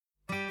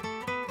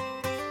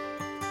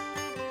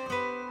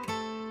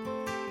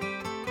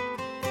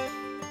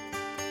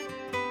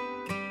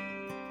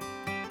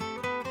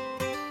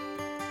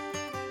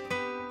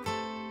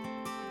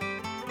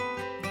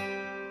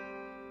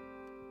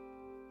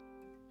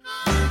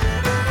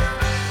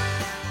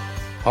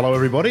Hello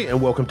everybody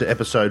and welcome to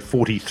episode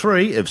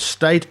 43 of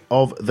State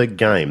of the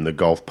Game, the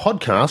golf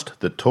podcast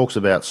that talks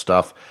about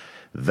stuff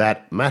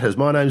that matters.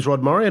 My name's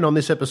Rod Murray and on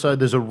this episode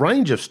there's a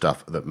range of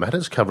stuff that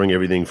matters, covering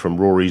everything from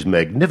Rory's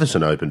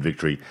magnificent Open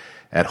victory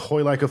at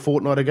Hoylake a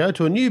fortnight ago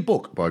to a new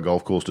book by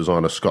golf course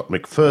designer Scott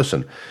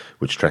McPherson,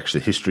 which tracks the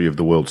history of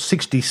the world's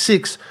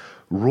 66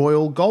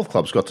 Royal Golf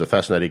Clubs. Scott's a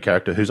fascinating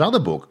character whose other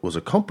book was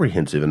a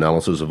comprehensive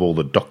analysis of all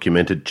the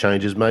documented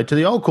changes made to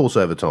the old course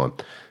over time,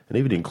 and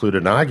even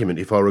included an argument,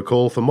 if I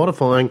recall, for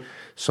modifying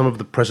some of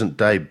the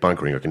present-day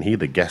bunkering. I can hear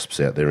the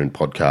gasps out there in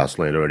podcast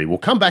land already. We'll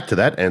come back to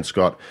that and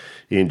Scott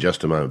in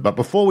just a moment. But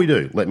before we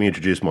do, let me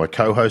introduce my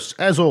co-hosts,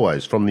 as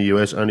always, from the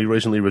US, only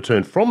recently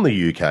returned from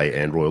the UK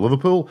and Royal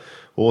Liverpool,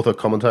 author,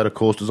 commentator,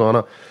 course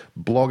designer,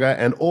 blogger,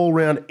 and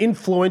all-round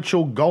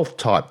influential golf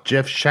type,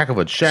 Jeff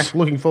Shakovich. Shaq,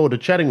 looking forward to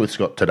chatting with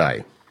Scott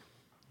today.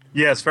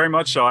 Yes, very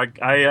much so.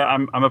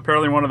 I'm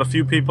apparently one of the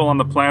few people on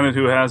the planet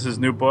who has his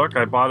new book.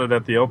 I bought it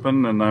at the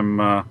Open, and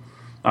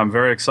I'm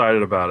very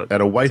excited about it.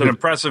 It's an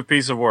impressive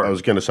piece of work. I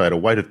was going to say, at a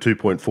weight of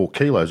 2.4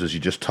 kilos, as you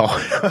just told.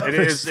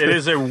 It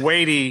is a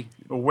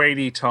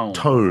weighty tome.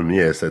 Tome,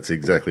 yes, that's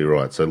exactly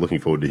right. So looking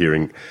forward to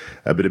hearing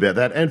a bit about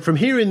that. And from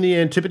here in the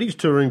Antipodes,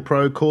 touring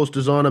pro, course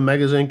designer,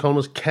 magazine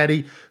columnist,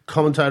 caddy,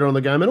 commentator on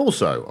the game, and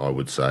also, I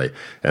would say,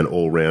 an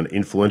all-round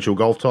influential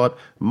golf type,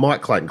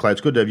 Mike Clayton. Clay,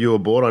 it's good to have you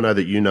aboard. I know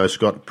that you know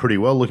Scott pretty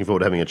well. Looking forward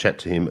to having a chat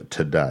to him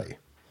today.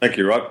 Thank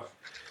you, Rod.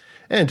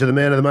 And to the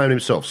man of the moment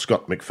himself,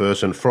 Scott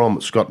McPherson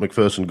from Scott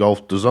McPherson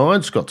Golf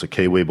Design. Scott's a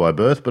Kiwi by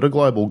birth, but a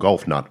global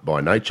golf nut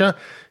by nature.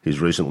 His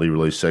recently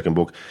released second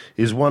book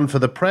is one for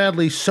the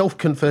proudly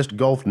self-confessed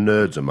golf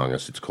nerds among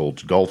us. It's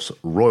called Golf's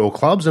Royal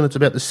Clubs, and it's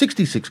about the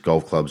 66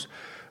 golf clubs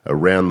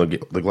around the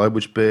globe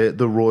which bear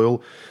the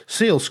Royal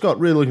Seal. Scott,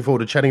 really looking forward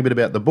to chatting a bit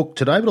about the book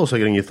today, but also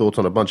getting your thoughts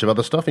on a bunch of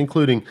other stuff,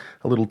 including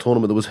a little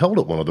tournament that was held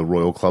at one of the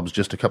Royal Clubs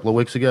just a couple of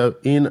weeks ago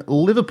in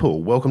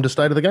Liverpool. Welcome to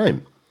State of the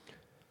Game.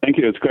 Thank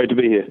you. It's great to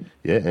be here.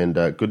 Yeah, and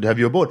good to have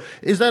you aboard.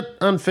 Is that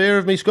unfair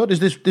of me, Scott?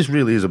 This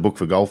really is a book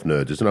for golf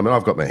nerds, isn't it? I mean,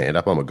 I've got my hand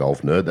up. I'm a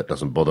golf nerd. That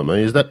doesn't bother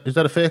me. Is that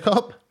a fair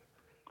cop?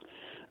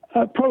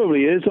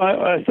 Probably is.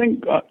 I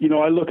think, I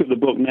look at the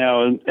book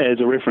now as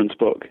a reference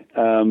book.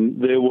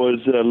 There was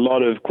a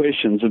lot of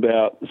questions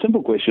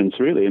simple questions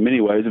really, in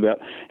many ways, about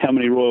how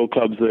many Royal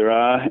Clubs there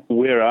are,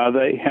 where are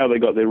they, how they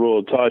got their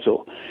Royal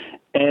title.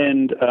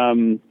 And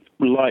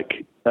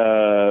like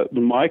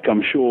Mike,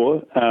 I'm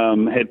sure,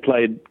 had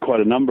played quite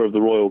a number of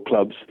the Royal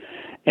Clubs,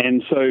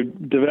 and so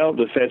developed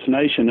a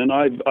fascination. And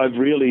I've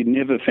really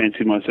never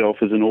fancied myself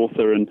as an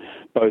author, and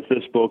both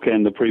this book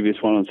and the previous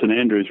one on St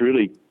Andrews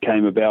really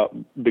came about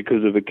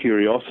because of a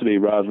curiosity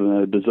rather than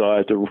a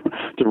desire to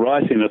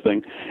write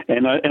anything.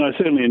 And I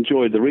certainly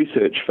enjoyed the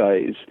research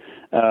phase.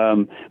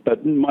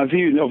 But my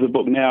view of the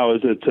book now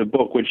is it's a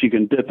book which you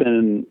can dip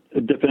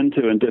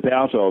into and dip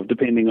out of,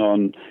 depending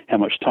on how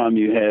much time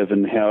you have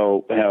and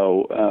how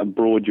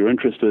broad your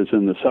interest is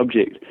in the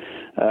subject.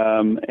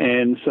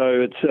 And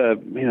so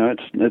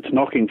it's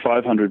knocking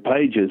 500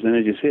 pages, and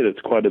as you said, it's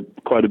quite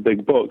a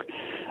big book.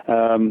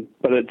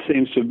 But it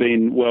seems to have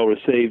been well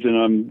received, and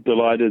I'm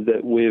delighted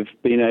that we've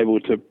been able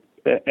to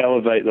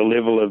elevate the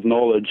level of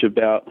knowledge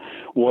about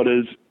what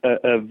is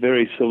a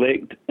very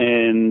select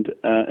and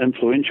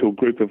influential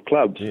group of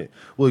clubs. Yeah,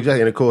 well,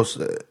 exactly, and of course,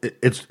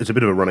 it's a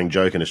bit of a running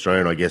joke in Australia,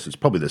 and I guess it's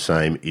probably the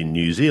same in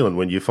New Zealand.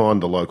 When you find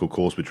the local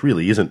course, which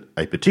really isn't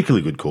a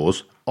particularly good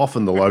course,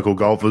 often the local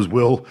golfers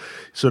will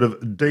sort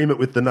of deem it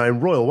with the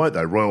name Royal, won't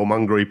they? Royal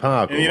Mungary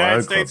Park. In the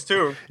United States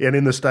too. And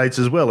in the States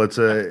as well.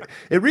 It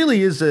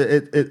really is,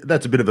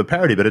 that's a bit of a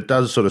parody, but it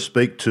does sort of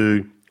speak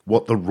to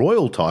what the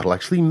Royal title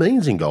actually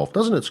means in golf,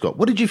 doesn't it, Scott?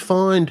 What did you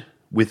find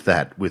with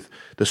that, with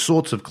the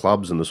sorts of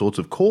clubs and the sorts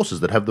of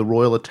courses that have the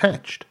Royal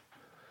attached?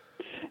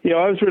 Yeah,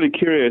 I was really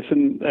curious,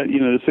 and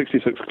the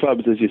 66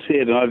 clubs, as you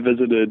said, and I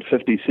visited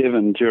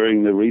 57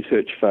 during the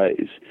research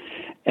phase,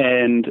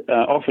 and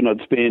often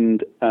I'd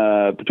spend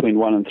between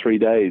 1 and 3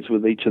 days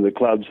with each of the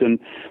clubs, and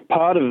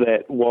part of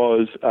that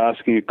was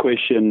asking a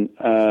question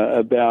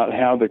about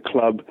how the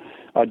club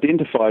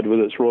identified with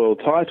its Royal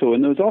title,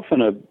 and there was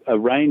often a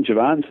range of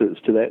answers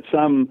to that.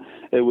 Some,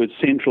 it was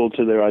central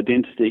to their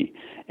identity,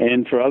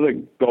 and for other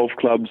golf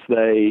clubs,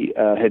 they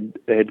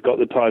had got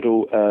the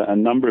title a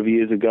number of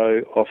years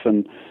ago,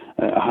 often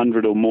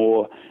 100 or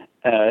more,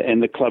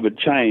 and the club had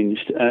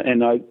changed.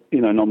 And I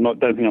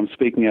don't think I'm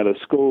speaking out of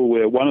school,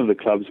 where one of the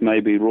clubs may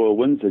be Royal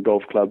Windsor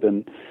Golf Club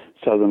in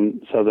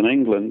southern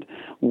England,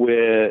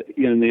 where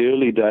in the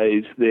early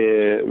days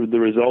the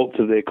results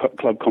of their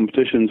club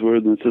competitions were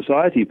in the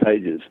society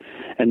pages,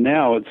 and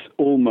now it's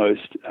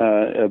almost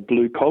a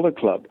blue collar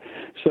club.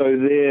 So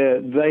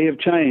they have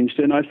changed,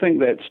 and I think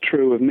that's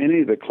true of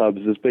many of the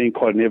clubs. There's been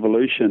quite an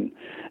evolution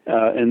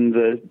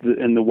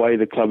in the way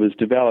the club has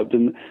developed,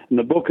 and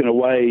the book in a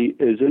way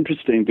is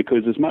interesting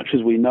because as much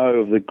as we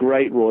know of the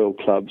great Royal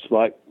clubs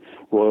like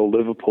Royal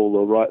Liverpool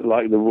or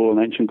like the Royal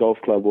and Ancient Golf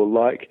Club or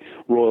like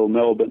Royal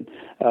Melbourne,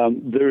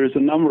 there is a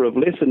number of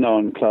lesser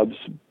known clubs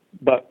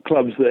but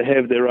clubs that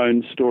have their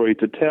own story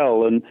to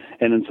tell, and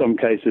in some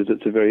cases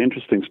it's a very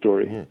interesting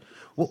story. Yeah.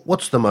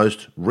 What's the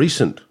most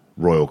recent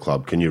royal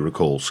club, can you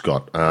recall,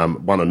 Scott?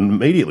 One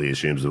immediately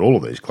assumes that all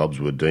of these clubs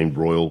were deemed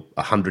royal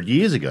 100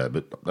 years ago,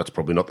 but that's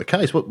probably not the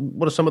case.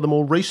 What are some of the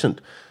more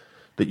recent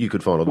that you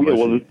could find? Or the most...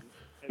 Well,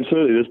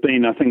 absolutely.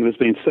 I think there's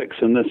been 6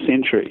 in this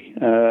century,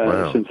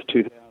 since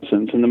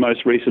 2000, and the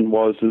most recent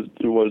was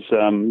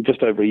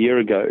just over a year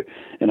ago,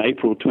 in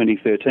April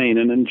 2013,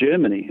 and in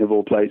Germany, of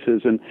all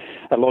places. And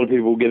a lot of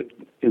people get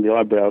in the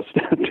eyebrows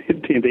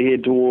tend to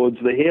head towards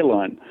the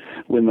hairline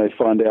when they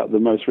find out the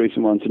most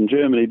recent ones in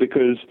Germany,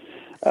 because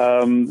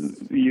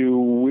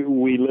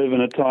we live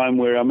in a time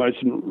where our most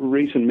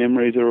recent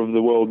memories are of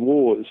the world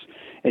wars,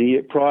 and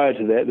yet prior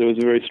to that there was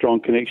a very strong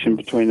connection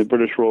between the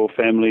British royal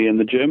family and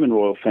the German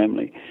royal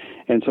family.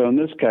 And so in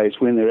this case,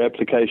 when their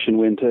application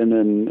went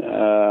in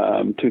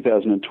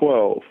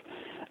 2012,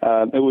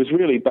 it was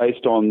really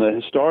based on the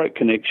historic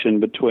connection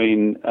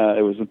between,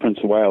 it was the Prince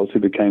of Wales who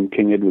became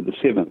King Edward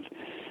VII,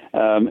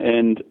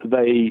 and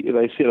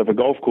they set up a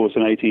golf course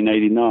in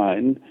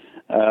 1889,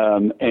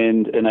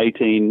 and in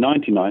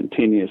 1899,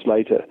 10 years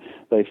later,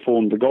 they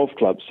formed the golf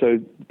club. So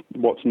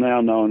what's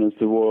now known as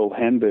the Royal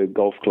Hamburg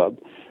Golf Club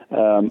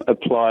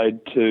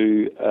applied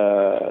to,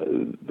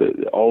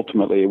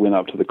 ultimately it went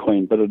up to the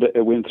Queen, but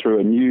it went through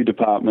a new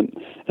department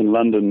in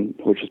London,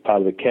 which is part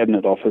of the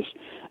Cabinet Office.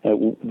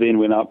 It then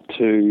went up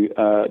to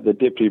the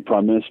Deputy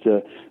Prime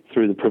Minister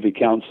through the Privy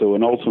Council,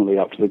 and ultimately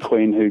up to the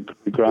Queen, who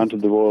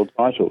granted the royal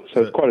title.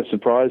 So it's quite a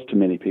surprise to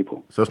many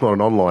people. So it's not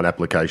an online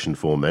application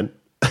form, then?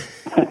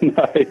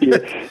 No, yeah.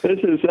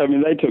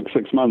 They took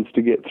 6 months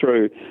to get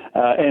through,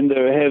 and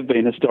there have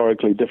been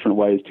historically different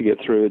ways to get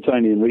through. It's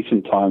only in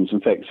recent times,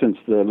 in fact, since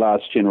the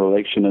last general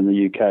election in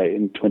the UK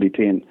in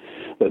 2010,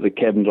 that the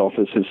Cabinet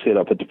Office has set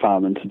up a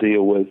department to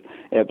deal with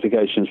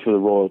applications for the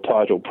royal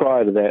title.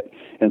 Prior to that,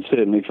 and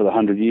certainly for the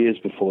 100 years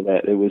before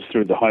that, it was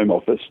through the Home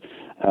Office.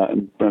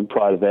 And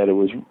prior to that, it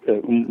was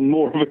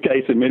more of a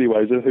case in many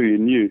ways of who you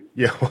knew.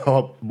 Yeah,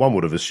 well, one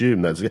would have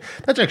assumed that's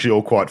actually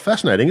all quite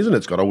fascinating, isn't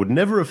it, Scott? I would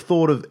never have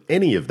thought of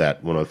any of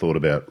that when I thought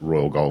about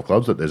royal golf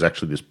clubs, that there's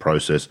actually this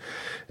process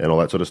and all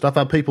that sort of stuff.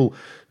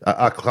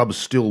 Are clubs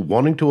still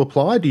wanting to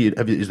apply?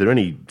 Is there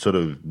any sort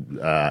of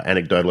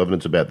anecdotal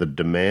evidence about the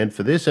demand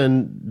for this?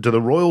 And do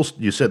the royals,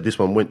 you said this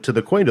one went to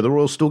the Queen, do the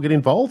royals still get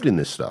involved in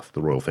this stuff,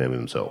 the royal family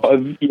themselves?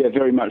 Yeah,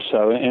 very much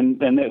so. And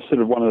that's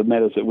sort of one of the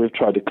matters that we've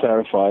tried to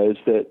clarify, is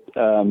that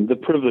the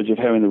privilege of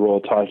having the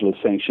royal title is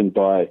sanctioned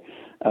by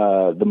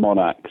the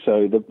monarch.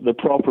 So the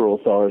proper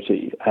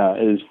authority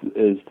is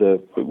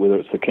whether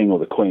it's the King or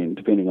the Queen,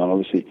 depending on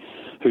obviously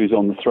who's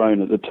on the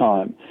throne at the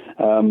time.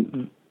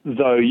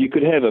 Though you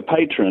could have a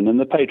patron, and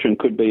the patron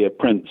could be a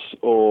prince,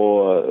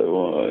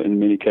 or in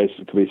many cases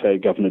it could be, say, a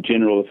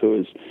Governor-General if it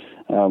was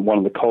one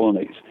of the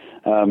colonies.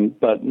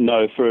 But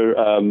no,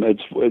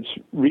 it's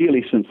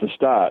really since the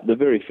start. The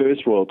very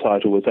first royal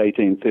title was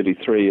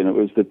 1833, and it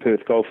was the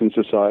Perth Golfing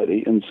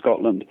Society in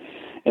Scotland,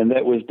 and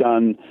that was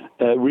done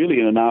really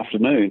in an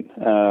afternoon.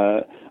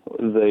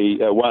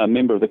 A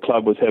member of the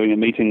club was having a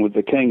meeting with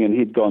the King, and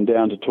he'd gone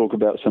down to talk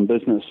about some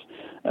business.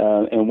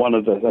 And one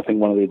of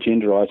the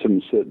agenda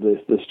items that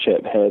this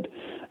chap had,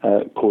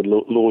 called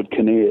Lord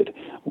Kinnaird,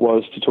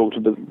 was to talk to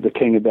the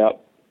King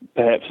about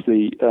perhaps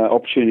the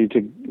opportunity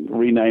to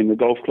rename the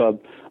golf club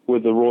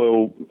with the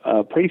royal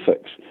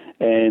prefix,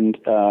 and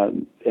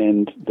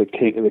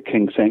the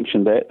King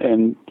sanctioned that,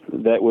 and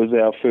that was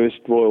our first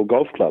royal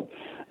golf club.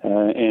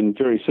 And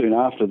very soon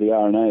after, the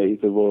R&A,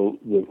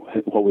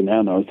 what we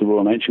now know as the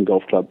Royal and Ancient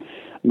Golf Club,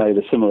 made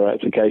a similar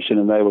application,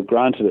 and they were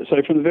granted it.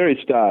 So from the very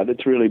start,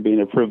 it's really been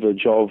a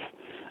privilege of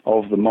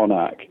the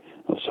monarch,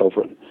 or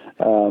sovereign.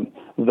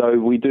 Though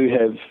we do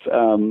have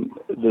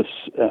this,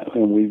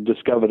 and we've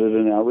discovered it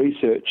in our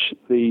research,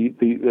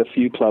 the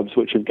few clubs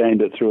which have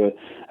gained it through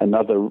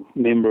another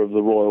member of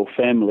the royal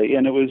family,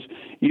 and it was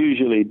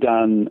usually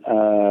done.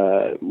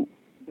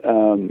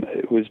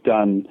 It was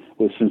done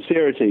with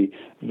sincerity,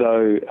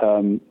 though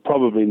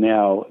probably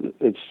now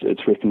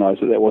it's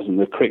recognised that wasn't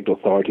the correct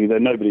authority, though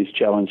nobody's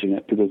challenging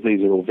it because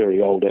these are all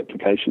very old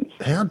applications.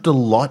 How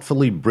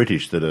delightfully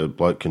British that a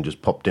bloke can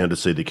just pop down to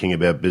see the King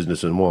about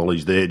business, and while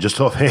he's there, just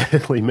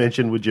offhandedly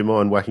mention, would you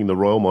mind whacking the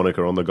royal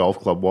moniker on the golf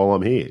club while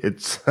I'm here?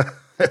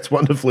 It's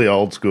wonderfully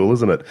old school,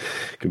 isn't it,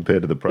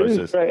 compared to the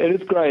process?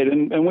 It is great.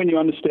 And when you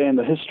understand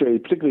the history,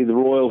 particularly the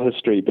royal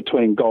history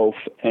between golf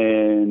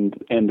and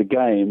the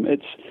game,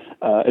 it's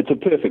a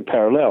perfect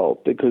parallel,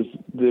 because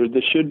there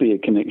should be a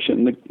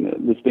connection.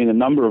 There's been a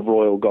number of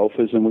royal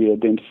golfers, and we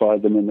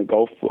identified them in the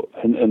golf book,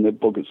 in the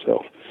book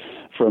itself,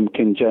 from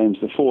King James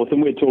IV,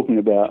 and we're talking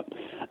about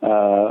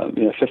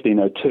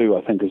 1502,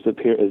 I think, is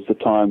the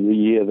time, the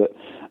year that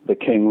the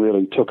King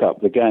really took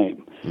up the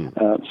game.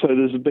 So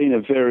there's been a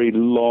very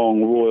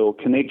long royal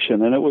connection,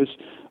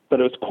 but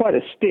it was quite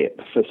a step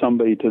for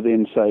somebody to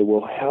then say,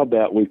 well, how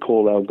about we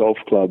call our golf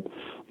club,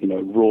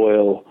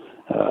 Royal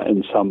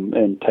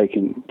and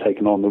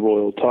taken on the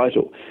royal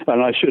title.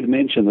 And I should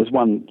mention there's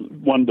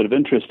one bit of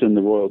interest in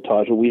the royal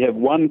title. We have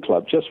one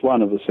club, just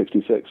one of the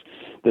 66,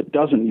 that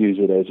doesn't use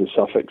it as a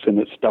suffix, and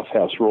it's Duff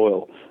House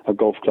Royal, a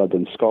golf club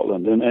in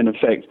Scotland. And in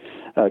fact,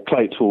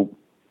 Clates will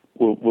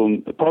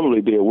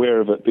probably be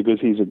aware of it because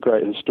he's a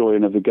great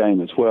historian of the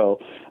game as well,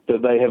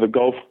 that they have a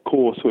golf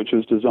course which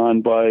was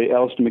designed by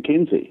Alistair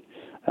Mackenzie.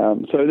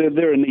 So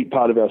they're a neat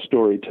part of our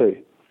story too.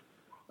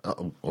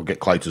 I'll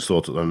get Clates'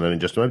 thoughts on that in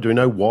just a moment. Do we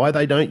know why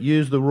they don't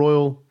use the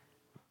Royal,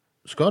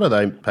 Scott? Are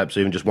they perhaps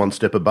even just one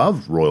step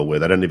above Royal where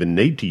they don't even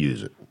need to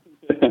use it?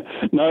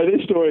 No,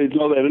 their story is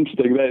not that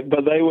interesting.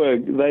 But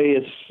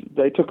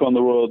they took on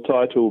the royal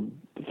title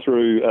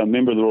through a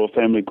member of the royal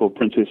family called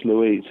Princess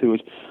Louise, who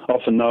was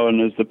often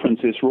known as the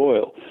Princess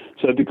Royal.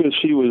 So because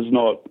she was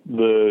not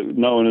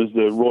known as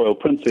the royal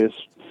princess,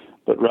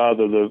 but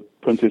rather the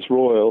Princess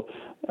Royal,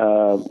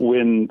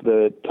 when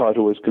the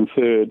title was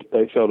conferred,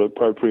 they felt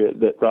appropriate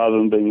that rather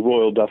than being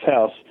Royal Duff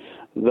House,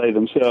 they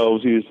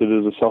themselves used it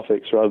as a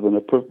suffix rather than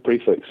a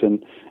prefix,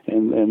 and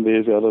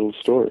there's our little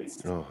story.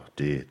 Oh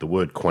dear, the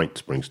word quaint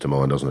springs to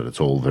mind, doesn't it?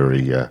 It's all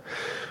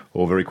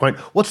very quaint.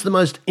 What's the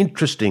most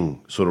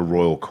interesting sort of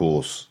royal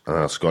course,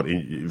 Scott,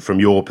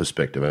 from your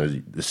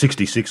perspective?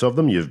 66 of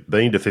them, you've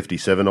been to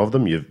 57 of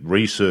them, you've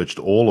researched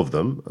all of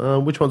them.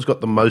 Which one's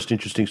got the most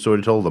interesting story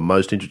to tell, the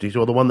most interesting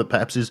story, or the one that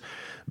perhaps is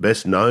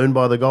best known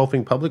by the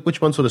golfing public? Which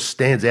one sort of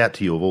stands out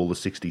to you of all the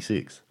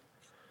 66?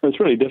 It's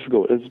really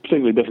difficult. It's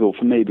particularly difficult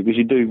for me because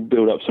you do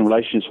build up some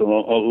relationships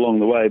along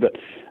the way. But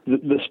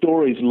the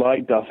stories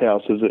like Duff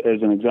House,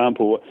 as an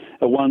example,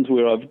 are ones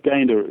where I've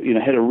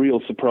had a real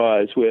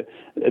surprise. Where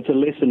it's a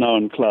lesser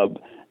known club,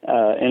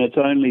 and it's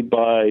only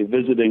by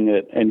visiting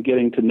it and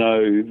getting to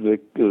know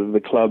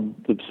the club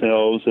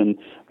themselves and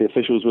the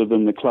officials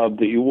within the club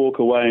that you walk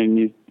away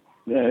and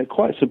you're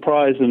quite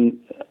surprised and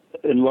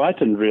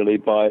enlightened, really,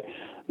 by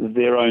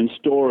their own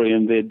story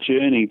and their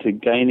journey to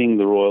gaining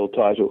the royal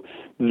title.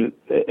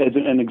 As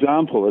an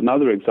example,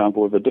 another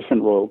example of a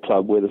different royal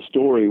club where the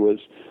story was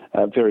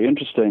very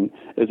interesting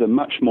is a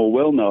much more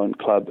well-known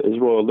club is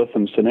Royal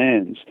Lytham St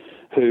Anne's,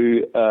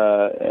 who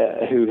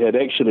had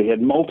actually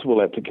had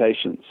multiple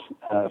applications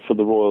for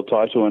the royal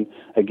title. And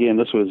again,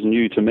 this was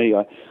new to me.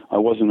 I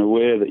wasn't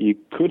aware that you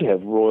could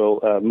have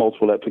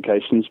multiple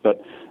applications,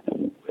 but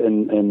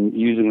in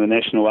using the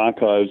National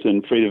Archives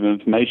and Freedom of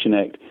Information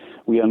Act,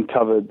 we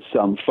uncovered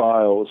some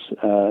files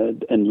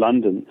in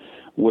London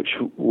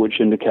which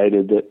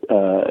indicated that,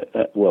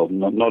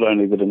 not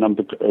only that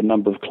a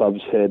number of clubs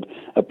had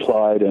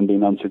applied and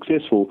been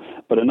unsuccessful,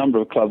 but a number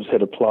of clubs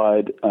had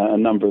applied a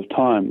number of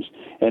times.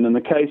 And in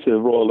the case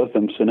of Royal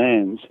Lytham St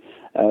Anne's,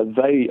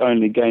 they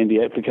only gained the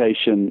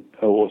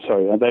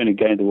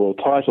royal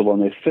title on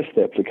their fifth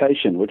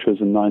application, which was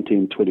in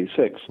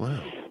 1926. Wow.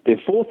 Their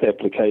fourth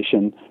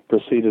application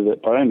preceded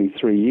it by only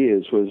 3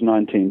 years, was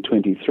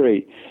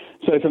 1923.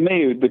 So for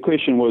me, the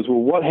question was,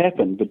 well, what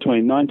happened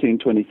between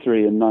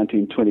 1923 and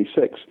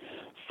 1926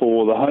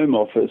 for the Home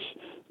Office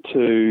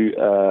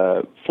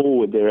to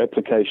forward their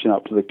application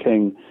up to the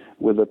King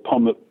with a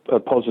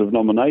positive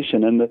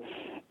nomination? And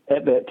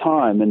at that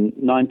time, in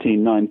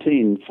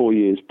 1919, 4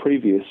 years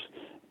previous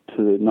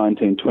to the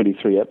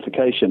 1923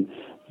 application,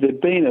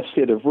 there'd been a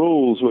set of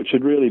rules which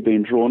had really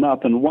been drawn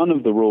up, and one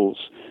of the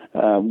rules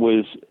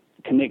was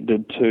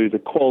connected to the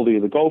quality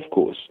of the golf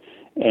course.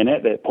 And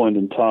at that point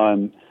in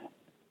time,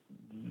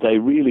 they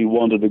really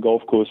wanted the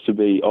golf course to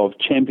be of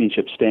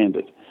championship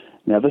standard.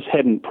 Now, this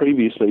hadn't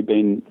previously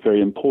been very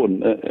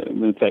important.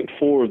 In fact,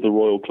 4 of the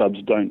royal clubs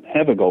don't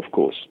have a golf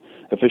course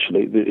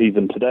officially.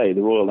 Even today,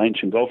 the Royal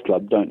Ancient Golf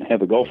Club don't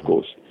have a golf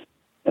course,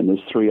 and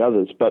there's 3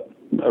 others. But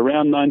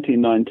around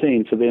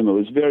 1919, for them, it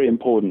was very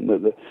important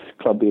that the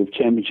club be of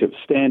championship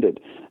standard.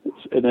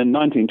 And in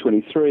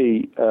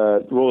 1923,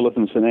 Royal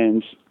Lytham St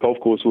Anne's golf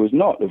course was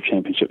not of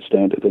championship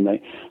standard, and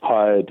they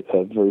hired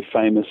a very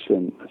famous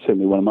and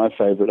certainly one of my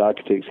favourite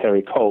architects,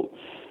 Harry Colt,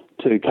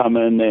 to come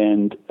in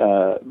and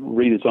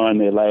redesign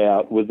their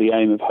layout with the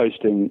aim of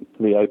hosting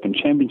the Open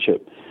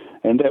Championship.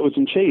 And that was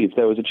achieved.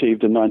 That was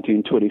achieved in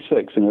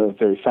 1926 in a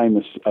very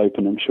famous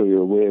Open, I'm sure you're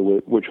aware,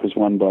 which was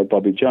won by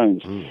Bobby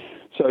Jones. Mm.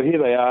 So here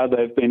they are.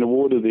 They've been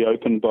awarded the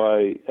Open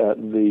by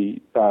the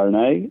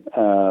R&A,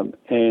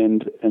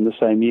 and in the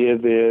same year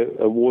they're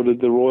awarded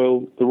the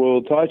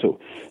royal title.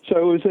 So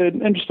it was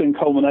an interesting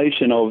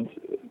culmination of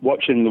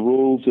watching the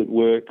rules at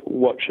work,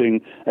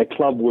 watching a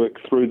club work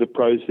through the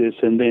process,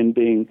 and then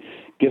being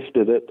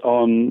gifted it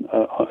on,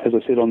 as I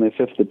said, on their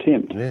 5th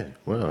attempt. Yeah,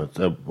 wow,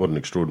 what an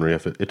extraordinary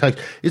effort it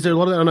takes. Is there a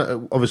lot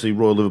of, obviously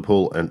Royal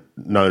Liverpool and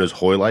known as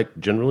Hoylake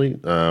generally,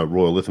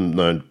 Royal Lytham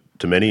known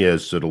to many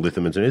as sort of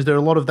Lytham and St. Is there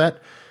a lot of that,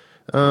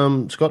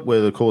 Scott,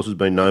 where the course has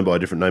been known by a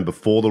different name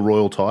before the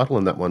royal title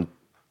and that one,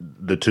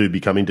 the two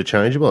become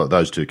interchangeable?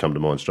 Those two come to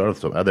mind straight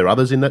off the top. Are there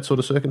others in that sort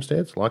of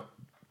circumstance? Yeah.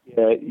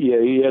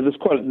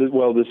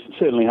 There's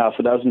certainly half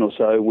a dozen or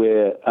so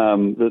where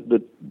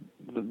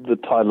the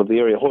title of the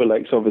area,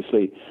 Hoylake's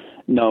obviously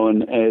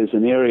known as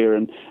an area,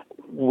 and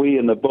we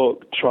in the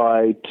book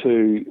try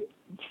to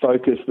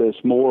focus this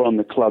more on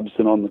the clubs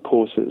than on the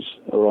courses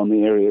or on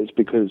the areas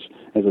because,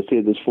 as I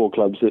said, there's 4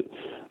 clubs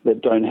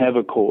that don't have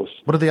a course.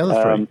 What are the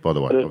other 3, by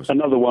the way?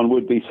 Another one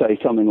would be, say,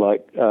 something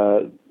like,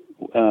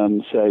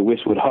 say,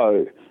 Westwood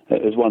Ho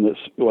is one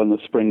that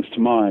springs to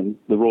mind,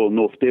 the Royal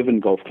North Devon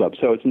Golf Club.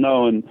 So it's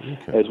known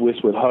as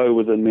Westwood Ho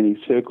within many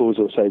circles,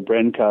 or say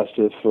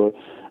Brancaster for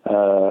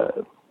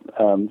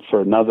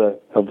another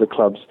of the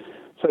clubs.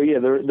 So yeah,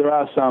 there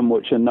are some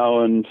which are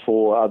known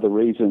for other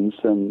reasons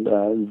than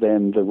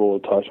the royal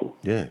title.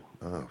 Yeah,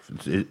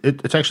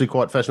 it's actually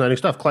quite fascinating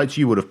stuff. Clates,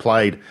 you would have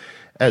played,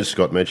 as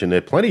Scott mentioned, there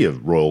are plenty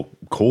of royal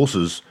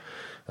courses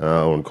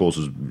on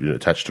courses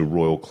attached to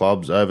royal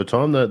clubs over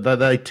time.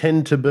 They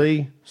tend to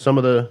be some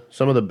of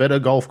the better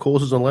golf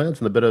courses on lands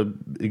and the better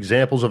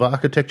examples of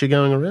architecture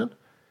going around.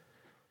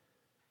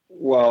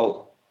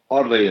 Well,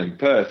 oddly, in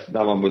Perth,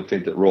 no one would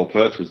think that Royal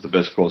Perth was the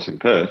best course in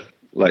Perth.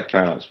 Lake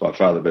Carolina's by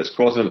far the best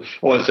course. It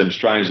always seems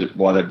strange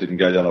why that didn't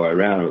go the other way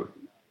around.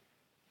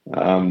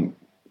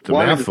 It's a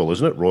mouthful,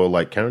 isn't it? Royal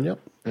Lake Carolina.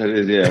 It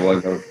is, yeah. Well,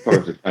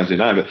 probably a fancy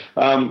name.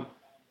 But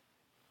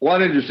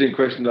one interesting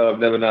question that I've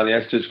never known the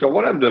answer to, Scott,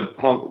 what happened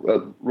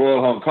to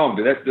Royal Hong Kong?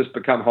 Did that just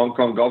become Hong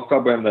Kong Golf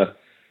Club in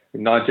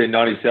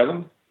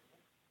 1997?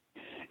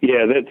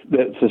 Yeah,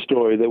 that's a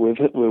story that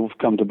we've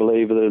come to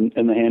believe that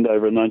in the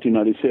handover in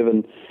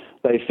 1997,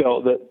 they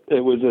felt that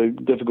it was a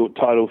difficult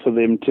title for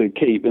them to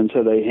keep, and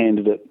so they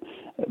handed it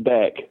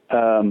back.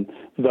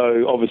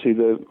 Though obviously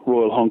the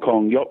Royal Hong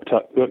Kong Yacht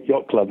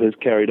Club has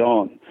carried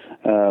on,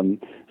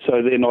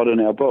 so they're not in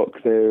our book.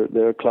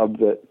 They're a club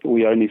that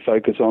we only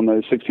focus on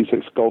those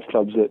 66 golf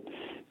clubs that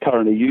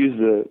currently use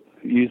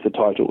the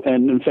title.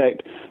 And in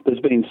fact, there's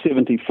been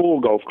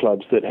 74 golf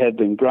clubs that have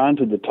been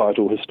granted the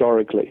title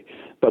historically,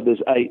 but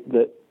there's 8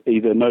 that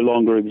either no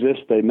longer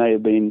exist. They may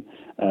have been.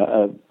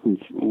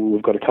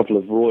 We've got a couple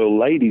of Royal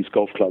Ladies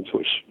Golf Clubs,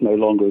 which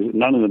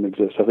none of them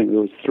exist. I think there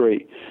was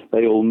 3.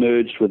 They all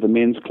merged with the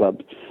men's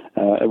club.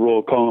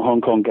 Royal Hong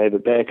Kong gave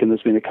it back, and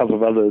there's been a couple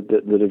of others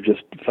that have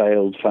just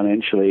failed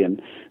financially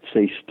and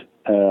ceased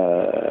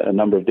a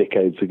number of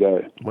decades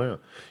ago. Wow.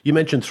 You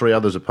mentioned 3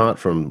 others apart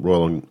from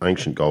Royal and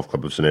Ancient Golf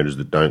Club of St Andrews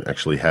that don't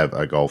actually have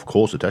a golf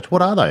course attached.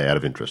 What are they, out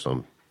of interest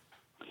on?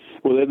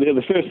 Well, they're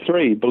the first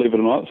 3, believe it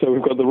or not. So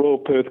we've got the Royal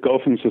Perth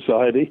Golfing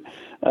Society,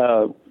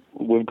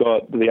 we've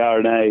got the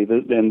R&A,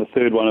 then the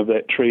third one of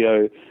that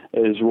trio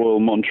is Royal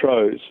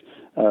Montrose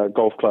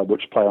Golf Club,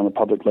 which play on the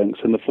public links,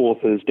 and the fourth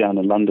is down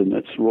in London.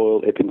 It's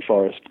Royal Epping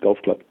Forest Golf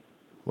Club.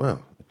 Wow,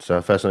 it's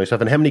fascinating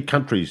stuff. And how many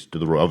countries do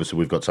the Royal? Obviously,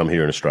 we've got some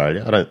here in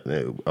Australia.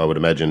 I would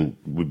imagine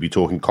we'd be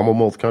talking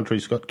Commonwealth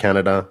countries. Scott,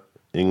 Canada,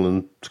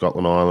 England,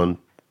 Scotland, Ireland.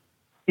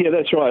 Yeah,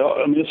 that's right.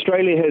 I mean,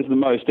 Australia has the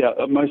most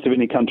of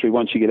any country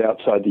once you get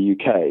outside the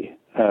UK.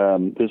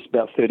 There's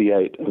about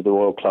 38 of the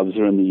Royal clubs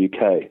are in the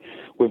UK.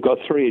 We've got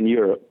 3 in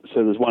Europe.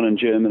 So there's one in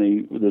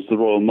Germany. There's the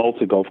Royal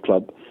Malta Golf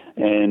Club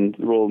and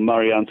the Royal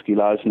Mariansky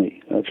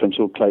Lázny, which I'm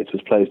sure Clates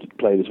has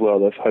played as well.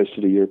 They've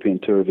hosted a European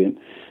tour event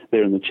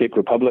there in the Czech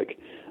Republic.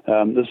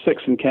 There's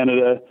 6 in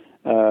Canada.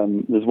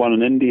 There's 1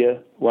 in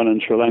India, 1 in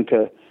Sri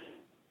Lanka,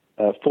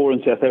 4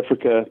 in South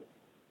Africa,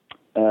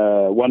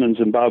 1 in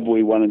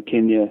Zimbabwe, 1 in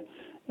Kenya,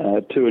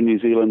 2 in New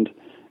Zealand,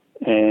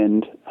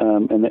 and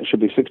that should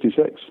be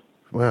 66.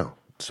 Wow.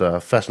 It's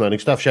fascinating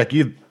stuff. Shaq,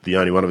 you're the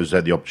only one of us who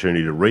had the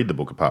opportunity to read the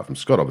book, apart from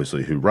Scott,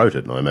 obviously, who wrote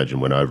it, and I imagine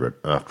went over it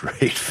after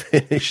he'd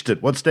finished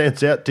it. What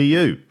stands out to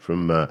you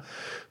from the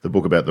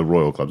book about the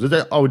Royal Clubs?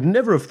 I would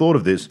never have thought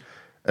of this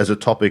as a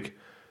topic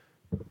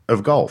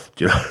of golf.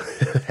 Do you know,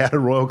 how do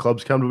Royal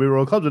Clubs come to be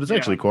Royal Clubs? But it's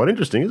actually quite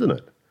interesting, isn't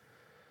it?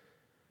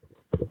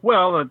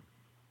 Well,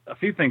 a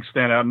few things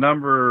stand out.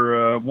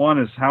 Number 1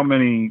 is how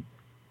many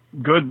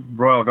good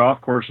Royal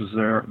golf courses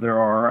there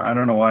are. I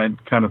don't know why I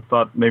kind of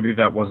thought maybe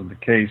that wasn't the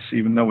case,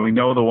 even though we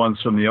know the ones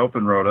from the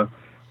Open Rota.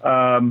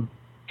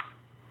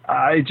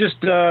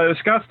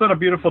 Scott's done a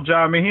beautiful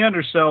job. I mean, he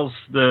undersells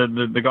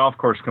the golf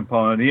course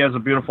component. He has a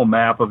beautiful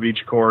map of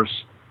each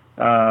course,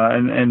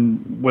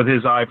 and with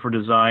his eye for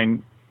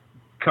design,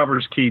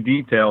 covers key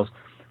details.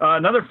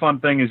 Another fun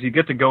thing is you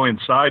get to go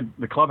inside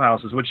the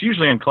clubhouses, which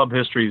usually in club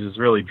histories is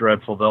really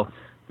dreadful.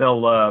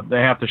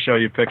 They have to show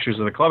you pictures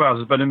of the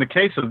clubhouses. But in the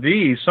case of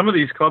some of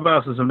these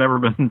clubhouses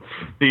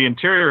the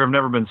interior have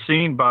never been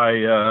seen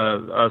by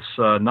us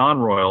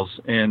non-Royals.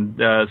 And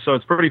so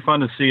it's pretty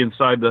fun to see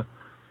inside the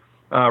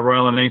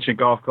Royal and Ancient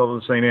Golf Club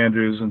of St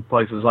Andrews and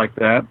places like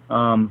that.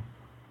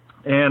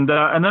 And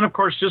then, of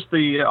course, just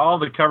all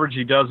the coverage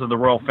he does of the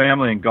royal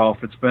family in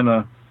golf. It's been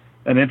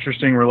an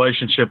interesting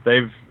relationship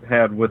they've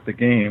had with the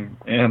game.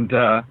 And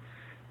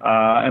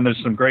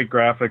there's some great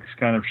graphics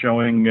kind of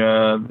showing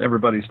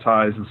everybody's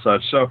ties and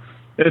such. So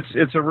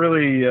it's a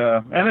really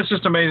and it's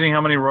just amazing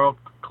how many Royal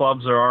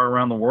clubs there are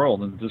around the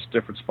world in just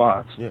different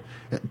spots. Yeah,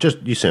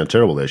 you sound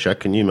terrible there,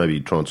 Shaq. Can you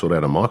maybe try and sort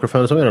out a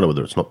microphone or something? I don't know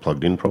whether it's not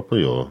plugged in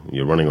properly or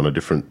you're running on a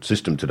different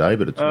system today,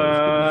 but it's not as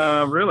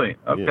good as, really?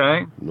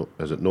 Okay. Yeah,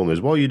 as it normally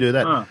is. While you do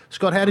that,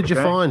 Scott, how did you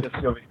find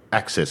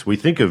access? We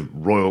think of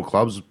Royal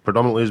clubs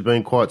predominantly as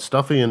being quite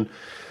stuffy and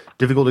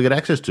difficult to get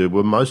access to.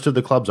 Were most of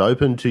the clubs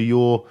open to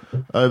your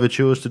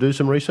overtures to do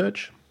some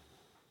research?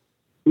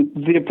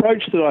 The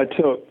approach that I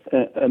took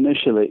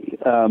initially,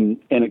 and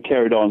it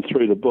carried on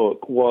through the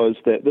book, was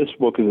that this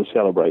book is a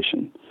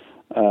celebration.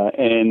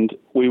 And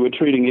we were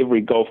treating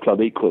every golf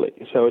club equally.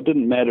 So it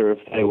didn't matter if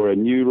they were a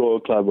new Royal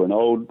Club or an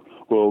old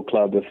Royal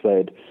Club, if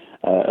they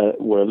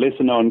were a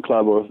lesser-known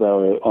club or if they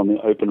were on the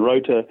open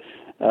rota.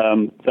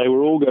 They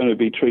were all going to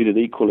be treated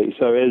equally.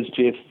 So as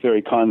Jeff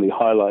very kindly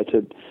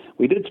highlighted,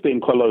 we did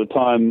spend quite a lot of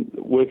time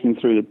working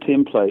through the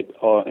template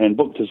and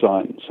book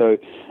design. So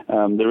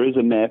there is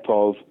a map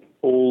of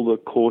all the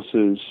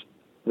courses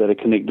that are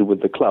connected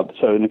with the club.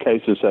 So in the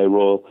case of, say,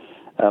 Royal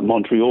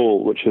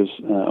Montreal, which has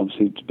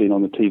obviously been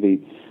on the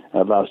TV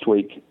last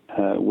week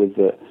with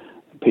the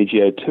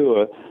PGA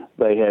Tour,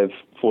 they have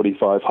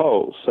 45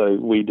 holes. So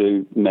we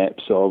do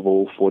maps of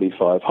all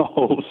 45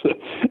 holes,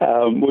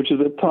 which is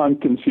a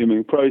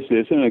time-consuming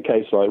process. In a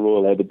case like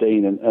Royal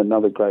Aberdeen, and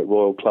another great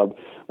Royal Club,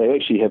 they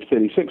actually have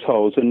 36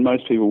 holes, and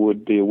most people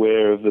would be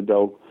aware of the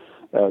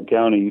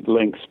Balgownie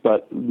links,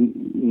 but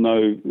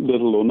know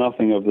little or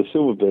nothing of the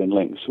Silverburn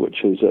links,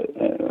 which is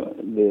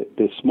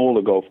their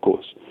smaller golf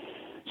course.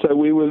 So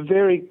we were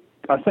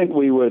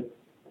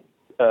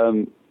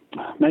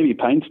maybe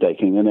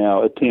painstaking in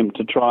our attempt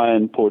to try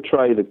and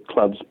portray the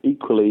clubs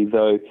equally,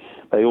 though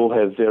they all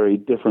have very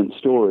different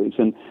stories.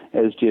 And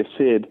as Jeff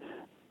said,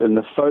 in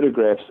the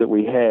photographs that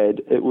we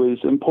had, it was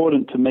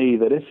important to me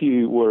that if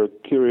you were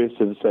curious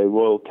of, say,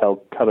 Royal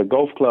Calcutta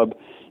Golf Club,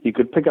 you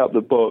could pick up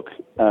the book.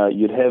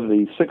 You'd have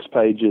the 6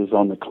 pages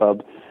on the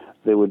club.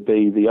 There would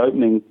be the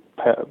opening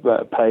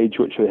page,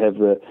 which would have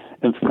the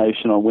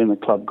information on when the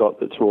club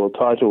got its royal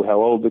title,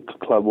 how old the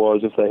club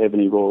was, if they have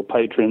any royal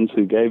patrons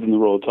who gave them the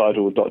royal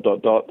title, ...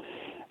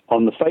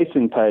 On the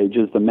facing page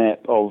is the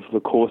map of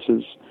the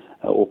courses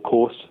or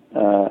course,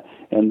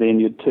 and then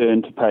you'd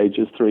turn to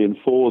pages 3 and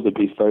 4. There'd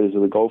be photos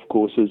of the golf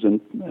courses,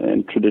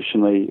 and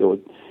traditionally, or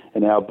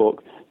in our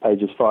book,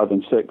 pages 5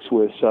 and 6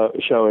 were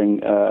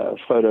showing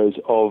photos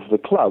of the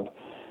club.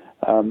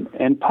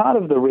 And part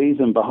of the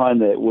reason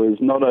behind that was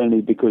not only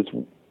because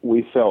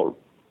we felt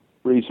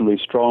reasonably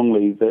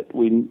strongly that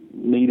we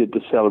needed to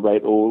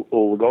celebrate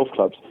all the golf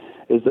clubs,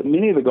 is that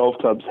many of the golf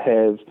clubs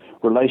have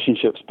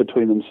relationships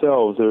between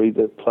themselves. They're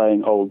either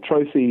playing old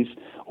trophies,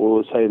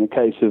 or, say, in the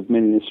case of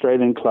many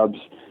Australian clubs,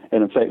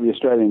 and in fact the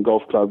Australian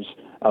golf clubs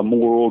are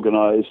more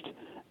organised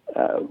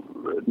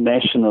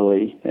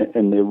nationally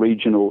in their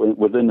regional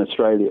within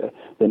Australia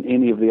than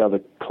any of the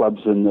other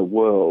clubs in the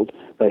world.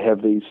 They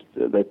have these.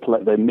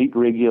 They meet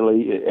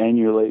regularly,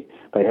 annually.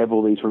 They have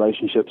all these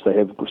relationships. They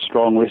have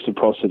strong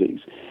reciprocities,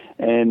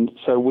 and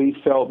so we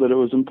felt that it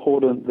was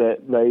important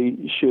that they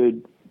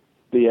should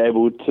be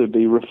able to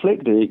be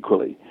reflected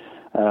equally.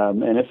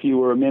 And if you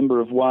were a member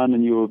of one,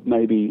 and you were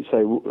maybe,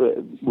 say,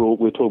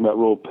 we're talking about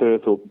Royal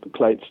Perth, or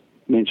Clates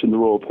mentioned the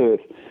Royal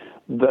Perth.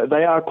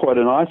 They are quite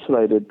an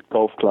isolated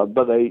golf club,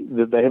 but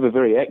they have a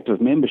very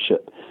active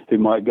membership who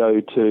might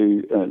go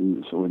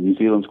to, so New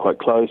Zealand's quite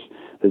close.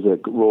 There's a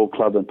Royal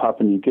Club in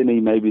Papua New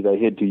Guinea. Maybe they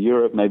head to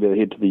Europe. Maybe they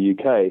head to the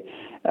UK.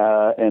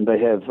 And they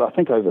have, I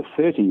think, over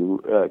 30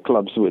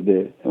 clubs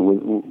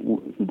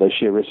they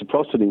share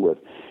reciprocity with.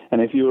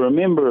 And if you were a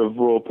member of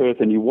Royal Perth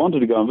and you wanted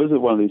to go and visit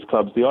one of these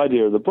clubs, the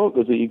idea of the book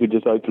is that you could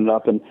just open it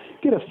up and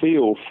get a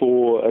feel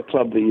for a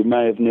club that you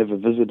may have never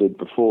visited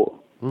before.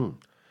 Mm.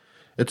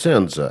 It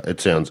sounds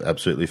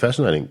absolutely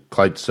fascinating,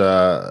 Clates.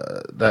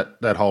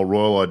 That whole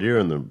Royal idea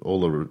and all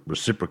the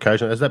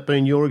reciprocation, has that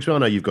been your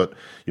experience? I know you're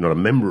not a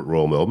member at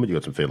Royal Melbourne, but you've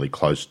got some fairly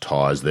close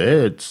ties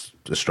there. It's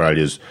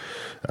Australia's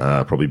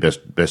probably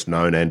best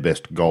known and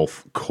best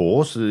golf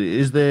course.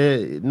 Is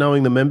there,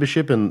 knowing the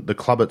membership and the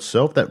club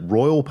itself, that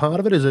royal part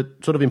of it, is it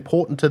sort of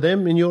important to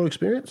them in your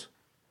experience?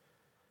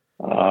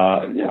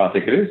 Yeah, I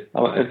think it is.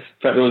 In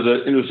fact, there was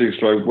an interesting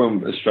story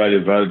when Australia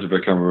voted to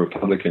become a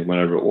republic,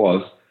 whenever it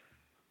was.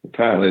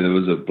 Apparently there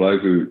was a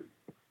bloke who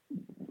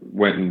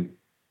went and,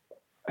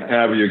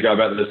 however you go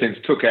about those things,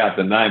 took out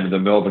the name of the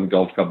Melbourne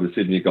Golf Club, the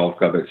Sydney Golf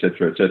Club,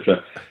 etc.,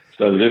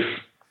 so that if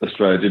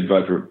Australia did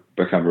vote to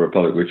become a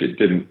republic, which it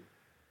didn't,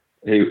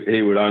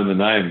 he would own the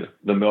name,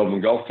 the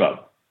Melbourne Golf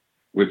Club,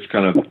 which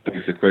kind of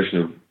begs the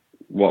question of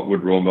what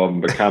would Royal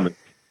Melbourne become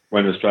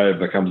when Australia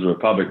becomes a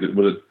republic?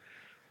 Would it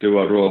do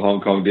what Royal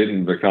Hong Kong did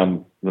and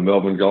become the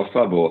Melbourne Golf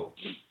Club? Or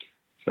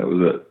so that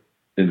was an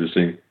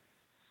interesting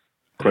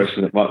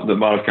question that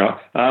might have come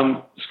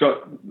up.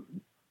 Scott,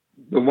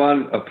 the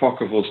one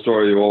apocryphal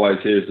story you always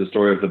hear is the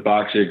story of the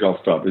Berkshire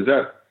Golf Club. Is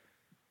that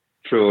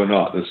true or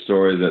not, the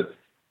story that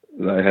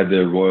they had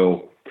their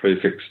royal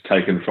prefix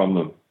taken from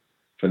them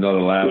for not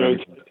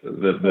allowing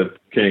the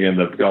king and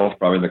the golf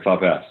pro in the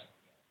clubhouse?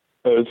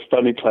 It's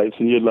funny, Clates,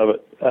 and you'd love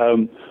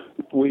it.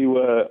 We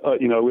were,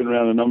 went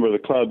around a number of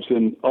the clubs,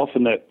 and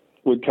often that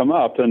would come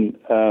up, and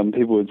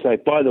people would say,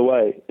 by the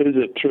way, is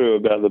it true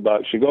about the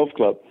Berkshire Golf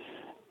Club?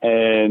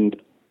 And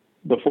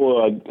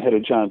before I'd had a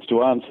chance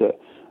to answer,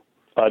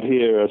 I'd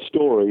hear a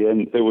story,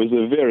 and it was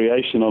a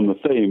variation on the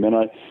theme, and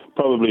I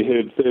probably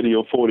heard 30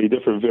 or 40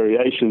 different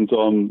variations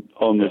on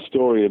the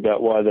story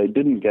about why they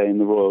didn't gain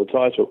the royal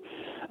title.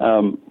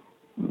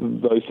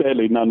 Though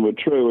sadly none were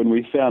true, and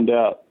we found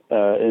out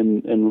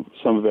in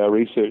some of our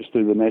research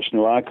through the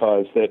National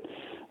Archives that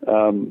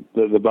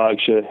the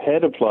Berkshire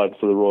had applied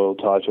for the royal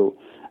title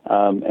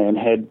and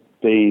had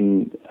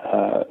been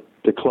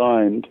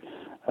declined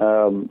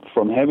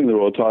from having the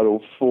royal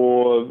title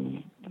for,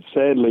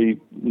 sadly,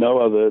 no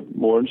other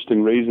more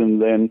interesting reason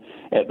than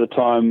at the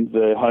time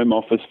the Home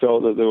Office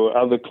felt that there were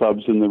other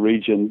clubs in the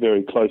region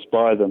very close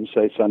by them,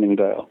 say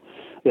Sunningdale,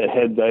 that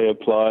had they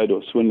applied,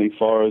 or Swinley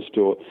Forest,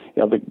 or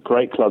other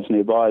great clubs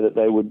nearby, that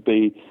they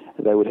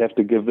would have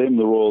to give them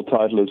the royal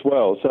title as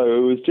well. So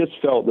it was just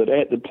felt that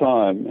at the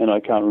time, and I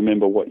can't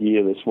remember what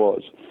year this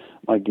was,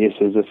 my guess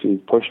is if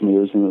you push me it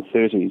was in the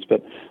 30s,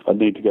 but I'd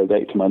need to go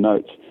back to my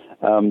notes,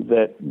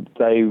 that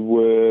they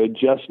were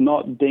just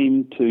not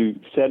deemed to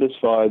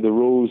satisfy the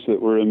rules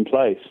that were in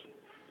place.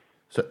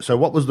 So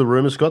what was the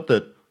rumour, Scott,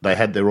 that they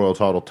had their royal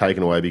title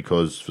taken away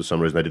because for some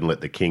reason they didn't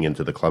let the king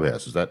into the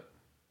clubhouse? Is that...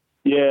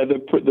 Yeah,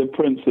 the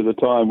prince at the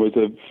time was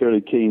a fairly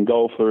keen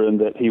golfer,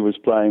 and that he was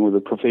playing with a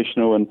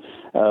professional. And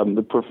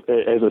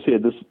as I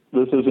said, this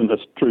isn't a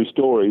true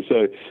story.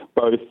 So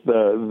both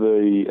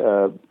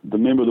the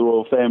member of the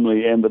royal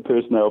family and the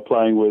person they were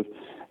playing with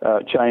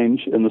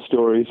change in the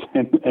stories,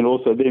 and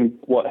also then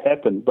what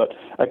happened. But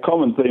a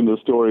common theme of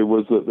the story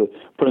was that the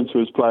prince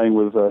was playing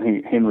with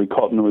Henry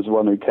Cotton, was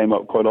one who came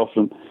up quite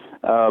often,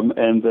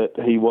 and that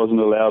he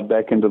wasn't allowed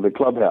back into the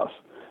clubhouse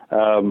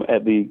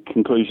at the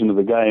conclusion of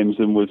the games,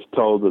 and was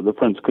told that the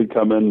prince could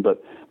come in,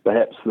 but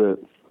perhaps the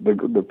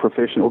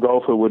professional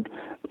golfer would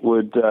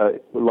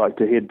like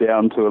to head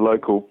down to a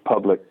local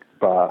public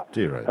bar.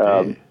 Dear,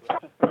 oh dear.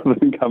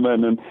 Then come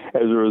in, and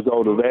as a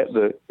result of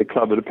that, the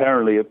club had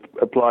apparently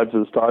applied for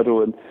this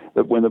title, and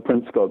that when the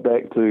prince got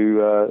back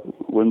to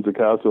Windsor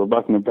Castle or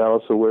Buckingham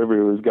Palace or wherever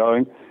he was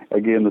going,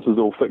 again, this is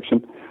all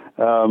fiction,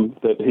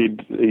 that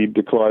he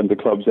declined the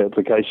club's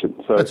application.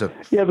 So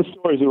the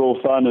stories are all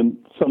fun, and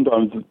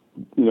sometimes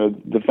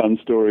the fun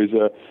stories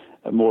are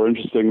more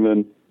interesting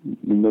than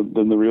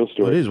the real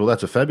story. Well, it is. Well,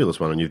 that's a fabulous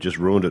one, and you've just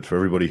ruined it for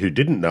everybody who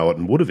didn't know it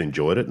and would have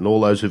enjoyed it, and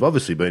all those who've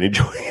obviously been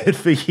enjoying it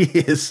for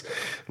years,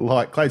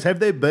 like Clays. Have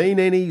there been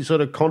any sort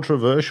of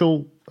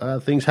controversial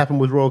things happen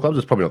with royal clubs?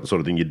 It's probably not the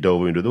sort of thing you'd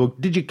delve into.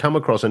 Did you come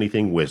across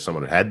anything where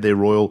someone had their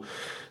royal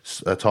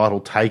title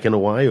taken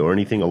away or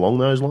anything along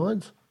those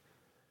lines?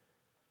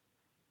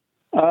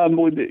 As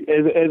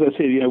I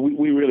said,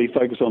 we really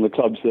focus on the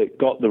clubs that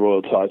got the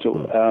royal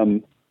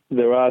title.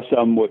 There are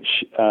some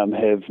which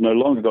have no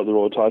longer got the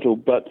royal title,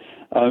 but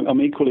I'm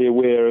equally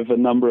aware of a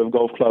number of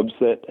golf clubs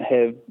that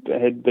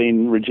had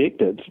been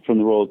rejected from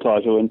the royal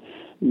title, and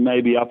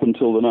maybe up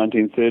until the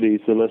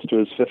 1930s, the list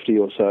was 50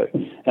 or so,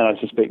 and I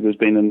suspect there's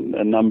been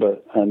a number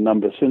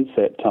since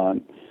that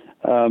time.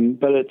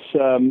 But it's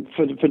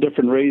for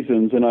different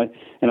reasons, and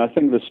I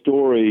think the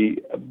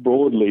story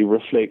broadly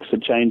reflects a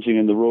changing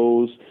in the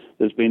rules.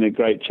 There's been a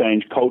great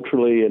change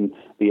culturally in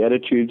the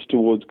attitudes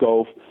towards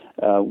golf.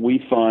 We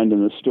find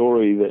in the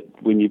story that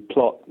when you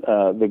plot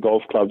the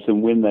golf clubs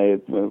and when they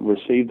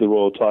received the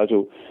royal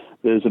title,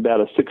 there's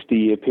about a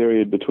 60-year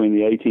period between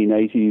the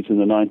 1880s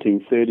and the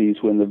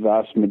 1930s when the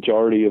vast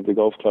majority of the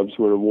golf clubs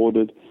were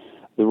awarded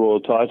the royal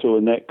title,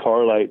 and that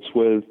correlates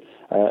with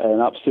an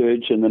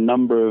upsurge in the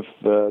number of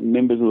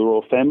members of the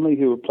royal family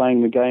who were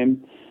playing the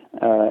game,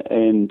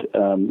 and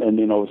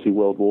then obviously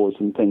world wars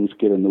and things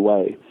get in the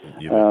way.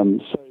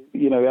 So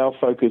our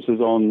focus is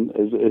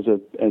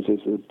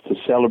to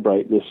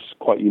celebrate this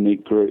quite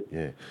unique group.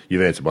 Yeah,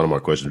 you've answered one of my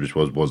questions, which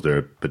was there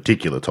a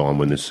particular time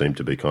when this seemed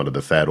to be kind of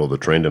the fad or the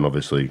trend, and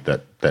obviously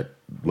that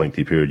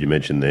lengthy period you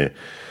mentioned there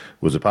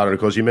was a part of it.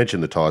 Of course, you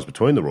mentioned the ties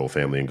between the royal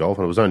family and golf,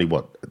 and it was only,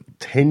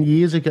 10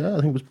 years ago?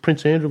 I think it was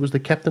Prince Andrew was the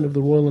captain of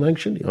the Royal and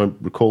Ancient. I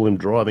recall him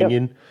driving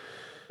in.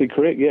 You're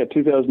correct,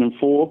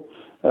 2004.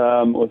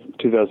 Or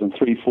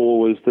 2003-4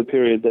 was the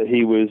period that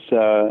he was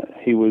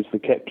the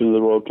captain of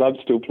the Royal Club.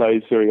 Still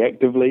plays very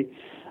actively.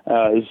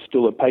 Is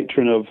still a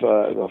patron of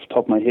off the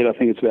top of my head, I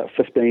think it's about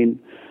 15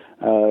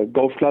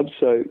 golf clubs.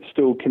 So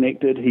still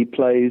connected. He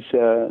plays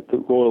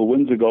the Royal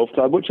Windsor Golf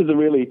Club, which is a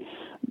really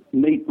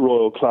neat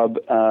Royal Club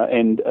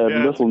and a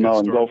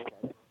little-known golf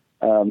club.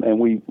 And I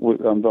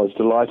was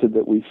delighted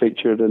that we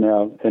feature it in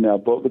our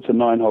book. It's a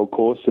 9-hole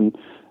course, and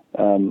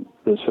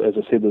as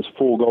I said, there's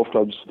 4 golf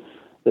clubs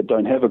that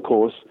don't have a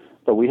course,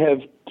 but we have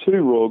 2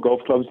 Royal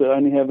Golf Clubs that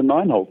only have a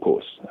 9-hole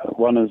course.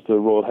 One is the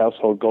Royal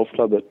Household Golf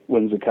Club at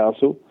Windsor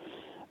Castle,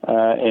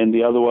 and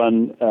the other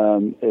one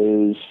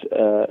is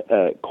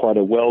quite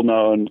a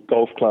well-known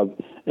golf club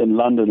in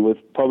London with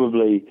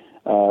probably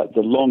the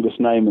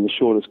longest name and the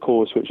shortest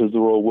course, which is the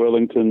Royal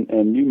Wellington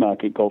and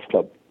Newmarket Golf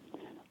Club.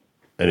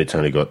 And it's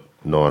only got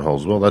 9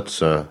 holes as well.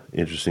 That's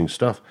interesting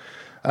stuff.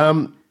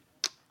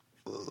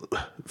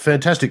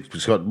 Fantastic,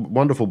 Scott.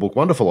 Wonderful book,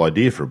 wonderful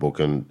idea for a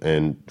book,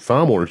 and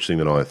far more interesting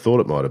than I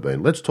thought it might have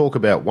been. Let's talk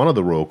about one of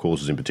the royal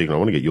courses in particular. I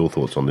want to get your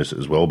thoughts on this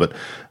as well, but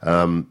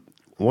I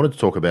wanted to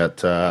talk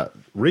about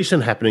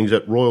recent happenings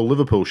at Royal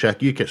Liverpool.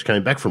 Shaq, you just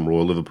came back from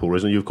Royal Liverpool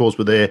recently. You, of course,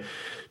 were there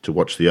to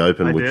watch the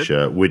Open,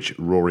 which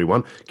Rory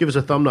won. Give us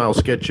a thumbnail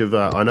sketch of,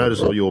 I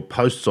noticed all your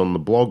posts on the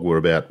blog were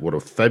about what a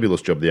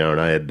fabulous job the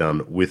R&A had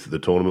done with the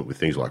tournament, with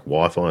things like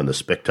Wi-Fi and the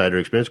spectator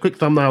experience. Quick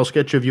thumbnail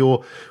sketch of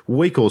your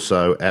week or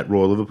so at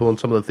Royal Liverpool and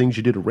some of the things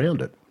you did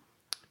around it.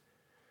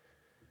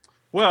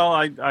 Well,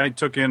 I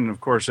took in,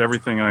 of course,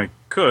 everything I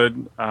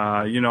could.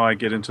 I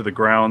get into the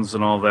grounds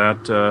and all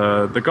that.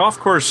 The golf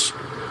course,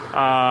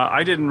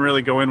 I didn't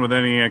really go in with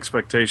any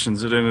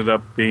expectations. It ended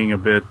up being a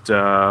bit.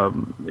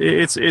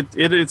 It's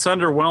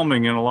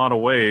underwhelming in a lot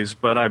of ways,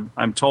 but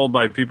I'm told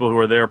by people who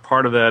are there,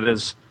 part of that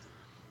is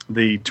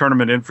the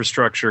tournament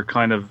infrastructure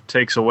kind of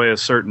takes away a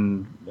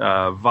certain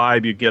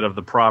vibe you get of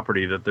the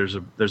property. That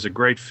there's a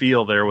great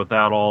feel there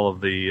without all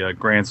of the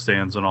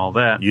grandstands and all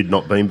that. You'd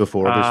not been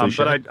before,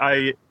 obviously, but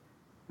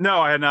No,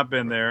 I had not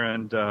been there,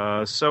 and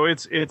so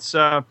it's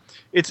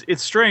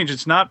strange.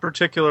 It's not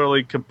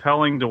particularly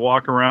compelling to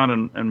walk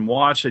around and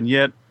watch, and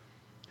yet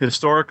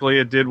historically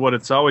it did what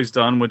it's always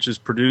done, which is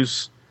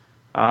produce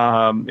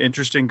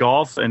interesting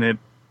golf, and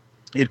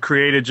it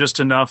created just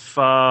enough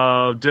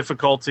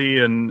difficulty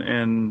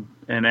and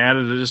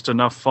added just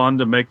enough fun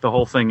to make the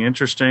whole thing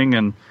interesting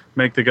and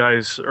make the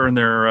guys earn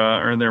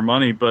their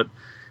money. But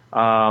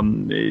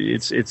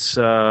it's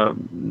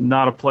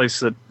not a place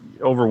that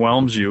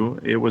overwhelms you.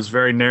 It was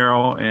very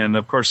narrow, and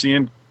of course the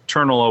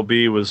internal OB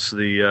was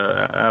the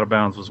out of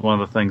bounds was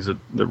one of the things that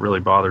really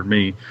bothered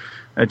me.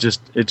 It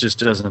just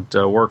doesn't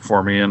work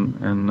for me,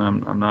 and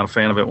I'm not a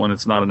fan of it when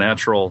it's not a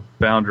natural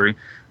boundary.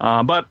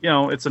 But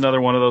it's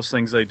another one of those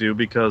things they do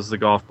because the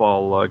golf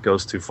ball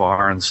goes too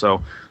far, and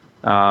so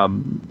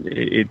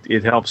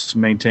it helps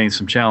maintain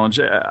some challenge.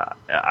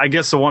 I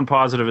guess the one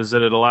positive is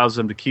that it allows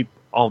them to keep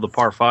all the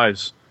par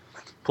fives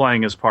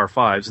playing as par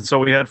fives. And so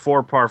we had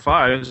 4 par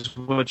fives,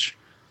 which,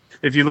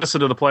 if you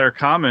listen to the player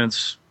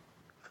comments,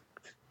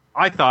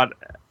 I thought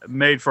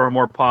made for a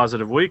more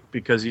positive week,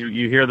 because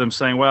you hear them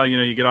saying, well,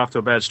 you get off to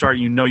a bad start,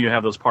 you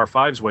have those par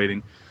fives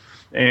waiting.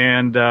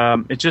 And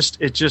it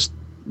just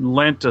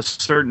lent a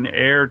certain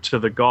air to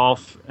the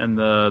golf and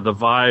the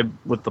vibe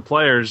with the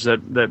players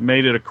that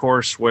made it a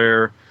course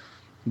where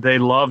they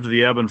loved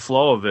the ebb and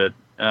flow of it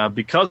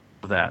because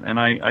of that. And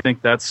I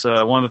think that's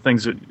one of the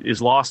things that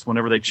is lost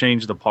whenever they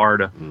change the par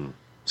to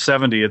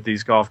 70 at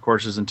these golf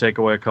courses and take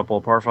away a couple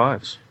of par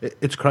fives.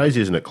 It's crazy,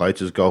 isn't it, Clates?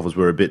 As golfers,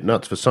 we're a bit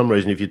nuts. For some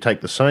reason, if you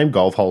take the same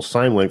golf hole,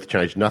 same length,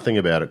 change nothing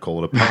about it,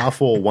 call it a par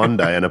 4 one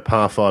day and a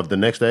par 5 the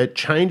next day, it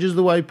changes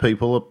the way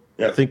people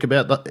think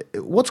about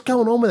that. What's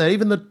going on with that?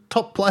 Even the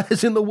top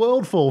players in the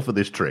world fall for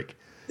this trick.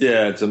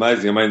 Yeah, it's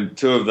amazing. I mean,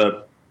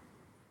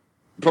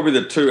 probably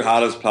the 2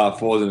 hardest par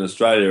 4s in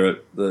Australia are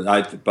the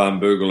 8th at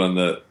Bunboogle and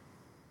the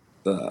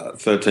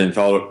 13th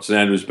hole at St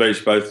Andrews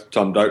Beach, both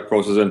Tom Doak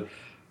courses. And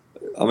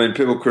I mean,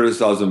 people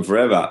criticise them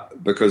forever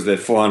because they're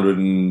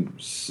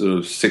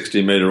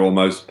 460-metre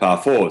almost par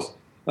 4s.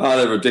 Oh,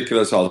 they're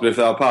ridiculous holes. But if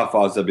they were par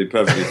 5s, they'd be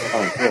perfectly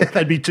fine.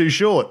 They'd be too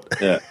short.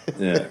 Yeah.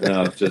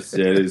 No, it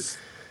is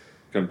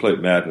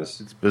complete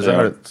madness. It's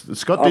bizarre.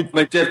 Scott, I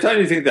mean, Jeff, don't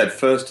you think that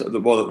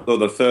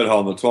the third hole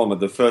in the tournament,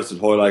 the first at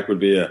Hoylake, would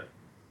be a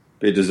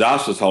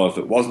disastrous hole if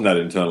it wasn't that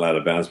internal out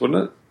of bounds,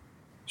 wouldn't it?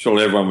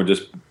 Surely everyone would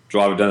just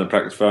drive it down the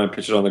practice fairway and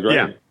pitch it on the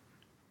green.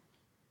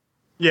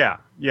 Yeah,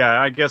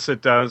 I guess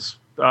it does.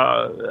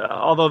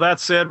 Although that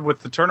said,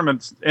 with the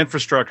tournament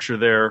infrastructure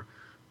there,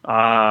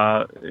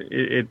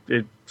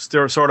 it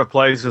still sort of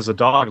plays as a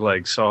dog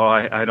leg. So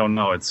I don't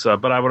know. It's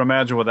but I would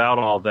imagine without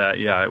all that,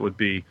 it would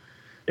be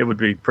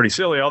pretty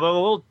silly. Although the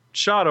little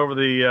shot over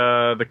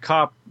the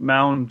cop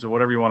mound, or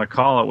whatever you want to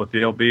call it, with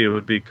the LB, it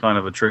would be kind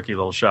of a tricky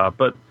little shot.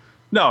 But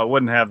no, it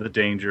wouldn't have the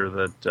danger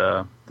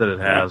that it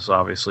has,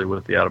 obviously,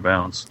 with the out of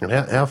bounds. And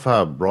how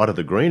far right of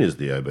the green is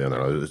the OB on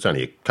that? It's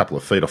only a couple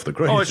of feet off the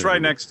green. Oh, it's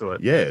right next to it.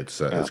 Yeah, it's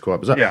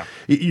quite bizarre. Yeah.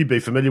 You'd be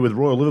familiar with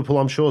Royal Liverpool,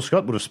 I'm sure.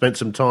 Scott would have spent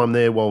some time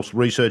there whilst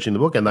researching the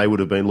book, and they would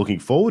have been looking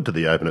forward to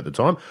the Open at the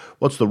time.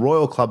 What's the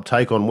Royal Club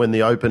take on when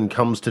the Open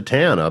comes to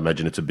town? I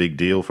imagine it's a big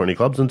deal for any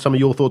clubs, and some of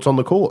your thoughts on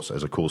the course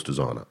as a course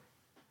designer.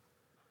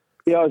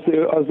 Yeah, I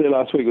was there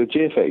last week with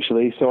Jeff,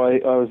 actually. So I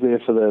was there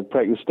for the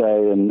practice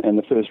day and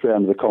the first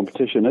round of the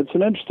competition. It's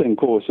an interesting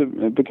course.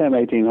 It became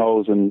 18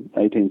 holes in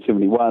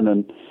 1871,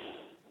 and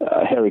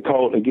Harry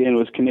Colt, again,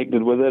 was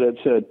connected with it.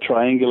 It's a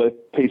triangular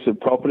piece of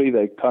property.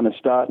 They kind of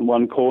start in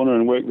one corner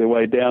and work their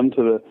way down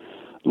to the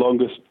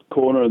longest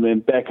corner and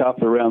then back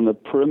up around the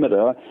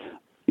perimeter.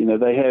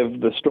 They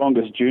have the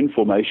strongest dune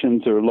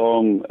formations are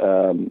along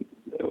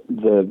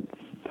the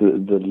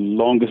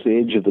longest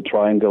edge of the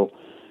triangle.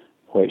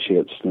 Well, actually,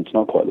 it's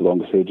not quite the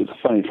longest edge. It's a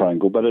funny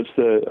triangle, but it's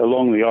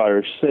along the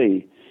Irish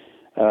Sea,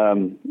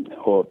 I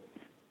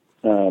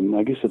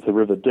guess it's the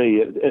River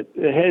Dee.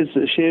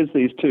 It shares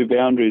these 2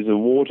 boundaries of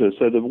water,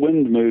 so the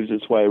wind moves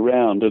its way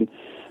around, and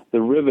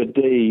the River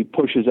Dee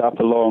pushes up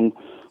along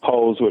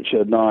holes which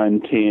are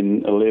 9,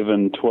 10,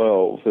 11,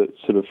 12. It's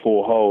sort of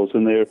 4 holes,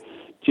 and they're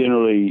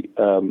generally,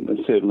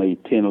 certainly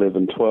 10,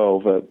 11,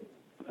 12, or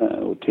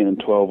 10 and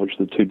 12, which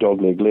are the 2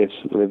 dogleg lefts.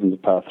 11's a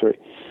par 3.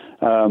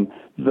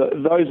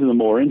 Those are the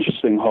more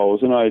interesting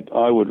holes, and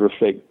I would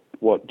reflect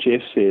what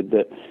Jeff said,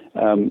 that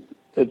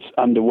it's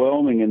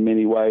underwhelming in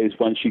many ways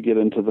once you get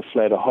into the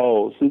flatter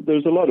holes.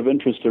 There's a lot of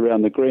interest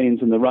around the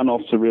greens, and the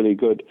runoffs are really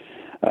good.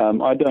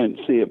 I don't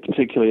see it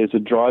particularly as a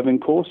driving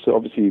course. So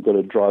obviously, you've got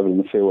to drive it in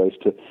the fairways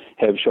to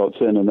have shots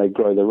in, and they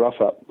grow the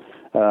rough up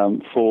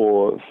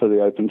for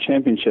the Open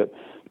Championship.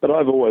 But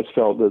I've always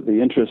felt that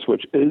the interest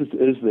which is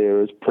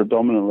there is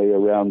predominantly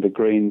around the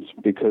greens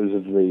because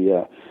of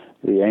the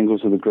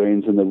angles of the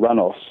greens and the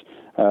runoffs.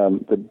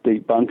 The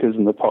deep bunkers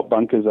and the pop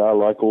bunkers are,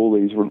 like all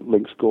these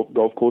links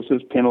golf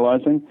courses,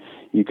 penalising.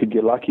 You could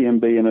get lucky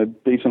and be in a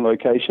decent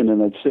location, and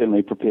they'd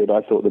certainly prepared,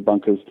 I thought, the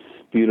bunkers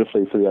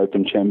beautifully for the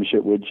Open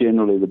Championship, where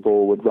generally the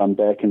ball would run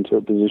back into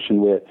a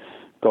position where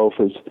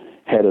golfers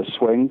had a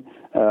swing.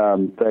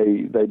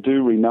 They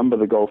do renumber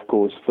the golf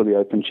course for the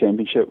Open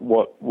Championship.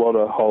 What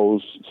are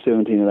holes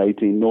 17 and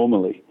 18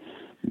 normally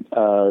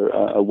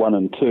are 1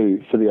 and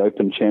 2 for the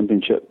Open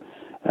Championship.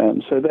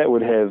 So that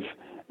would have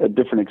a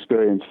different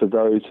experience for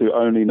those who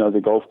only know the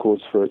golf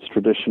course for its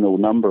traditional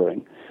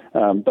numbering.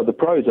 But the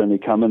pros only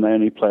come and they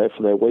only play it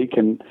for that week,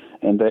 and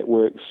that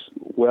works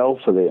well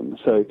for them.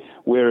 So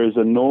whereas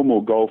a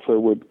normal golfer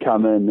would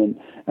come in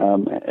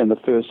and the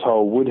first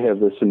hole would have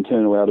this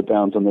internal out of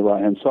bounds on the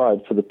right-hand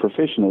side, for the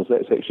professionals,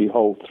 that's actually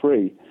hole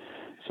 3.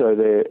 So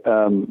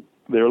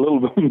they're a little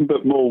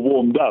bit more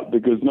warmed up,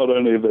 because not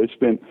only have they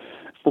spent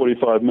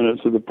 45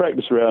 minutes of the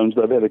practice rounds,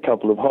 they've had a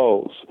couple of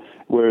holes,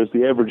 whereas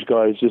the average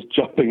guy is just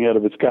jumping out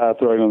of his car,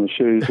 throwing on the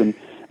shoes, and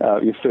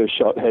your first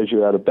shot has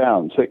you out of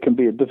bounds. So it can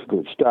be a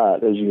difficult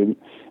start, as you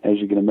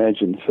can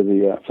imagine, for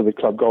the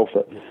club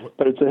golfer.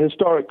 But it's a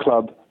historic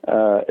club.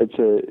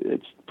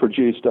 It's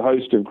produced a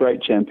host of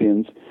great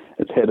champions.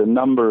 It's had a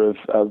number of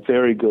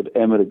very good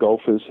amateur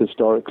golfers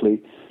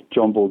historically.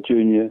 John Ball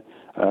Jr.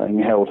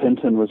 And Harold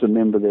Hinton was a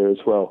member there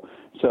as well.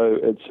 So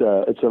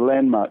it's a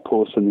landmark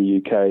course in the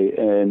UK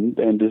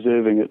and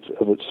deserving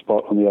of its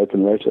spot on the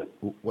Open Rota.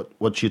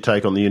 What's your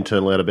take on the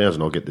internal out of bounds?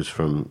 And I'll get this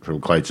from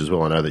Clates as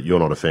well. I know that you're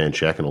not a fan,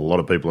 Shaq, and a lot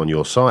of people on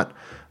your site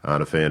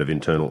aren't a fan of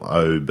internal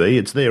OB.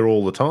 It's there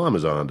all the time,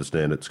 as I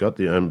understand it, Scott.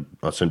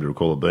 I seem to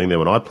recall it being there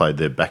when I played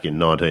there back in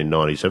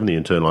 1997. The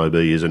internal OB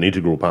is an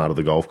integral part of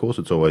the golf course.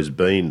 It's always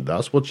been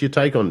thus. What's your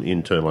take on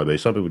internal OB?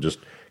 Some people just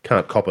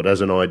can't cop it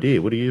as an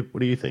idea. What do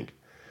you think?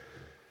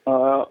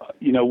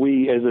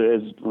 We as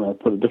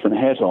put a different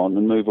hat on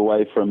and move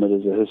away from it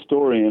as a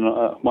historian.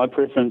 My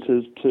preference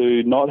is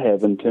to not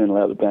have internal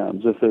out of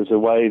bounds. If there's a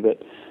way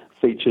that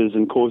features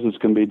and courses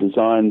can be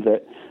designed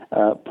that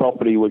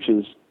property which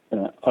is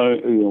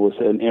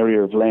an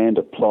area of land,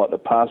 a plot, a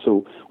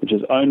parcel which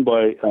is owned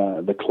by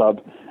the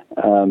club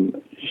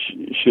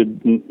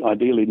should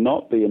ideally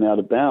not be an out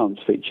of bounds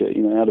feature.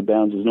 Out of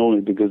bounds is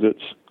normally because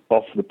it's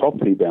off the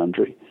property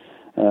boundary.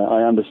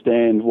 I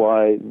understand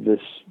why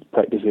this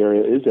practice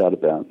area is out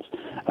of bounds,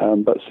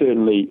 but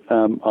certainly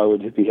I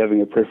would be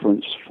having a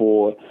preference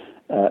for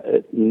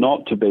it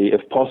not to be,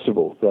 if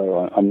possible.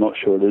 Though I'm not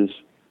sure it is.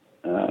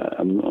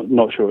 I'm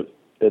not sure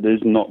it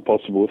is not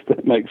possible, if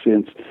that makes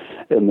sense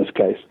in this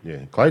case.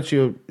 Yeah, Clates,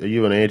 are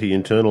you an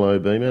anti-internal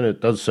OB man? It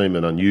does seem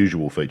an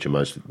unusual feature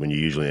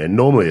and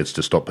normally it's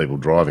to stop people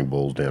driving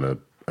balls down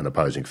an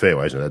opposing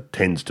fairways, and that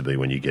tends to be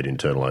when you get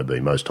internal OB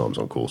most times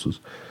on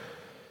courses.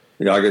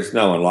 I guess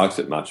no one likes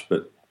it much,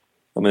 but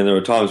there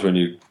are times when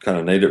you kind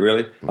of need it,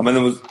 really.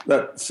 There was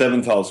that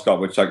 7th hole,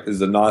 Scott, which is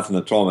the 9th in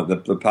the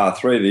tournament, the par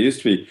 3. There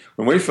used to be,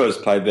 when we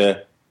first played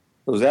there,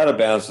 it was out of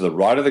bounds to the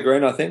right of the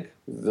green, I think.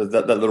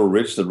 That little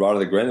ridge to the right of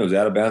the green, it was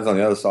out of bounds on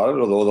the other side of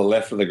it, or the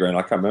left of the green,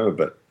 I can't remember,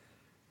 but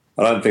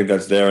I don't think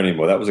that's there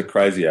anymore. That was a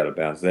crazy out of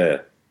bounds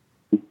there.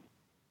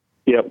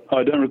 Yep,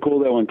 I don't recall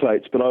that one,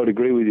 Clates, but I would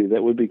agree with you.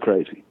 That would be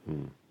crazy.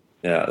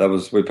 Yeah,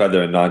 we played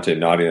there in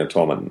 1990 in a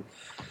tournament.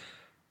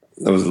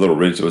 There was a little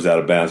ridge that was out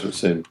of bounds, which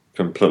seemed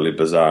completely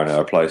bizarre in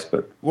our place.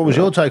 But what was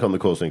your take on the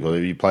course, Nicola?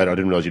 I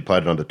didn't realise you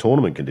played it under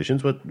tournament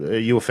conditions, but are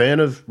you a fan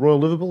of Royal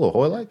Liverpool or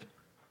Hoylake?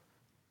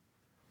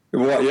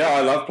 Well, yeah,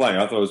 I love playing.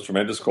 I thought it was a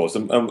tremendous course.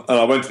 And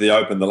I went to the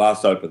Open, the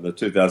last Open, the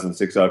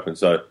 2006 Open,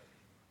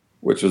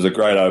 which was a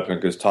great Open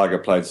because Tiger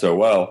played so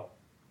well.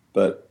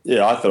 But,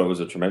 yeah, I thought it was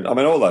a tremendous...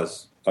 all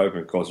those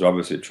Open courses are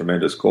obviously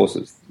tremendous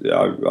courses. Yeah,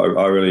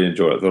 I really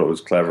enjoyed it. I thought it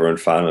was clever and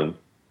fun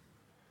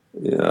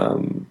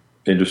and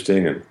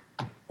interesting and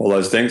all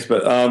those things.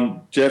 But,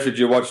 Jeff, did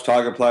you watch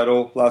Tiger play at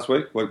all last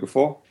week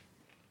before?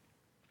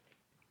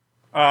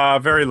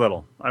 Very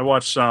little. I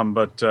watched some,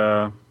 but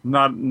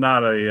not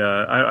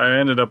a. I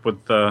ended up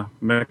with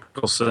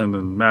Mickelson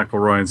and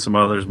McIlroy and some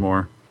others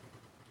more.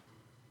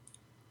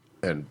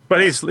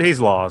 But he's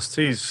lost.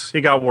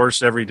 He got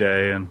worse every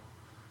day, and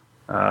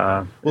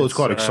it's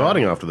quite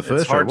exciting after the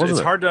first round, wasn't it?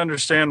 It's hard to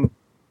understand.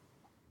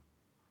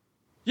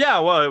 Yeah,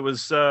 well, it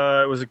was.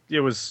 There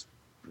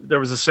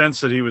was a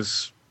sense that he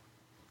was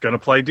going to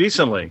play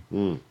decently,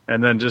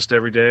 and then just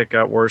every day it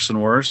got worse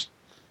and worse,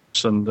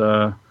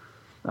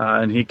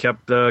 and he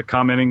kept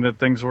commenting that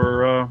things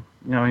were,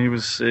 he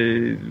was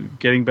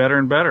getting better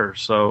and better.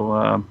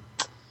 So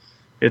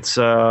it's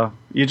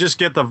you just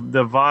get the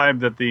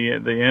vibe that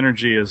the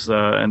energy is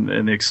and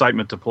the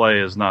excitement to play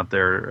is not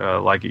there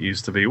like it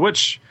used to be,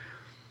 which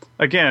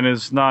again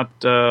is not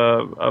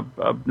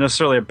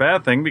necessarily a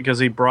bad thing, because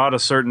he brought a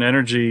certain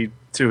energy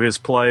to his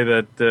play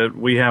that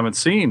we haven't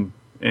seen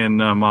in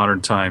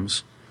modern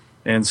times,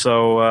 and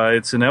so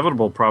it's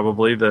inevitable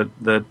probably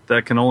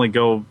that can only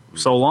go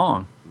so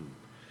long.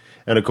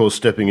 And, of course,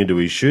 stepping into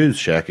his shoes,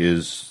 Shaq,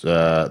 is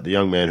the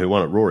young man who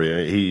won at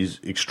Rory. He's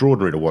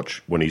extraordinary to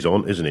watch when he's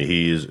on, isn't he?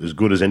 He is as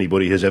good as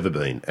anybody has ever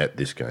been at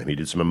this game. He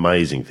did some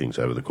amazing things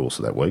over the course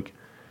of that week.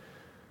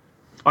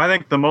 I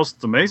think the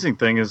most amazing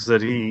thing is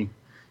that we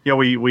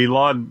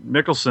laud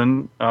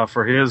Mickelson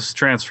for his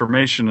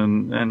transformation,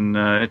 and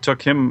it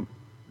took him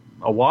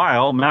a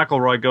while.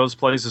 McIlroy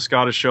plays the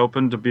Scottish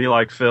Open to be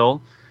like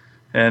Phil,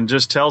 and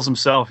just tells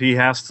himself he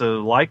has to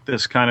like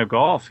this kind of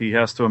golf. He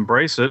has to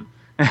embrace it.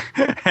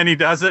 And he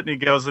does it, and he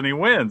goes and he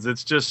wins.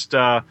 It's just,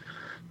 to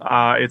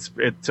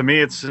me,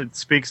 it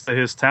speaks to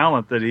his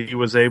talent that he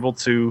was able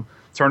to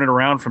turn it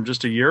around from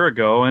just a year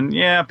ago. And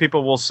yeah,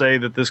 people will say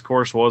that this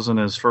course wasn't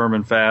as firm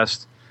and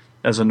fast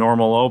as a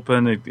normal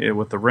Open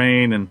with the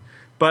rain,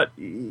 but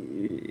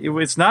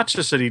it's not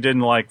just that he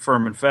didn't like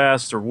firm and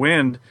fast or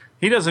wind.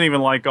 He doesn't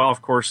even like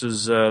golf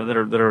courses that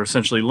are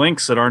essentially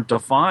links that aren't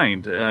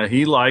defined.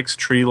 He likes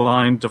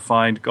tree-line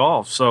defined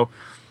golf. So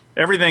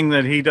everything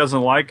that he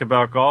doesn't like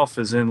about golf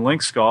is in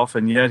links golf,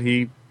 and yet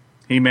he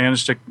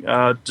managed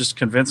to just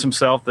convince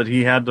himself that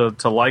he had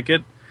to like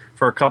it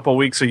for a couple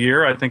weeks a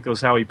year. I think that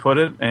was how he put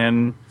it,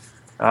 and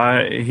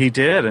he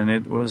did, and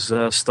it was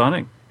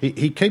stunning.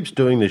 He keeps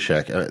doing this,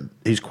 Shaq.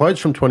 His quotes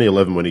from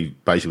 2011 when he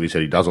basically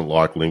said he doesn't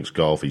like links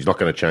golf, he's not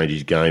going to change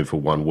his game for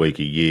 1 week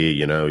a year,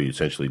 he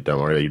essentially don't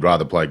worry. He'd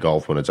rather play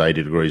golf when it's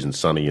 80 degrees and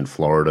sunny in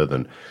Florida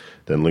than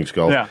links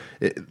golf. Yeah.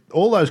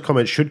 All those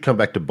comments should come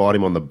back to bite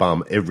him on the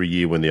bum every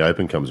year when the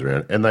Open comes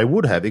around, and they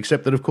would have,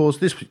 except that, of course,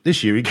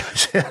 this year he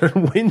goes out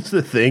and wins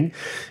the thing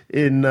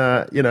in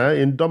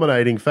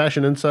dominating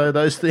fashion, and so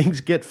those things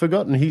get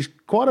forgotten. He's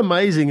quite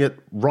amazing at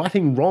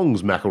righting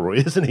wrongs,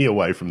 McIlroy, isn't he,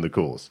 away from the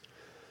course?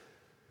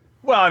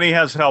 Well, and he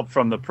has help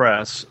from the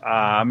press.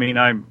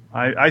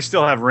 I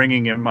still have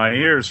ringing in my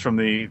ears from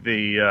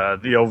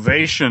the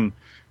ovation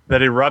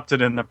that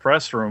erupted in the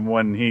press room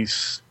when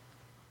he's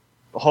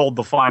hold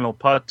the final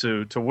putt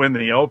to win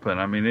the Open.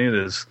 I mean, it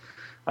is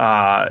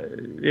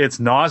it's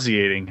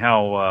nauseating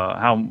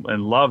how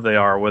in love they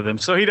are with him.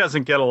 So he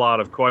doesn't get a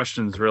lot of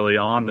questions really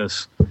on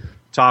this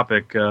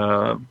topic,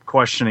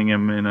 questioning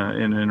him in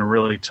a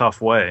really tough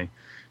way.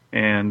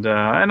 And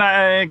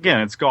again,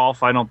 it's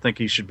golf. I don't think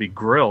he should be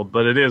grilled,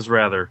 but it is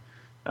rather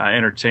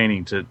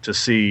entertaining to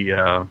see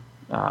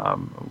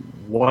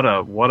what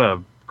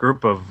a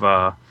group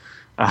of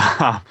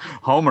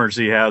homers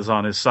he has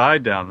on his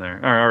side down there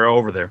or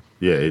over there.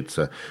 Yeah,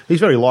 he's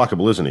very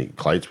likeable, isn't he,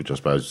 Clates? Which I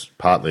suppose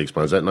partly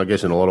explains that. And I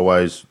guess in a lot of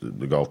ways,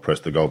 the golf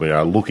press, the golf media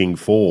are looking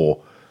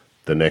for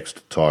the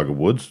next Tiger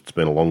Woods. It's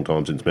been a long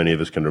time since many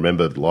of us can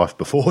remember life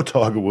before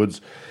Tiger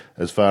Woods,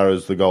 as far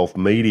as the golf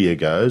media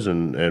goes.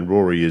 And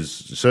Rory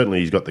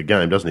he's got the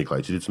game, doesn't he,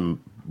 Clates? He did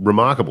some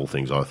remarkable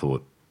things, I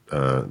thought,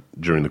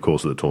 during the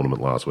course of the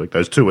tournament last week.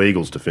 Those 2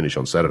 eagles to finish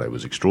on Saturday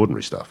was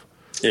extraordinary stuff.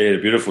 Yeah,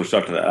 beautiful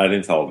shot to the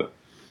 18th hole. But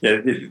yeah,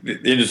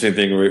 the interesting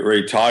thing,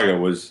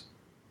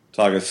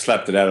 Tiger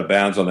slapped it out of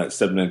bounds on that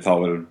 17th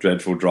hole with a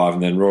dreadful drive,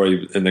 and then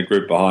Rory in the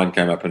group behind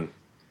came up and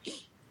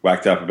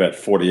whacked up about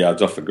 40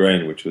 yards off the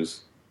green, which was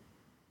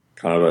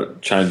kind of a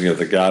changing of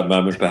the guard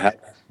moment, perhaps.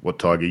 What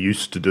Tiger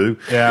used to do.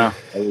 Yeah.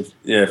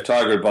 If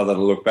Tiger had bothered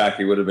to look back,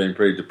 he would have been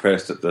pretty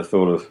depressed at the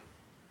thought of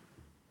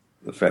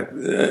the fact.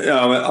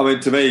 I mean,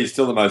 to me, he's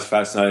still the most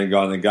fascinating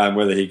guy in the game,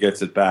 whether he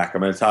gets it back. I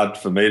mean, it's hard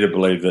for me to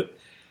believe that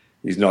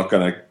he's not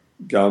going to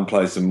go and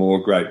play some more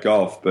great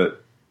golf,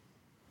 but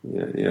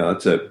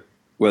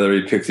whether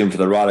he picks him for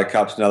the Ryder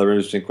Cup's another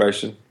interesting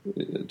question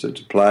to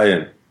play.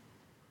 And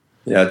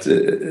yeah,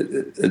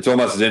 it's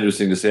almost as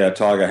interesting to see how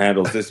Tiger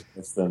handles this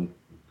than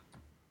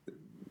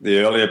the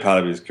earlier part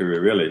of his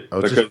career, really.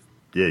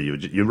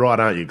 You're right,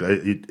 aren't you?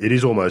 It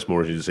is almost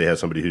more interesting to see how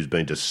somebody who's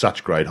been to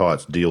such great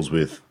heights deals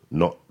with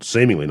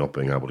seemingly not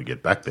being able to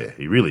get back there.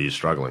 He really is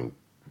struggling.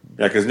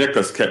 Yeah, because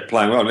Nicklaus kept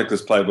playing well.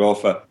 Nicklaus played well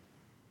for,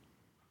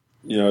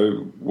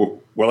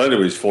 well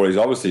into his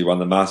 40s. Obviously, he won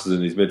the Masters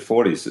in his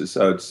mid-40s.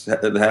 So it's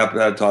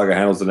how Tiger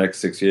handles the next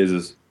 6 years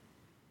is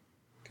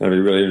going to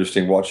be really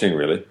interesting watching,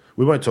 really.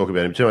 We won't talk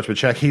about him too much, but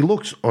Shaq, he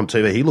looks on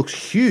TV, he looks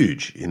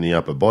huge in the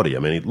upper body. I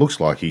mean, it looks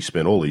like he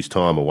spent all his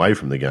time away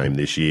from the game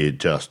this year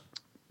just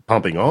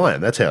pumping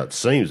iron. That's how it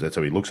seems. That's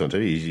how he looks on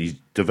TV. He's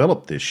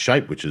developed this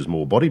shape which is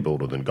more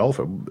bodybuilder than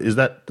golfer. Does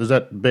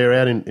that bear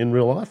out in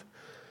real life?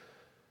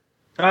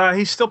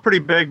 He's still pretty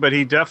big, but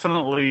he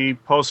definitely,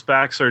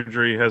 post-back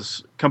surgery,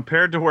 has,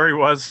 compared to where he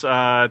was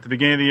at the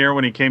beginning of the year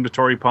when he came to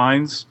Torrey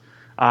Pines,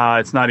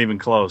 it's not even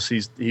close.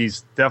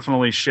 He's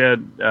definitely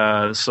shed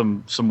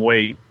some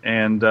weight,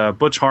 and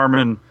Butch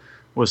Harmon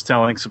was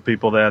telling some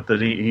people that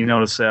he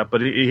noticed that,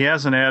 but he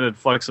hasn't added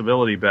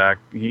flexibility back.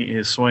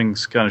 His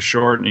swing's kind of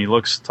short and he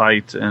looks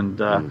tight, and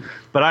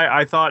but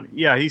I thought,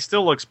 yeah, he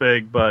still looks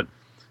big, but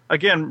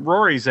again,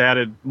 Rory's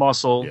added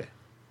muscle. Yeah.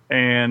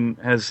 And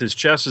as his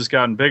chest has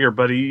gotten bigger,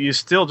 but you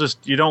still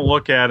you don't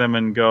look at him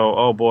and go,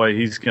 oh boy,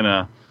 he's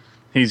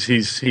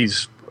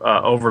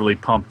overly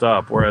pumped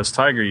up. Whereas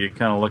Tiger, you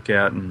kind of look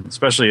at, and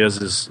especially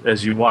as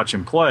you watch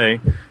him play,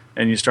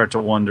 and you start to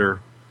wonder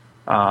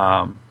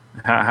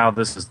how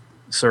this has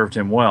served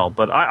him well.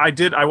 But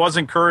I was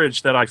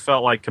encouraged that I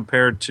felt like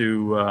compared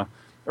to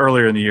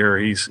earlier in the year,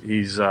 he's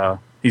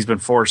been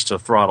forced to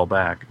throttle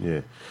back.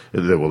 Yeah.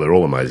 Well, they're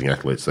all amazing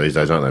athletes these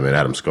days, aren't they? I mean,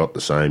 Adam Scott, the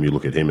same. You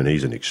look at him and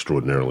he's an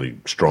extraordinarily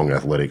strong,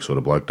 athletic sort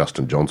of bloke.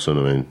 Dustin Johnson,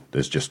 I mean,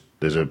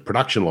 there's a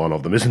production line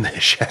of them, isn't there,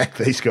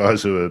 Shaq? These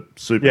guys who are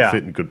super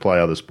fit and could play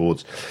other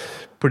sports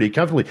pretty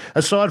comfortably.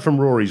 Aside from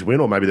Rory's win,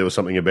 or maybe there was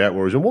something about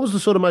Rory's win, what was the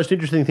sort of most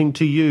interesting thing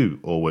to you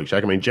all week,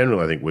 Shaq? I mean,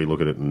 generally I think we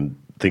look at it and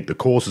think the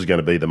course is going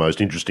to be the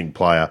most interesting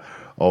player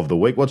of the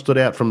week. What stood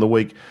out from the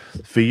week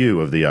for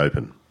you of the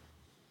Open?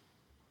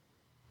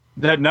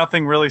 That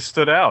nothing really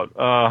stood out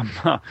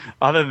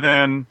other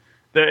than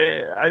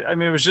I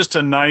mean, it was just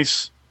a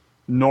nice,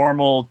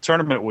 normal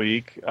tournament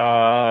week.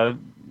 And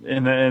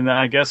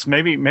I guess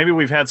maybe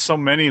we've had so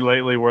many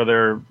lately where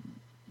there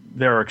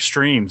are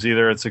extremes.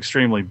 Either it's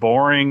extremely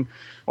boring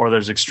or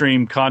there's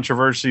extreme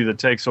controversy that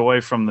takes away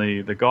from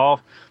the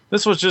golf.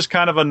 This was just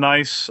kind of a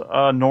nice,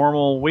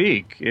 normal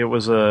week. It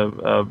was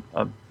a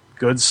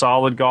good,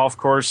 solid golf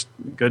course,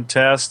 good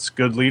tests,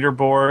 good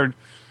leaderboard.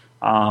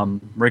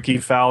 Ricky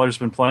Fowler's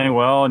been playing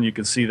well, and you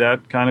could see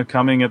that kind of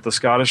coming at the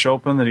Scottish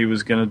Open that he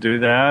was going to do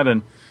that.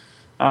 And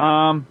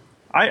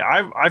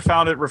I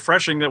found it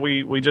refreshing that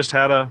we just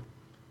had a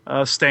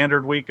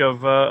standard week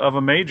of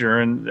a major.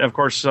 And of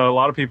course, a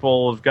lot of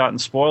people have gotten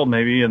spoiled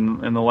maybe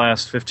in the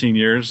last 15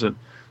 years that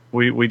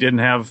we didn't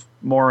have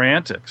more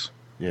antics.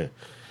 Yeah.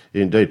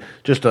 Indeed.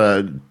 Just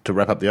to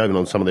wrap up the Open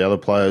on some of the other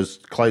players,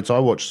 Clates, I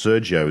watched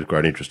Sergio with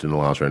great interest in the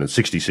last round, and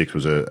 66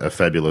 was a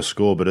fabulous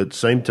score, but it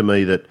seemed to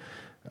me that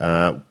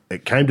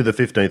it came to the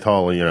 15th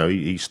hole, and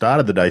he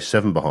started the day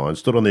 7 behind,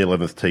 stood on the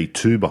 11th tee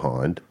 2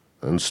 behind,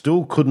 and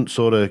still couldn't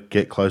sort of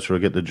get closer or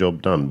get the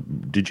job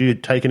done. Did you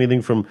take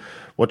anything from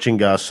watching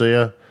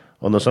Garcia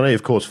on the Sunday? He,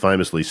 of course,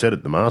 famously said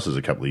at the Masters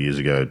a couple of years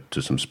ago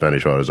to some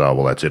Spanish riders, "Oh,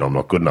 well, that's it. I'm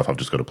not good enough. I've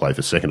just got to play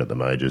for second at the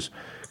majors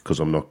because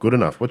I'm not good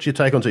enough." What's your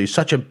take on it? He's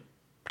such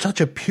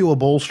a pure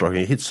ball striker.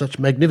 He hits such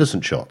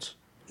magnificent shots.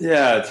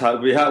 Yeah,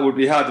 it would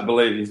be hard to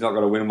believe he's not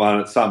going to win one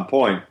at some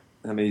point.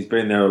 I mean, he's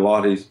been there a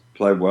lot. He's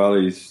played well.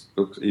 He's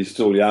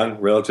still young,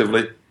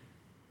 relatively.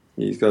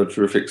 He's got a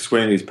terrific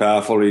swing. He's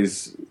powerful. He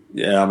left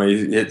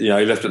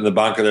it in the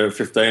bunker there at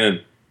 15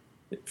 and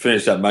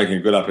finished up making a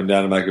good up and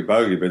down to make a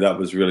bogey, but that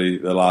was really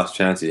the last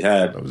chance he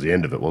had. That was the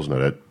end of it,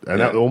 wasn't it? And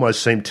that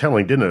almost seemed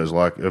telling, didn't it? It was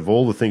like, of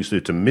all the things to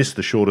do, to miss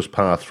the shortest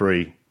par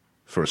 3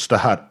 for a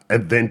start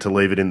and then to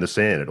leave it in the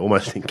sand. It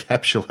almost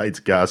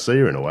encapsulates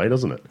Garcia in a way,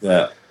 doesn't it?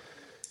 Yeah.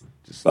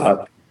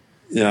 But,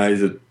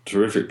 he's a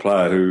terrific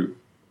player who,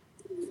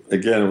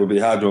 again, it would be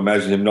hard to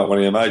imagine him not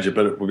winning a major,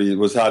 but it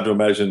was hard to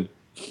imagine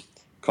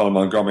Colin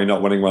Montgomery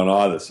not winning one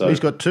either. So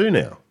he's got 2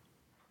 now.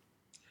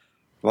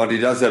 Monty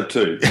does have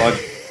 2.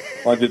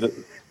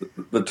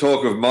 The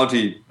talk of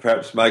Monty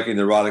perhaps making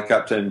the Ryder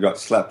Cup team got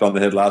slapped on the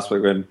head last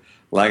week when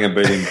Langer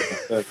beat him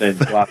 13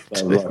 plus.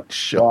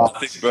 I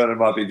think Bernard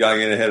might be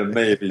going in ahead of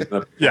me if he's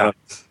not. Yeah.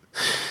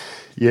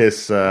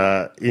 Yes,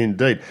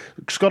 indeed.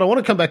 Scott, I want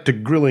to come back to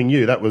grilling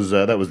you. That was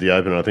the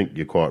Open, and I think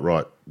you're quite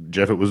right,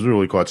 Jeff. It was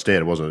really quite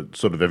standard, wasn't it?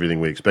 Sort of everything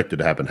we expected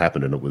to happen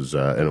happened, and it was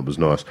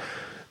nice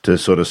to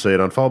sort of see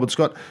it unfold. But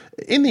Scott,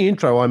 in the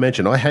intro I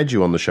mentioned, I had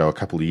you on the show a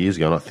couple of years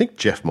ago, and I think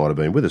Jeff might have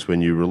been with us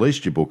when you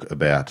released your book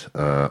about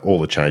all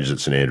the changes at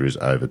St Andrews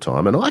over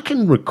time. And I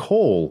can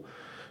recall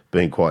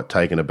being quite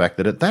taken aback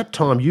that at that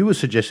time you were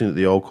suggesting that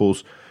the old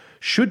course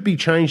should be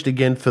changed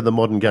again for the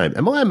modern game.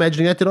 Am I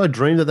imagining that? Did I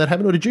dream that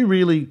happened, or did you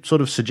really sort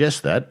of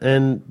suggest that?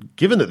 And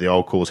given that the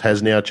old course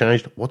has now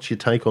changed, what's your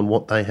take on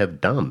what they have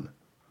done?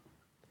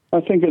 I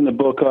think in the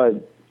book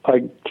I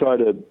try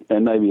to,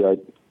 and maybe I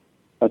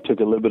took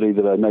a liberty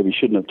that I maybe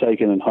shouldn't have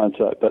taken in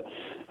hindsight, but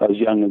I was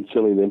young and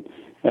silly then.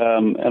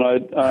 And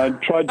I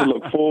tried to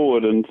look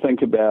forward and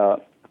think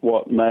about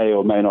what may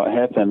or may not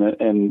happen,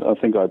 and I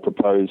think I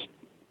proposed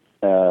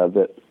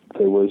that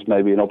there was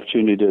maybe an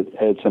opportunity to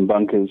add some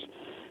bunkers,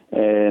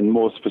 and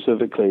more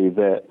specifically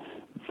that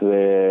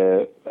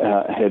there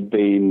had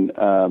been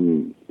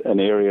an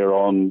area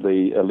on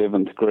the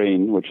 11th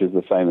green, which is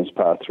the famous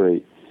par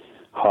 3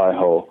 high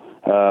hole,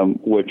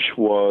 which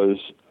was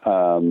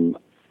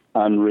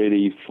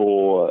unready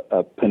for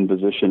a pin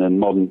position in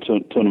modern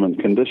tournament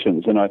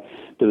conditions. And I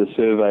did a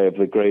survey of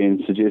the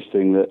green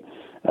suggesting that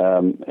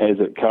as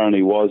it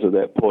currently was at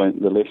that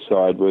point, the left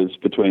side was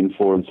between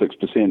 4 and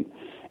 6%.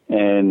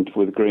 And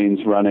with greens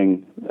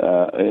running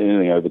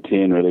anything over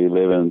 10, really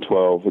 11 and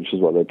 12, which is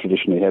what they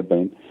traditionally have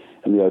been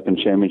in the Open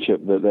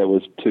Championship, that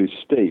was too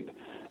steep,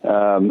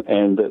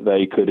 and that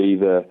they could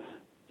either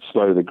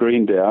slow the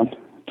green down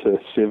to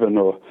 7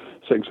 or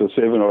 6 or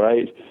 7 or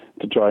 8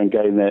 to try and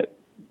gain that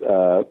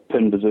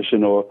pin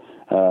position, or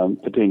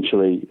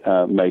potentially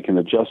make an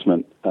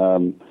adjustment.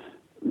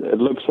 It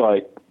looks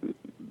like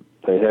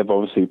they have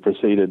obviously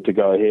proceeded to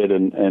go ahead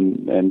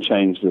and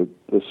change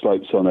the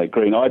slopes on that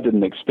green. I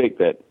didn't expect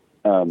that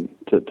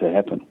to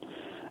happen.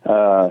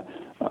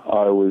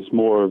 I was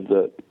more of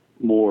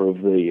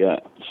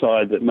the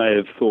side that may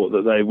have thought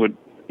that they would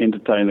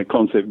entertain the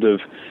concept of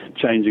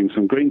changing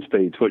some green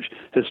speeds, which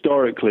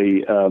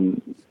historically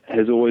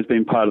has always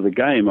been part of the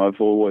game.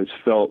 I've always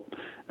felt,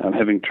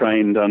 having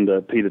trained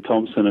under Peter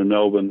Thompson in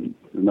Melbourne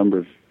a number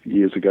of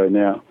years ago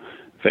now,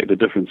 in fact a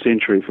different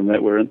century from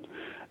that we're in,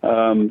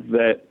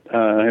 that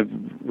I have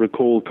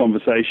recalled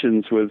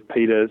conversations with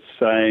Peter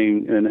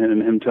saying, and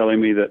him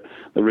telling me that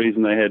the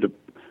reason they had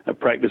a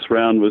practice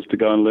round was to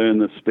go and learn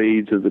the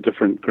speeds of the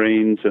different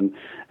greens, and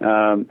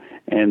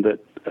that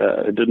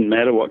it didn't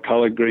matter what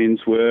colour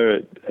greens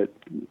were.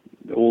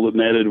 All that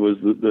mattered was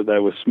that they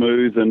were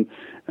smooth, and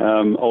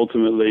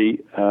ultimately,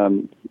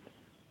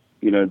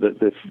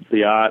 that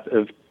the art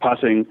of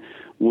putting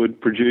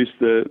would produce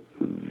the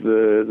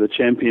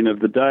champion of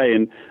the day,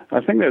 and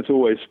I think that's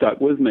always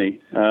stuck with me.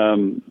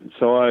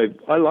 So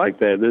I like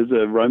that. There's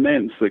a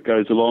romance that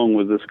goes along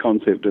with this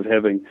concept of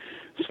having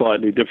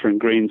slightly different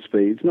green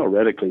speeds, not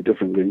radically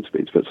different green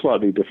speeds, but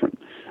slightly different,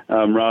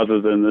 rather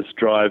than this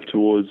drive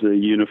towards a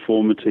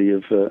uniformity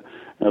of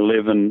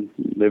 11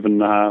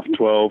 and a half,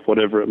 12,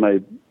 whatever it may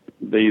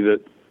be,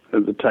 that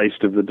the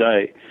taste of the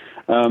day.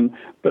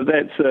 But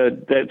that's a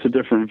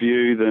different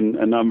view than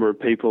a number of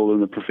people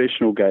in the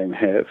professional game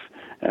have,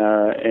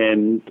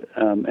 and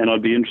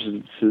I'd be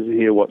interested to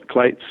hear what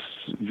Clate's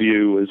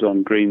view is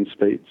on green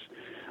speeds.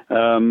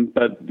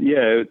 But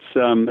yeah,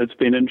 it's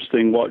been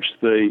interesting to watch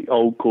the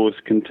old course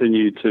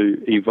continue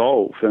to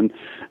evolve, and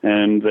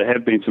there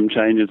have been some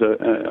changes.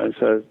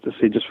 So to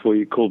see, just before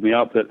you called me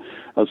up, that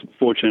I was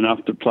fortunate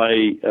enough to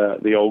play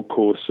the old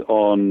course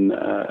on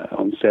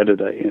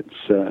Saturday.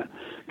 It's a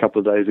couple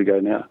of days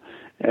ago now,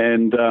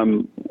 and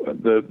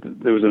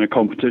there was in a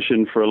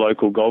competition for a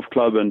local golf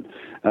club, and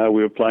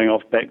we were playing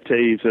off back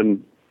tees,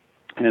 and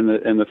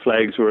the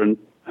flags were in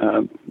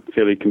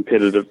fairly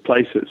competitive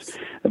places.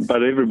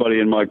 But everybody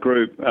in my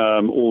group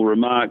all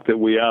remarked that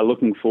we are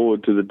looking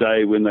forward to the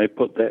day when they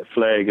put that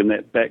flag in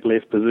that back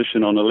left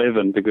position on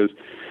 11, because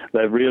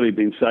they've really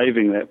been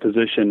saving that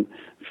position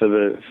for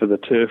the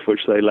turf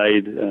which they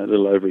laid a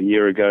little over a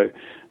year ago.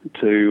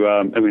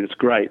 It's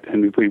great,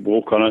 and we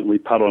walk on it and we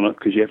putt on it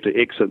because you have to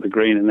exit the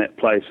green in that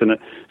place, and it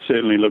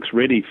certainly looks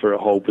ready for a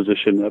hole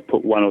position. They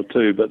put one or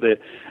two, but they're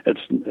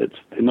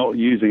not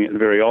using it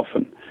very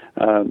often.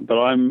 But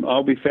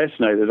I'll be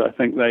fascinated. I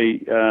think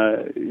it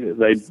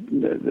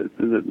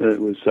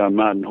was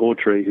Martin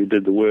Hawtrey who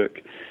did the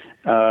work,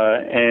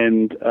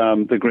 and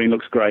the green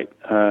looks great.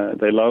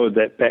 They lowered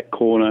that back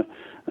corner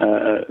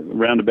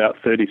around about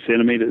 30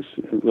 centimetres,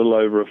 a little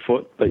over a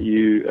foot, but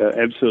you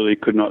absolutely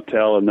could not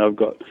tell, and they've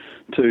got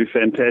two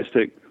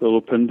fantastic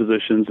little pin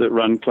positions that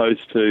run close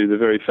to the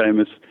very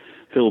famous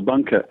Hill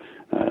bunker,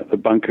 the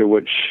bunker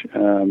which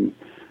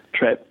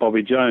trapped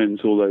Bobby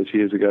Jones all those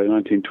years ago.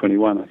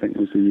 1921, I think,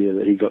 was the year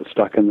that he got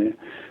stuck in there.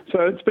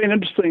 So it's been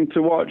interesting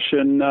to watch,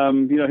 and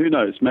who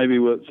knows? Maybe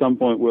at some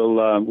point we'll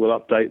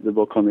update the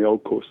book on the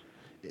old course.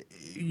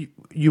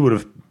 You would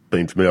have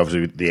been familiar,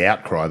 obviously, with the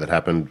outcry that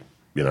happened,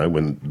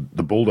 when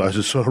the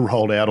bulldozers sort of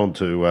rolled out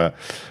onto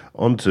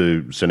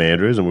St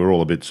Andrews, and we were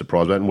all a bit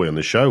surprised about it, and we on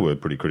the show were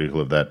pretty critical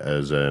of that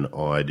as an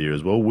idea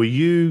as well. Were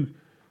you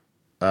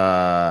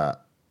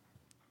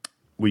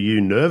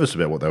nervous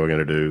about what they were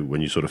going to do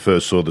when you sort of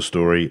first saw the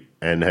story,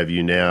 and have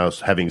you now,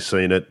 having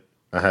seen it,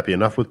 are happy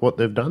enough with what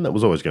they've done? That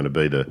was always going to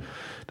be the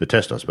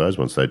test, I suppose,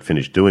 once they'd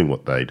finished doing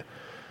what they'd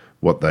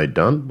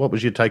done. What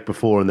was your take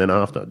before and then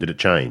after? Did it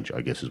change,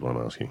 I guess is what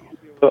I'm asking.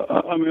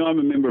 I'm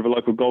a member of a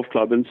local golf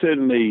club, and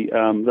certainly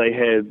they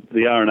had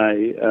the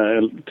R&A,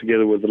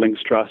 together with the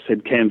Links Trust,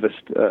 had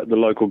canvassed the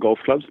local golf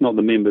clubs, not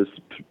the members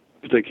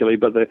particularly,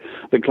 but the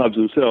clubs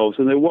themselves,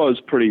 and there was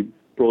pretty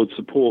broad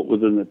support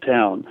within the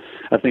town.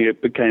 I think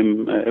it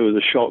was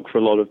a shock for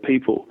a lot of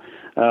people.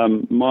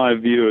 My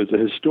view as a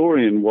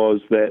historian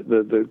was that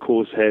the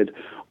course had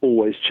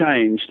always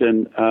changed,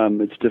 and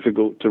it's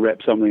difficult to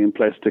wrap something in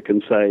plastic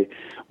and say,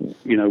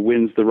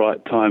 when's the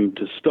right time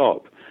to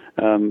stop.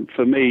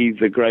 For me,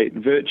 the great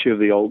virtue of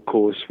the old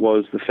course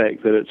was the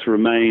fact that it's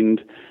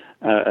remained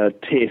a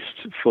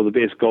test for the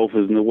best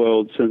golfers in the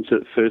world since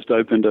it first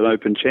opened an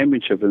Open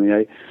Championship in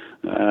the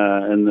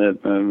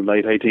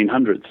late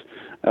 1800s.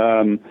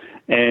 And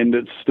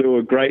it's still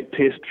a great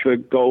test for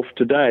golf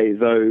today,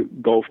 though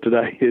golf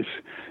today is,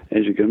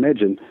 as you can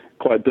imagine,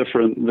 quite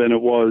different than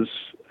it was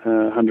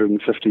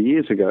 150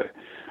 years ago.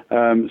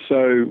 I,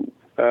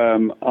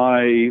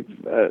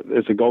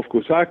 as a golf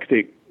course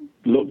architect,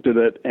 looked at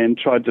it and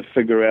tried to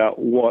figure out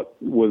what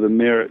were the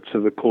merits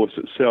of the course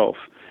itself.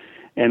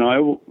 And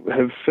I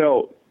have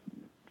felt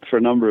for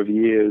a number of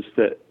years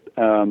that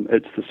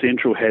it's the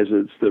central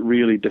hazards that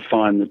really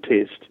define the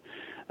test.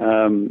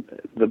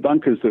 The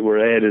bunkers that were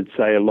added,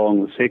 say,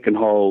 along the second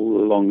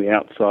hole, along the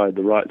outside,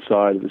 the right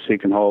side of the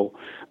second hole,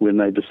 when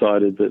they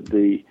decided that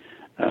the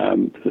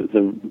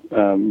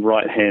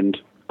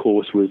right-hand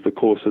course was the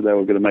course that they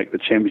were going to make the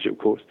championship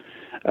course,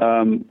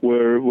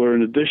 were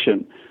an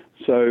addition.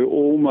 So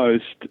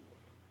almost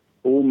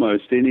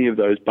any of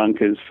those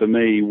bunkers for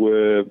me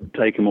were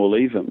take 'em or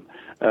leave 'em.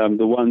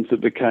 The ones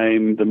that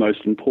became the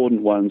most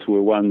important ones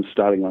were ones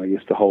starting, I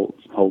guess, the hole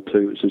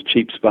 2, which is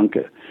Cheap's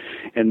bunker,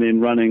 and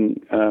then running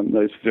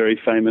those very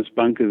famous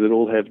bunkers that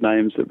all have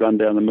names that run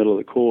down the middle of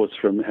the course,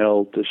 from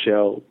Hell to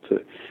Shell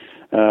to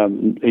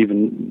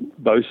even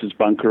Bose's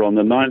bunker on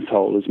the 9th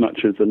hole, as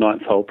much as the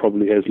 9th hole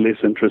probably has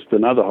less interest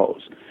than other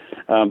holes.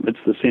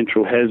 It's the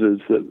central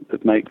hazards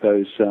that make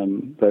those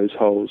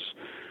holes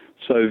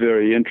so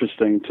very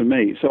interesting to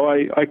me. So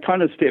I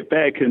kind of stepped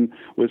back and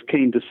was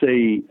keen to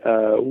see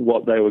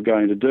what they were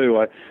going to do.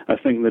 I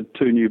think the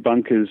 2 new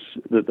bunkers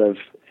that they've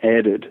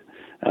added,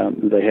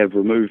 they have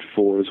removed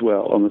 4 as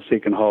well on the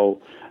second hole,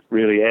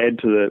 really add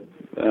to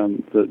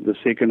the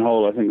second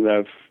hole. I think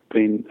they've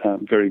been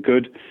very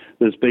good.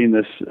 There's been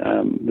this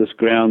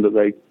ground that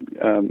they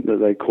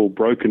call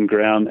broken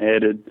ground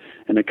added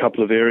in a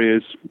couple of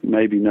areas,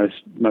 maybe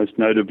most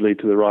notably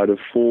to the right of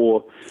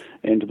 4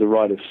 and to the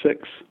right of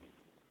 6.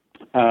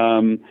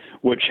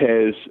 Which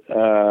has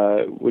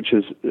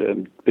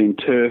been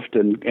turfed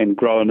and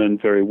grown in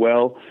very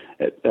well.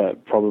 It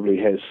probably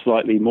has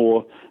slightly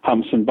more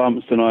humps and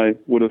bumps than I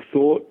would have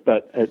thought,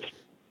 but it's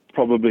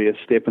probably a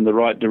step in the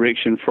right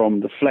direction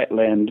from the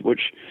flatland,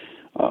 which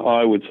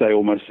I would say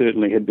almost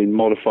certainly had been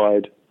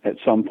modified at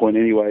some point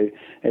anyway,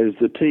 as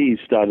the tees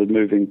started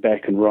moving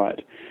back and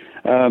right.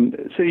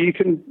 So you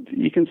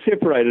can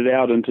separate it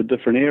out into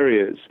different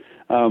areas.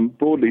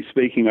 Broadly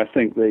speaking, I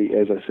think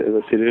as I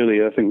said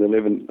earlier, I think the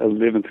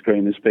 11th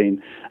green has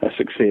been a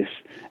success,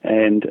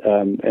 and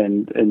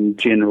in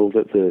general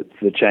that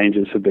the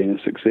changes have been a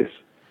success.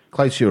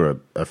 Clace, you're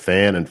a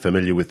fan and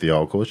familiar with the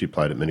old course. You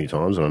played it many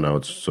times, and I know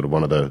it's sort of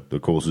one of the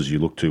courses you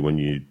look to when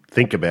you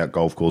think about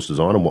golf course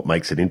design and what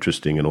makes it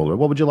interesting and all that.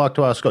 What would you like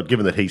to ask Scott,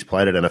 given that he's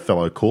played it and a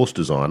fellow course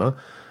designer?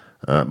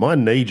 My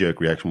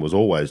knee-jerk reaction was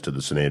always to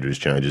the St Andrews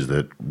changes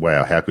that,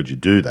 wow, how could you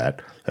do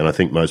that? And I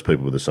think most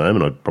people were the same,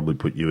 and I'd probably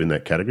put you in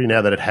that category.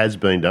 Now that it has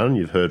been done,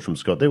 you've heard from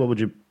Scott there, what would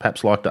you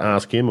perhaps like to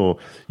ask him, or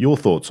your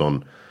thoughts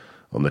on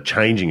the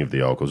changing of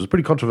the old course? It's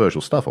pretty controversial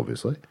stuff,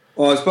 obviously.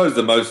 Well, I suppose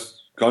the most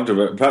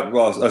controversial,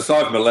 well,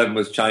 aside from 11,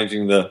 was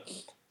changing the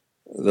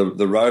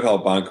road hole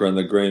bunker and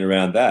the green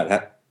around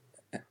that.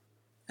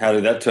 How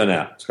did that turn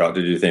out, Scott,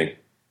 did you think?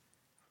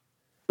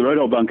 The road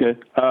hole bunker...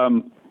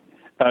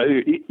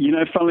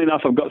 funnily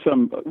enough, I've got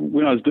some,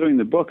 when I was doing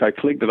the book, I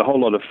collected a whole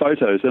lot of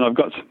photos, and I've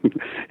got some,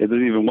 there's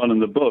even one in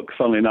the book,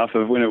 funnily enough,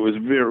 of when it was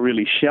very,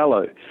 really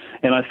shallow.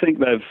 And I think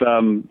they've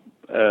done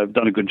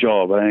a good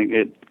job. I think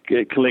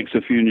it collects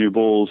a few new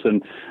balls,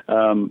 and,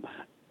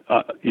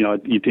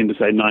 you tend to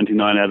say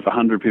 99 out of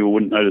 100 people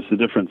wouldn't notice the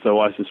difference. So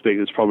I suspect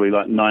it's probably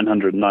like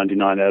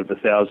 999 out of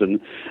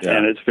 1,000. Yeah.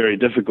 And it's very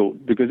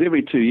difficult because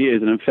every 2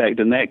 years, and in fact,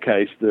 in that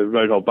case, the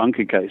road hole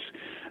bunker case,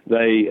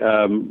 they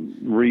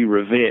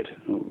re-revet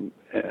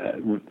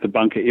the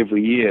bunker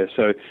every year.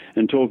 So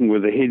in talking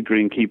with the head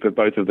greenkeeper,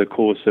 both of the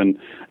course and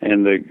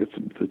the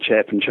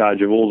chap in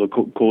charge of all the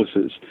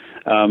courses,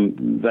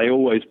 they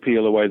always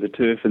peel away the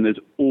turf, and there's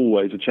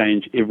always a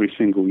change every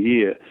single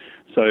year.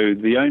 So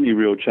the only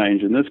real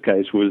change in this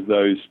case was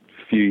those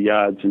few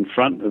yards in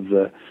front of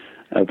the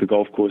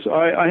golf course.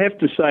 I have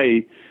to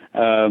say,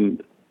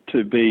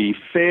 to be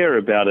fair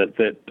about it,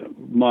 that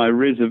my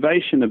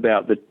reservation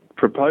about the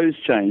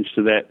proposed change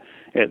to that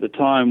at the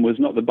time was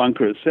not the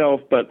bunker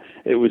itself, but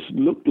it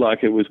looked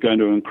like it was going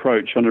to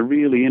encroach on a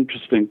really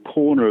interesting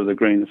corner of the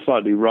green, a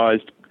slightly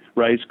raised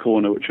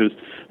corner, which was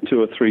 2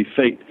 or 3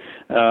 feet.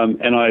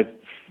 And I've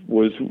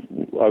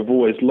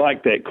always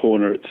liked that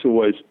corner. It's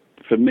always,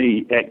 for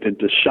me,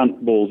 acted to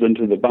shunt balls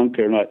into the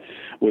bunker, and I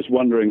was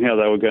wondering how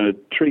they were going to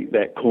treat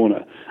that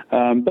corner.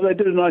 But they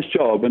did a nice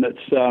job, and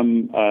it's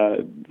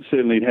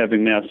certainly,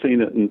 having now seen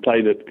it and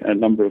played it a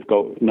number of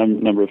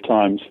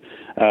times,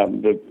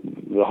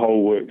 the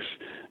hole works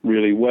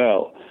really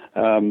well.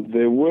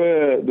 There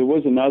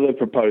was another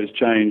proposed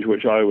change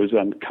which I was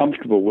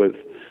uncomfortable with,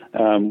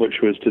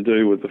 which was to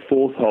do with the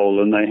 4th hole,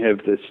 and they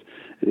have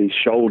these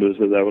shoulders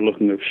that they were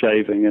looking at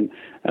shaving, and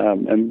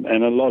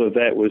a lot of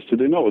that was to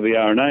do not with the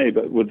R&A,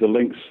 but with the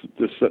links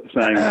just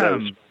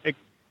saying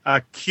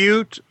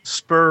acute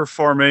spur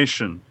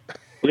formation.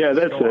 Yeah,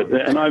 that's it.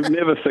 And I've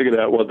never figured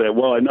out what that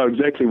was. I know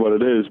exactly what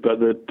it is, but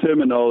the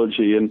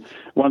terminology, and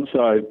once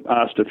I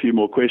asked a few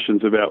more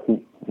questions about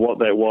what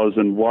that was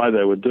and why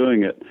they were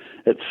doing it,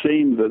 it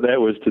seemed that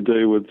was to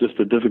do with just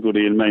the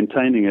difficulty in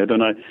maintaining it.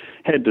 And I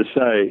had to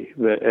say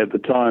that at the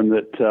time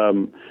that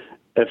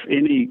if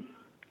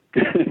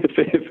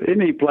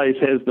any place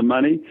has the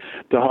money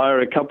to hire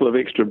a couple of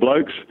extra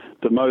blokes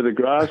to mow the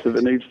grass, if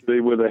it needs to be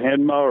with a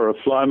hand mower or a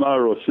fly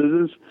mower or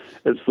scissors,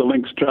 it's the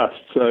Links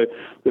Trust. So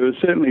there were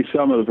certainly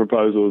some of the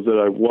proposals that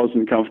I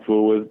wasn't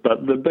comfortable with,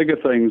 but the bigger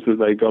things that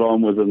they got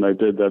on with and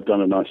they've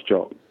done a nice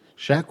job.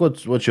 Shaq,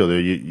 what's your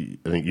view?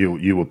 I think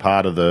you were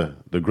part of the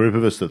group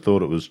of us that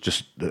thought it was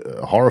just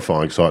a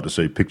horrifying sight to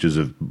see pictures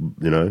of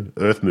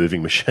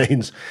earth-moving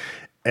machines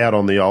out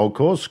on the old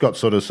course. Scott's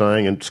sort of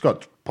saying, and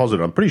Scott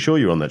positive. I'm pretty sure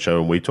you were on that show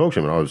when we talked to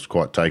him, and I was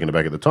quite taken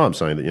aback at the time,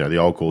 saying that, the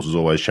old course has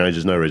always changed.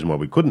 There's no reason why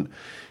we couldn't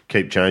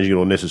keep changing it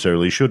or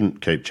necessarily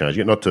shouldn't keep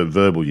changing it. Not to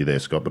verbal you there,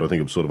 Scott, but I think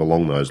it was sort of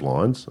along those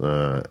lines,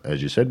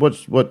 as you said.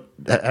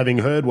 Having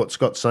heard what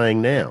Scott's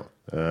saying now,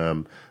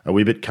 are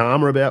we a bit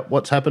calmer about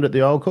what's happened at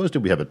the old course?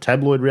 Did we have a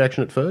tabloid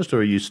reaction at first, or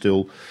are you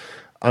still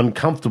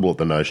uncomfortable at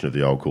the notion of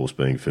the old course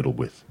being fiddled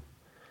with?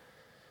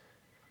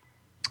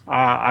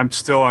 I'm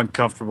still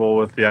uncomfortable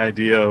with the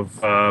idea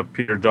of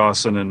Peter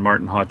Dawson and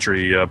Martin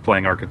Hawtrey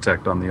playing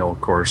architect on the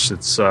old course.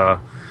 It's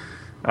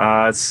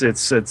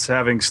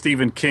having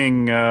Stephen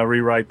King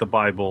rewrite the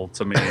Bible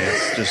to me.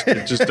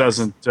 It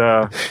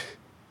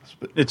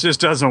just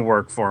doesn't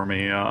work for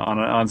me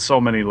on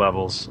so many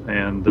levels,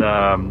 and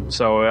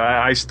so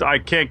I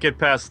can't get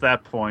past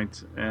that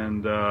point,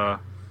 and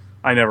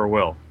I never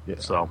will. Yeah.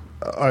 So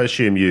I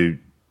assume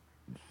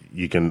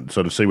you can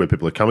sort of see where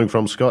people are coming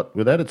from, Scott,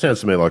 with that. It sounds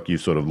to me like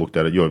you've sort of looked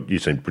at it. You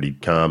seem pretty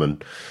calm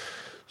and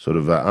sort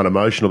of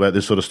unemotional about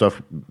this sort of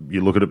stuff.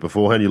 You look at it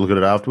beforehand, you look at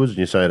it afterwards, and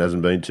you say it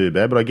hasn't been too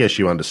bad. But I guess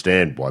you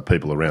understand why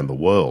people around the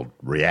world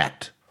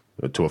react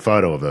to a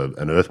photo of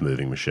an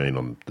earth-moving machine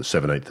on the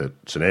 17th at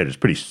St Andrews.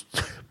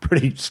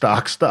 Pretty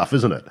stark stuff,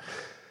 isn't it?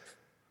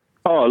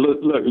 Oh,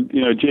 look,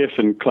 Jeff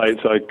and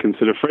Clates I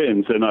consider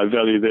friends, and I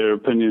value their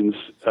opinions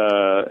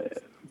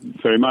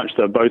very much.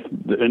 They're both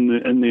in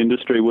the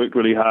industry, worked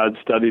really hard,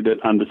 studied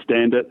it,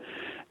 understand it,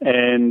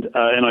 and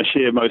I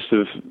share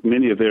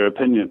many of their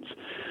opinions.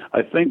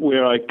 I think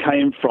where I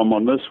came from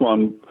on this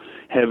one,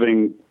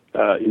 having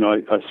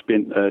I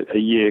spent a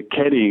year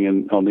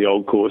caddying on the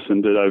old course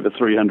and did over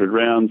 300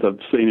 rounds. I've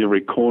seen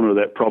every corner of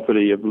that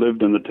property. I've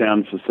lived in the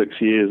town for 6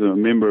 years. I'm a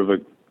member of a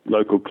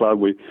local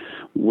club. I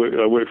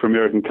work for an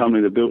American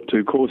company that built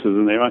 2 courses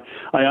in there.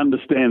 I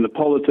understand the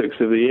politics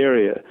of the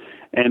area,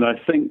 and I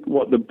think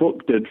what the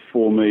book did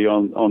for me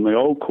on the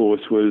old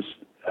course was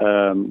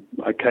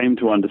I came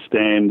to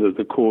understand that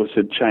the course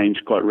had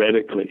changed quite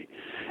radically.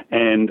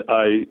 And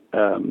I,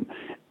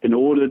 in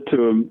order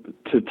to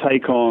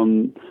take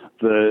on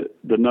the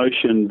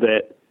notion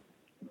that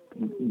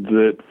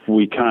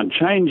we can't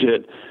change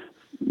it,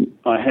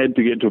 I had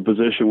to get to a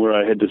position where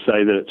I had to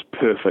say that it's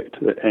perfect.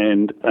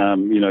 And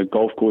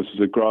golf courses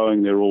are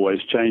growing; they're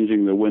always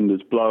changing. The wind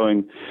is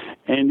blowing,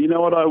 and you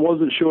know what? I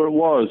wasn't sure it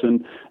was.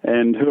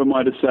 And who am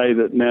I to say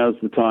that now's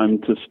the time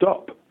to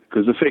stop?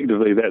 Because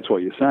effectively, that's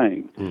what you're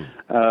saying.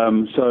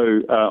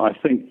 I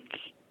think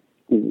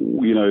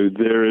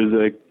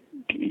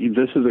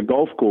this is a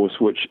golf course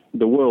which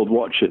the world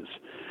watches,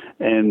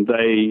 and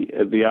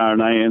the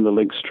R&A and the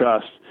Links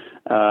Trust,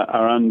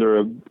 are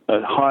under a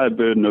higher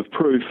burden of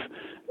proof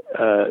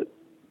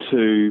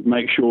to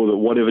make sure that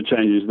whatever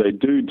changes they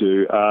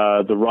do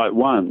are the right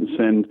ones.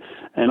 And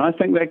I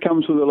think that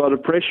comes with a lot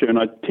of pressure, and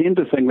I tend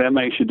to think that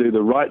makes you do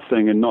the right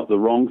thing and not the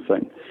wrong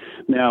thing.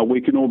 Now, we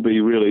can all be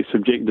really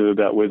subjective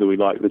about whether we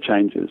like the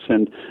changes,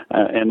 and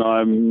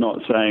I'm not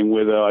saying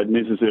whether I'd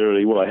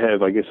necessarily, I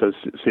have, I guess I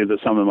said that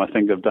some of them I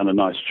think I've done a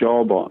nice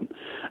job on,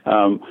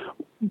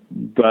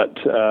 but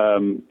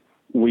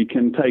we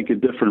can take a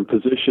different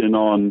position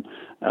on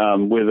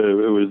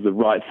whether it was the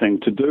right thing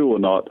to do or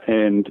not,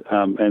 and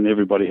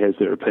everybody has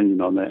their opinion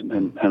on that,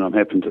 and I'm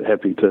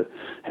happy to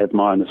have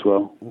mine as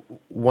well.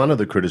 One of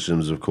the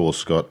criticisms, of course,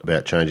 Scott,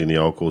 about changing the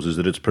old course is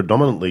that it's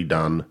predominantly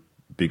done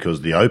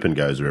because the Open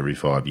goes there every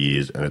 5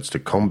 years, and it's to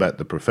combat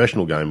the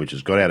professional game, which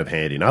has got out of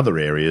hand in other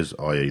areas,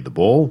 i.e. the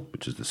ball,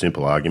 which is the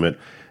simple argument,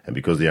 and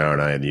because the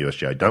R&A and the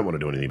USGA don't want to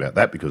do anything about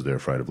that because they're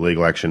afraid of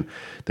legal action,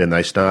 then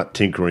they start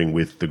tinkering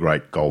with the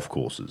great golf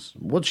courses.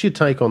 What's your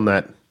take on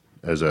that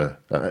as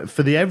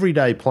for the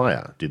everyday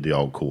player? Did the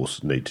old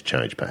course need to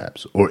change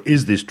perhaps? Or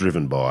is this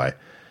driven by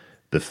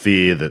the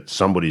fear that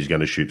somebody's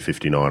going to shoot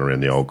 59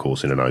 around the old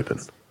course in an Open?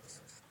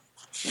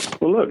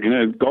 Well,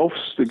 look,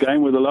 golf's the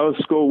game where the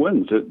lowest score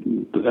wins.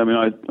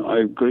 I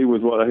agree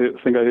with what I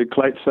heard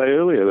Clate say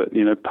earlier,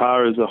 that,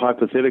 par is a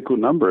hypothetical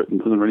number. It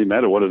doesn't really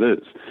matter what it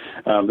is.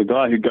 The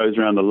guy who goes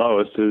around the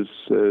lowest is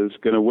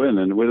going to win,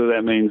 and whether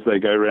that means they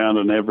go around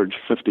an average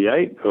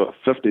 58 or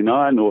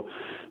 59 or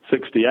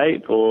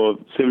 68 or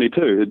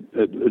 72,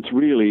 it's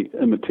really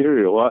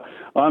immaterial.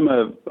 I'm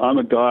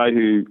a guy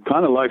who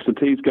kind of likes the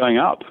tees going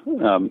up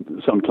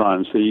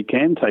sometimes, so you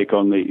can take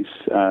on these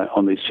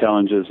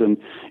challenges. And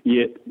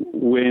yet,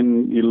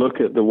 when you look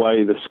at the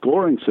way the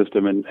scoring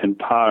system and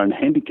par and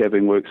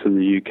handicapping works in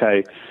the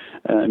UK,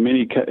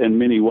 in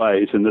many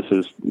ways, and this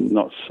is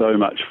not so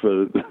much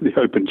for the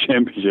Open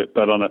Championship,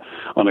 but on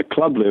a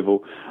club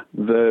level,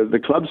 the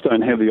clubs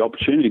don't have the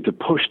opportunity to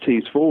push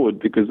tees forward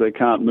because they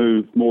can't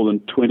move more than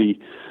 20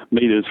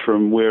 meters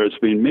from where it's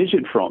been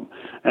measured from,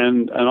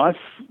 and I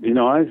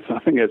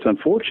think that's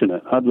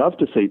unfortunate. I'd love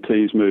to see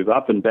tees move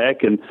up and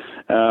back and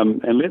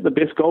let the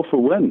best golfer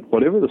win,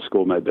 whatever the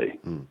score may be.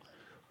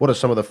 What are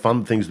some of the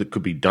fun things that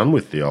could be done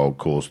with the old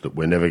course that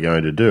we're never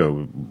going to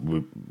do?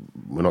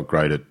 We're not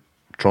great at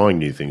trying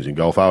new things in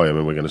golf, are we? I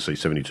mean, we're going to see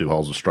 72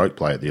 holes of stroke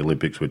play at the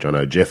Olympics, which I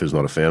know Jeff is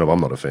not a fan of. I'm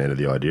not a fan of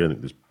the idea. I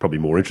think there's probably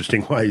more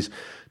interesting ways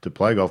to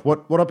play golf.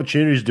 What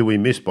opportunities do we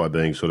miss by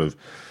being sort of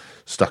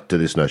stuck to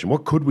this notion.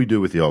 What could we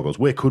do with the old course?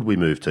 Where could we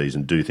move tees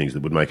and do things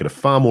that would make it a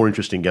far more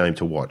interesting game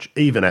to watch,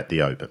 even at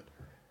the Open?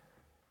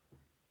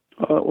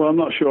 Well, I'm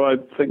not sure. I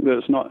think that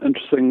it's not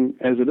interesting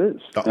as it is.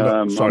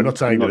 Not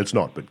saying that it's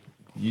not, but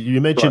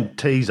you mentioned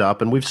tees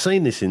up, and we've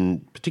seen this in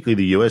particularly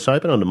the US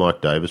Open under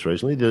Mike Davis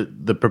recently,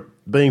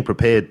 being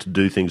prepared to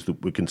do things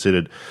that were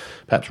considered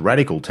perhaps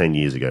radical 10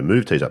 years ago.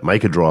 Move tees up,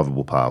 make a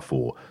drivable par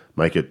 4,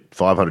 make it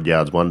 500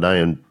 yards one day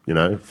and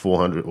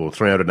 400 or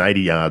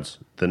 380 yards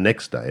the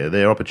next day. Are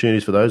there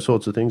opportunities for those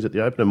sorts of things at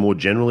the Open and more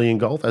generally in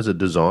golf? As a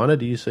designer,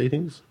 do you see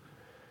things?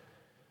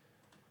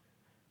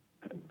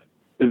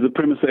 Is the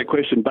premise of that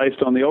question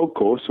based on the old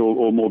course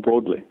or more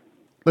broadly?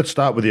 Let's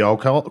start with the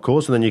old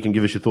course, and then you can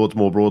give us your thoughts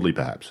more broadly,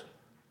 perhaps.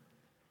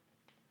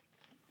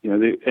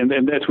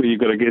 And that's where you've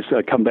got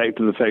to come back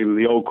to the fact that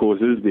the old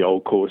course is the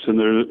old course, and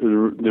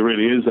there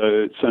really is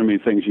so many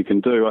things you can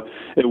do.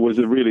 It was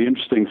a really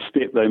interesting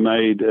step they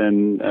made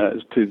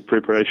to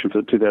preparation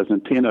for the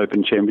 2010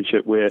 Open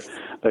Championship, where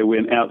they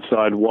went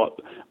outside what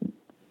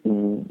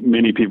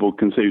many people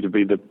conceive to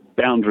be the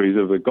boundaries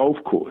of the golf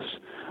course.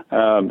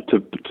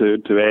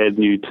 To add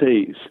new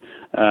tees,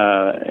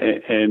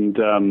 and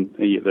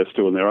yet they're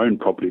still in their own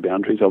property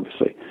boundaries,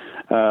 obviously.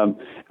 And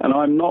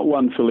I'm not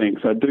one for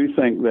lengths. I do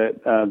think that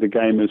the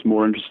game is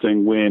more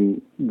interesting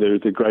when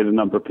there's a greater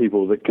number of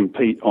people that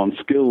compete on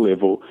skill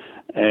level,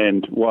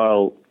 and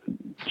while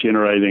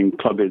generating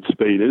clubhead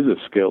speed is a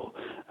skill,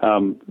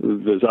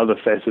 there's other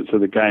facets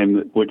of the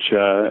game which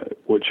are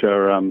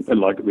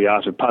like the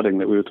art of putting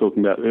that we were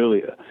talking about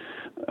earlier.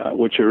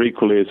 Which are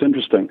equally as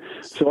interesting.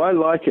 So I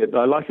like it.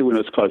 I like it when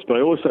it's close, but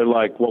I also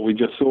like what we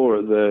just saw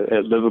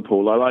at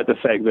Liverpool. I like the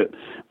fact that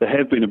there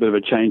have been a bit of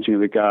a changing of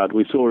the guard.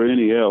 We saw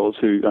Ernie Els,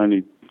 who only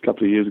a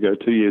couple of years ago,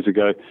 2 years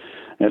ago,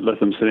 at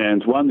Lytham St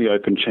Anne's won the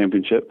Open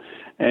Championship,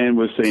 and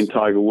we've seen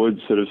Tiger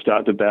Woods sort of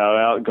start to bow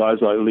out. Guys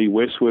like Lee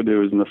Westwood, who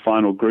was in the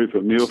final group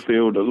at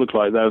Muirfield, it looked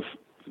like they've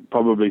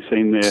probably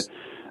seen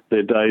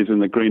their days in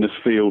the greenest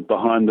field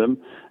behind them.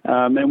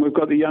 And we've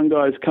got the young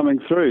guys coming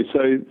through,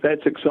 so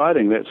that's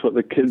exciting. That's what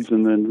the kids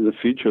and the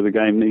future of the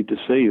game need to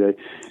see. I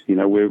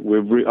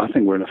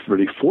think we're in a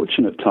really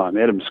fortunate time.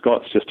 Adam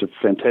Scott's just a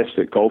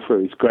fantastic golfer.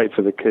 He's great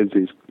for the kids.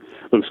 He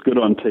looks good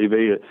on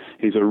TV.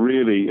 He's a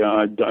really,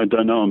 I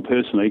don't know him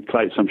personally.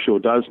 Clates, I'm sure,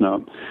 does know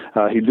him.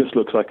 He just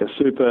looks like a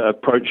super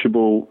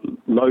approachable,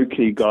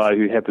 low-key guy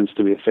who happens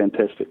to be a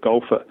fantastic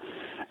golfer.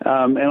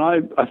 And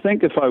I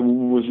think if I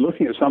was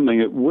looking at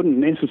something, it wouldn't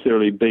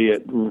necessarily be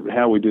at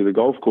how we do the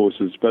golf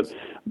courses, but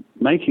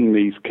making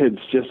these kids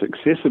just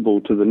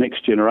accessible to the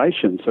next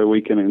generation so we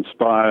can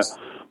inspire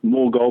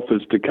more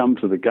golfers to come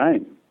to the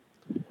game.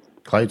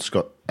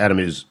 Adam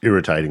is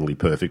irritatingly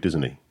perfect,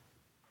 isn't he?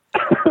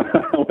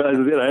 Well, as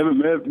I said, I haven't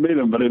met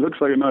him, but he looks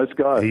like a nice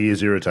guy. He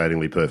is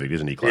irritatingly perfect,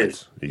 isn't he,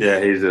 Clates?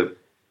 Yes.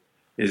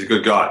 He's a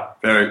good guy.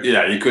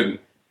 You couldn't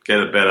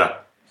get a better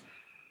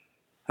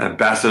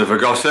ambassador for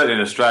golf, certainly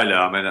in Australia.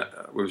 I mean,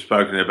 we've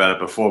spoken about it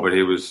before, but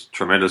he was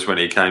tremendous when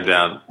he came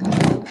down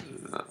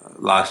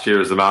last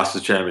year as the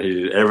Masters champion. He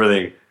did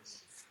everything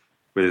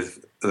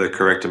with the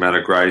correct amount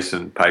of grace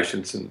and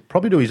patience. And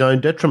probably to his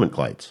own detriment,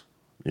 Clates,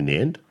 in the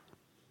end.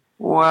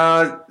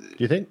 Well, do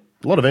you think?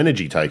 A lot of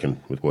energy taken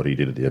with what he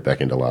did at the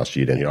back end of last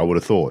year down here, I would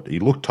have thought. He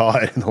looked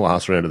tired in the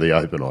last round of the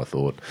Open, I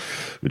thought,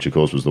 which, of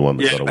course, was the one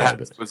that got away.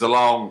 It was a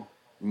long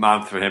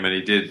month for him, and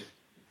he did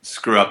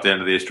screw up the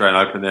end of the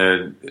Australian Open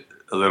there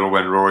a little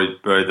when Rory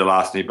buried the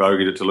last and he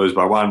bogeyed it to lose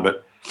by one.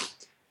 But,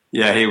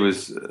 he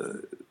was,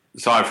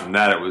 aside from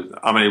that,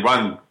 he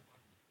won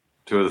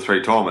 2 of the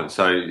 3 tournaments,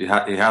 so he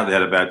hardly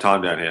had a bad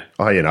time down here.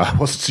 Oh, I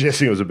wasn't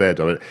suggesting it was a bad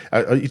time.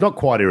 He's not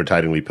quite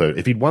irritatingly perfect.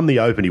 If he'd won the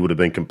Open, he would have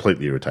been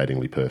completely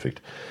irritatingly perfect,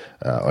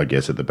 I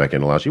guess, at the back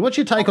end of last year. What's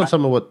your take on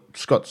some of what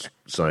Scott's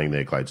saying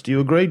there, Clates? Do you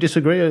agree,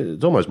 disagree?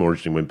 It's almost more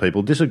interesting when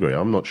people disagree.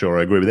 I'm not sure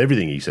I agree with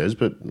everything he says,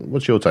 but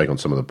what's your take on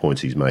some of the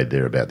points he's made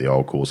there about the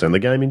old course and the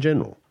game in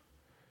general?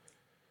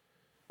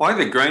 Well, I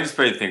think the green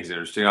speed thing's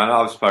interesting. I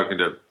know I've spoken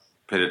to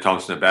Peter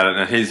Thompson about it,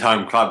 and his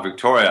home club,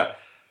 Victoria,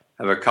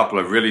 have a couple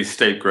of really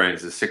steep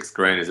greens. The 6th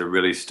green is a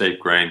really steep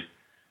green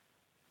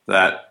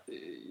that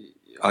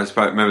I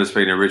remember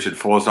speaking to Richard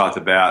Forsyth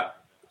about,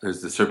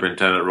 who's the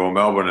superintendent at Royal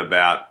Melbourne,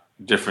 about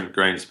different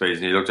green speeds,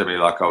 and he looked at me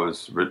like I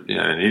was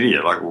an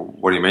idiot. Like,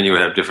 what do you mean you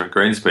would have different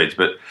green speeds?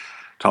 But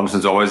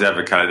Thompson's always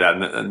advocated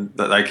that, and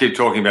they keep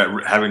talking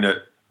about having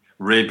to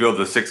rebuild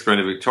the 6th green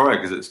of Victoria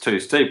because it's too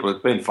steep. Well,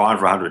 it's been fine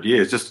for 100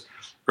 years. Just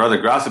grow the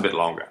grass a bit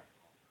longer.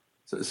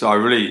 So I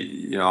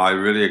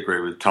really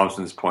agree with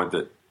Thompson's point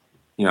that,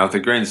 if the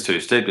green's too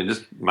steep, then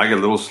just make it a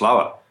little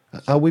slower.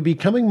 Are we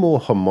becoming more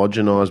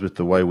homogenised with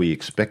the way we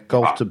expect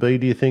golf to be,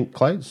 do you think,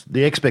 Clates?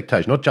 The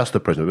expectation, not just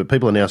the present, but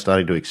people are now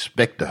starting to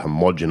expect a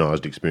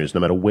homogenised experience no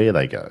matter where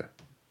they go.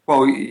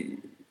 Well,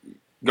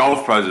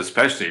 golf pros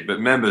especially, but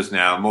members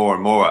now more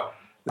and more,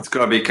 it's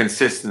got to be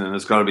consistent and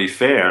it's got to be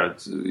fair,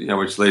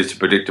 which leads to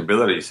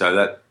predictability. So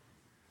that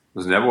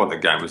was never what the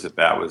game was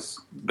about, was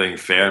being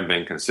fair and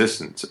being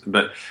consistent.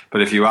 But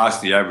if you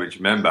ask the average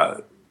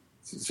member,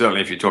 certainly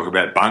if you talk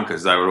about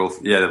bunkers, they were all,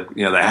 they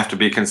have to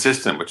be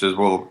consistent, which is,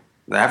 well,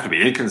 they have to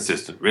be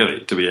inconsistent,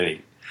 really, to be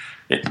any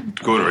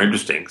good or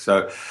interesting.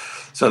 So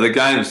the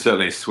game's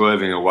certainly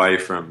swerving away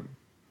from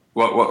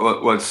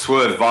what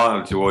swerved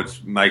violently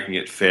towards making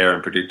it fair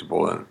and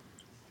predictable. And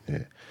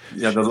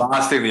the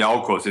last thing the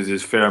old course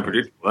is fair and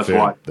predictable. That's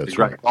why the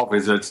great golf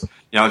is it's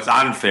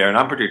unfair and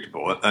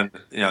unpredictable, and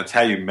it's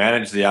how you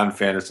manage the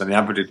unfairness and the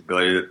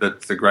unpredictability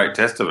that's the great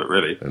test of it,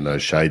 really. And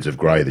those shades of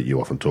grey that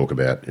you often talk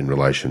about in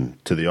relation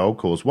to the old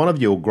course. One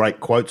of your great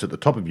quotes at the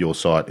top of your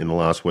site in the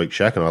last week,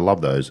 Shaq, and I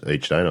love those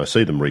each day, and I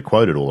see them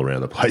requoted all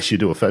around the place. You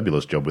do a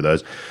fabulous job with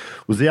those.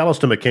 Was the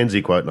Alistair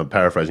McKenzie quote, and I'm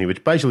paraphrasing,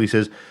 which basically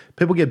says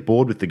people get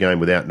bored with the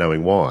game without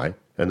knowing why.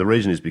 And the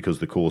reason is because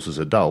the courses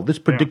are dull. This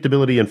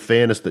predictability and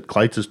fairness that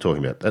Clates is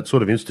talking about, that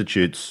sort of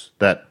institutes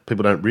that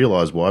people don't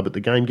realise why, but the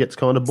game gets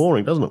kind of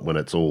boring, doesn't it, when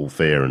it's all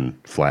fair and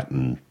flat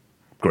and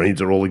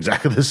greens are all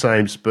exactly the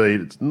same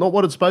speed. It's not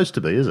what it's supposed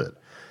to be, is it?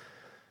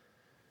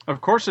 Of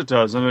course it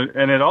does.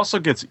 And it also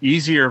gets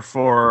easier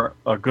for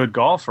a good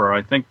golfer.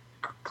 I think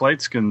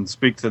Clates can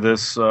speak to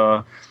this.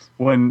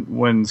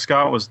 When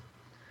Scott was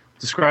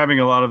describing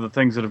a lot of the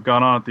things that have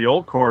gone on at the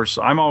old course,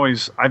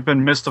 I've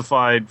been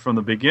mystified from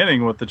the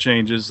beginning with the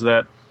changes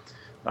that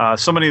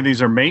so many of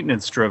these are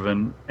maintenance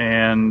driven,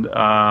 and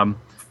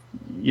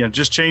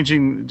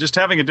just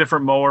having a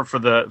different mower for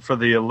the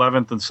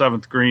 11th and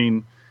 7th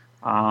green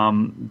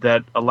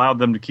that allowed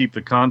them to keep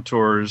the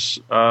contours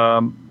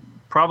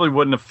probably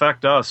wouldn't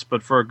affect us,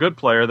 but for a good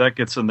player that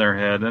gets in their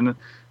head, and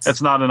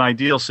it's not an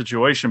ideal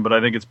situation, but I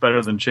think it's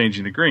better than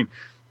changing the green.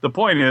 The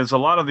point is, a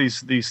lot of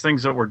these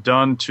things that were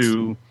done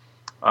to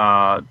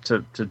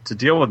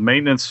deal with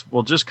maintenance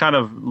will just kind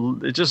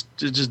of it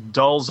just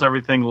dulls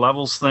everything,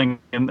 levels thing,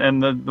 and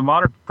the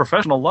modern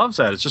professional loves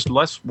that. It's just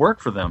less work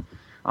for them.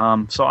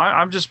 So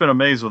I've just been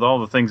amazed with all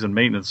the things in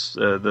maintenance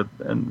that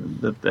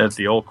at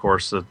the old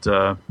course,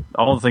 that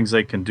all the things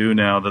they can do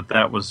now.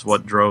 That was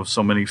what drove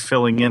so many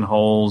filling in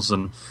holes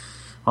and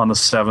on the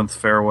 7th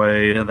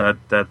fairway,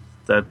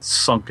 that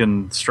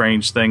sunken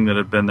strange thing that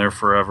had been there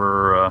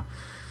forever.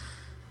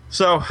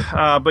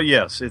 But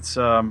yes, it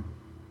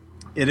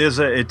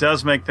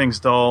does make things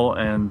dull,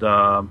 and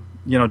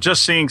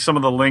just seeing some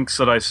of the links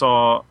that I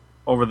saw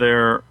over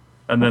there,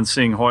 and then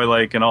seeing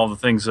Hoylake and all the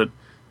things that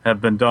have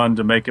been done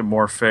to make it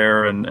more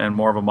fair and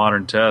more of a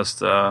modern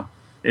test,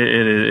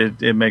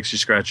 it makes you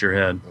scratch your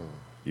head.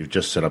 You've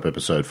just set up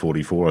episode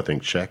 44, I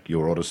think, Shaq,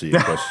 your odyssey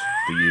across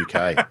the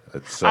UK.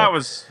 It's,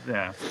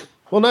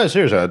 Well, no,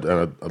 seriously,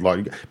 I'd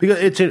like,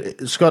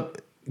 because Scott,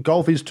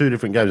 golf is two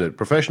different games.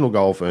 Professional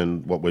golf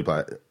and what we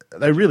play,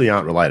 they really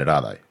aren't related,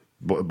 are they?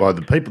 By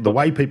the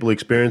way people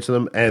experience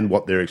them and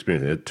what they're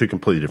experiencing, they're two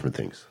completely different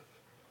things.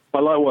 I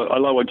like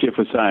what Jeff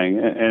was saying,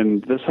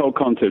 and this whole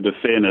concept of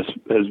fairness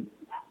has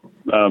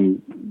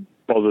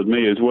bothered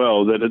me as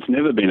well. That it's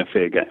never been a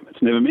fair game.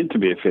 It's never meant to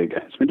be a fair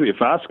game. It's meant to be a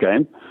fast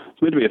game.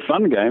 It's meant to be a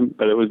fun game,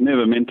 but it was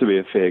never meant to be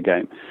a fair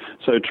game.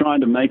 So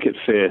trying to make it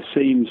fair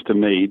seems to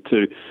me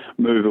to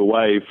move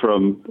away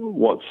from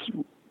what's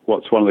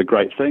one of the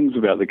great things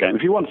about the game.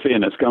 If you want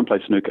fairness, go and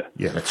play snooker.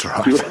 Yeah, that's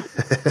right.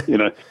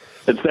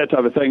 It's that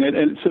type of thing,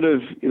 and sort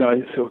of,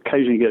 I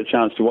occasionally get a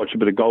chance to watch a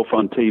bit of golf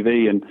on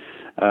TV, and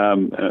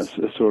I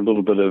saw a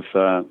little bit of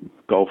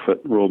golf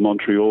at Royal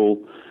Montreal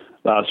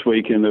last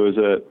week, and there was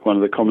one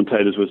of the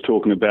commentators was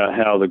talking about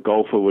how the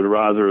golfer would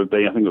rather have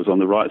been, I think it was on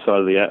the right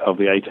side of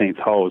the 18th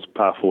hole, it was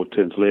par 4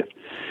 turns left,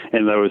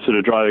 and they were sort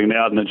of driving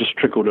out, and it just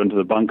trickled into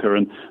the bunker,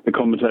 and the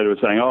commentator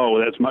was saying, oh,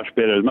 well, that's much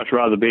better, I'd much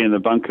rather be in the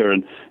bunker,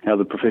 and how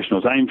the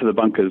professionals aim for the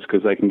bunkers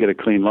because they can get a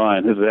clean lie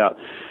and hit it out.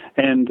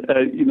 And,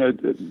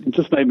 it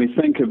just made me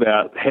think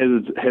about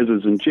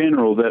hazards in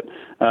general, that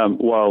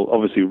while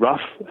obviously rough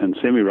and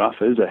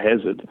semi-rough is a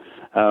hazard,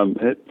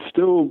 it's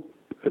still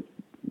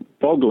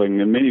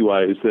boggling in many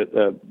ways that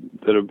a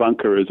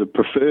bunker is a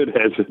preferred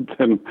hazard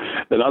than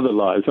other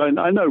lies.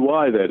 I know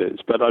why that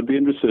is, but I'd be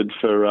interested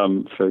for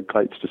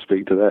Clates to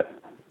speak to that.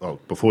 Well,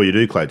 before you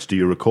do, Clates, do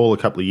you recall a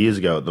couple of years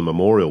ago at the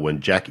Memorial when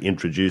Jack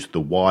introduced the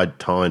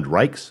wide-tined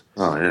rakes?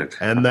 Oh, yeah.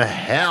 And the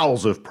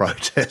howls of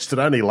protest. It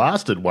only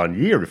lasted 1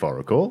 year, if I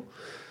recall.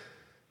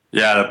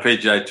 Yeah, the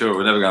PGA Tour,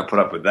 we're never going to put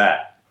up with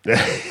that.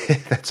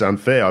 That's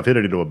unfair. I've hit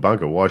it into a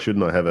bunker. Why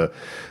shouldn't I have a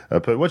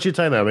what's your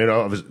take now?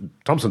 I mean,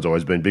 Thompson's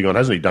always been big on,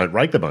 hasn't he? Don't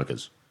rake the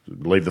bunkers.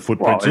 Leave the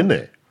footprints in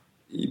there.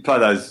 You play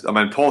those,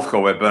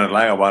 Porthcawl, where Bernard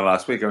Langer won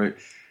last week. I mean,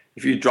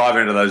 if you drive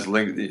into those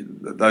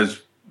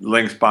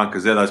links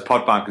bunkers there, those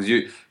pot bunkers,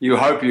 you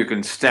hope you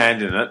can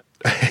stand in it,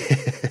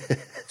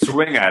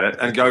 swing at it,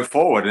 and go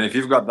forward. And if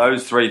you've got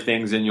those three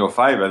things in your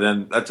favour,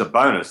 then that's a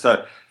bonus.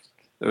 So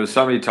there were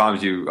so many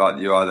times you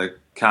either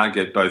can't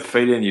get both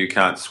feet in, you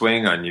can't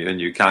swing, and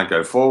you can't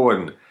go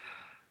forward.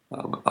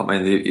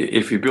 And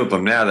if you built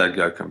them now, they'd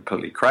go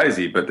completely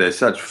crazy. But they're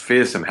such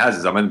fearsome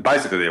hazards. I mean,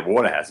 basically they're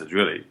water hazards,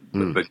 really,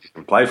 but you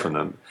can play from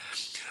them.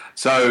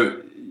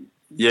 So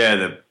yeah,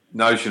 the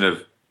notion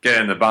of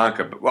getting in the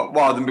bunker. But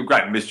while the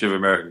great mystery of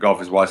American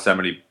golf is why so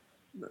many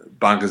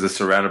bunkers are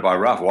surrounded by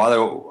rough. Why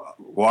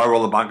are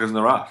all the bunkers in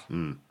the rough?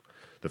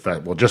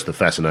 just the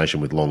fascination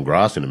with long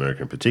grass in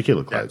America in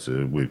particular, Clay.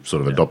 So we've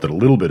sort of adopted a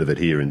little bit of it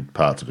here in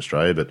parts of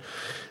Australia, but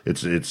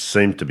it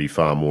seemed to be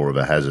far more of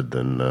a hazard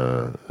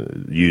than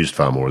used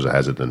far more as a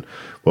hazard than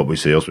what we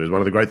see elsewhere. It's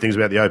one of the great things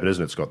about the Open,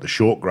 isn't it? It's got the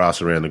short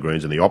grass around the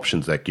greens and the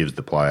options that gives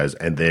the players,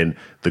 and then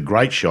the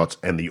great shots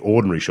and the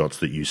ordinary shots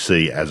that you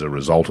see as a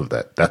result of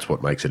that. That's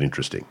what makes it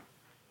interesting.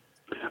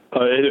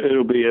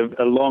 It'll be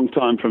a long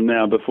time from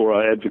now before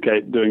I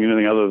advocate doing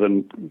anything other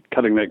than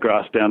cutting that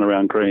grass down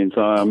around greens.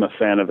 I'm a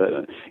fan of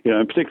it.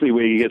 And particularly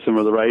where you get some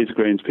of the raised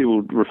greens,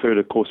 people refer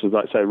to courses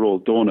like, say, Royal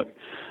Dornoch,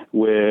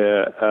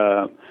 where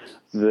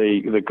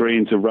the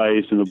greens are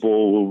raised and the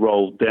ball will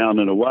roll down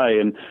and away.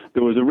 And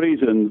there was a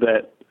reason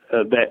that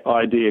that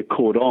idea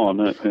caught on,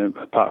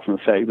 apart from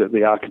the fact that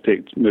the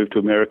architect moved to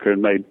America and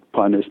made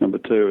Pinehurst No.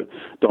 2,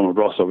 Donald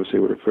Ross obviously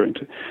we're referring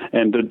to,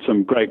 and did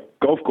some great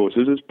golf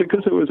courses, is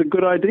because it was a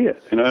good idea,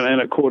 and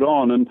it caught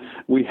on. And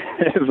we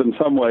have, in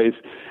some ways,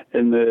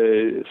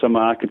 in some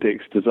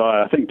architects'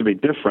 desire, I think, to be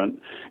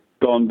different,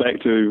 gone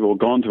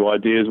to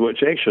ideas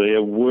which actually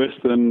are worse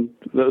than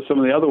some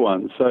of the other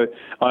ones. So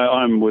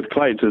I'm with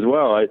Clates as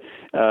well.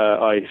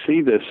 I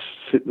see this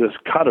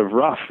cut of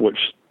rough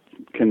which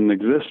can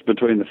exist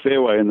between the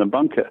fairway and the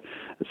bunker.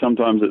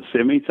 Sometimes it's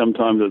semi,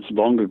 sometimes it's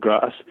longer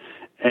grass,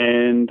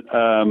 and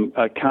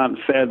I can't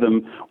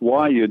fathom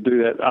why you'd do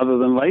that other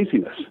than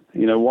laziness.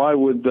 Why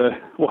would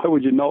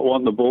you not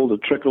want the ball to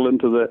trickle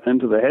into the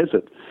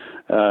hazard?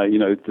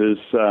 There's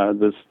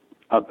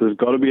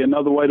got to be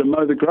another way to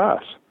mow the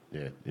grass.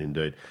 Yeah,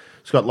 indeed.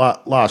 Scott,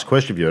 last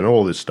question for you, and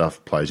all this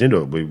stuff plays into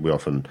it. We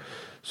often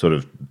sort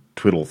of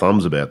twiddle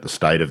thumbs about the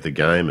state of the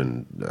game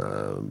and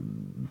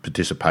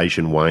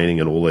participation waning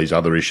and all these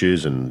other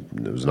issues. And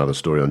there was another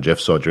story on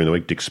Jeff's side during the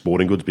week. Dick's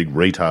Sporting Goods, big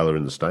retailer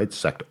in the States,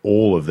 sacked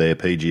all of their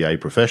PGA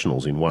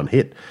professionals in one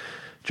hit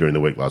during the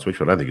week last week,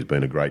 which I don't think has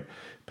been a great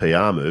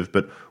PR move.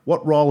 But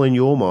what role in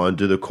your mind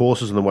do the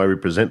courses and the way we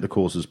present the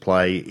courses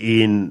play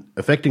in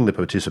affecting the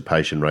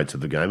participation rates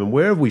of the game? And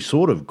where have we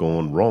sort of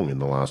gone wrong in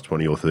the last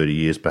 20 or 30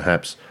 years,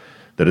 perhaps,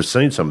 that has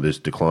seen some of this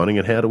declining,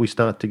 and how do we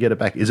start to get it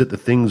back? Is it the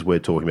things we're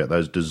talking about,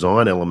 those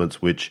design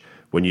elements which,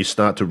 when you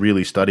start to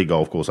really study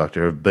golf course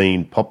architecture, have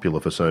been popular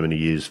for so many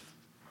years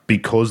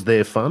because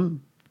they're fun?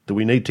 Do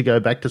we need to go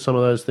back to some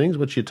of those things?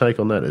 What's your take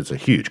on that? It's a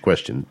huge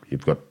question.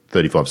 You've got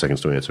 35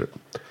 seconds to answer it.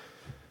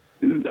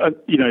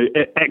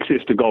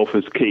 Access to golf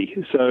is key.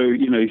 So,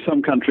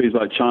 some countries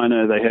like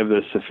China, they have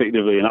this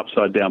effectively an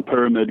upside-down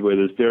pyramid where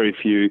there's very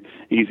few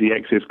easy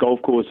access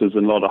golf courses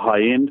and a lot of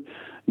high-end.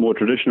 More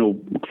traditional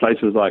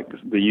places like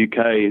the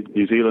UK,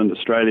 New Zealand,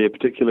 Australia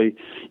particularly,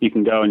 you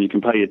can go and you can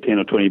pay your $10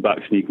 or $20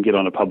 and you can get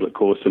on a public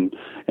course and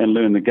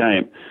learn the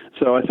game.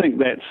 So I think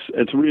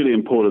it's really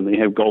important that you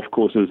have golf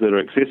courses that are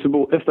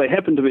accessible. If they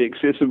happen to be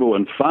accessible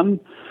and fun,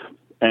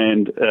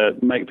 and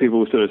make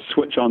people sort of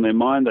switch on their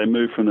mind, they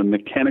move from the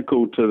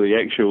mechanical to the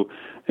actual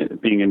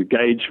being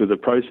engaged with the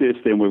process,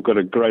 then we've got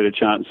a greater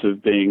chance of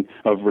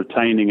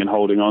retaining and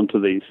holding on to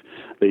these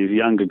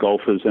younger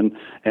golfers and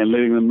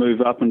letting them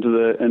move up into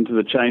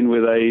the chain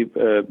where they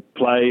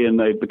play and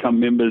they become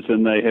members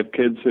and they have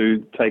kids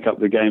who take up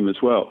the game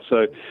as well.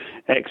 So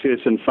access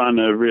and fun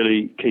are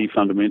really key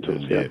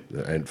fundamentals. Yeah,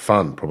 and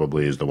fun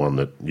probably is the one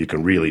that you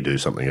can really do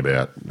something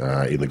about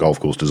in the golf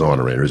course design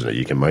arena, isn't it?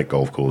 You can make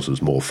golf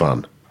courses more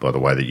fun by the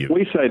way that you...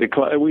 We say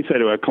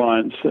to our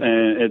clients,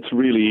 it's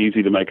really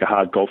easy to make a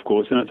hard golf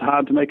course, and it's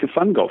hard to make a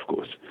fun golf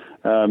course.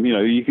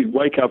 You could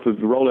wake up and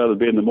roll out of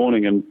bed in the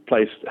morning and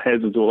place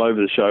hazards all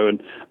over the show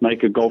and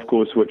make a golf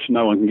course which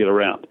no one can get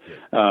around.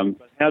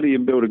 How do you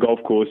build a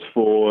golf course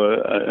for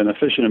an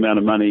efficient amount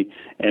of money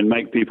and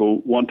make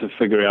people want to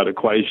figure out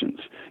equations?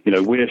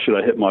 Where should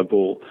I hit my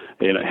ball?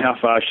 How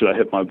far should I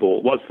hit my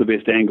ball? What's the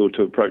best angle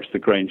to approach the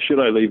green? Should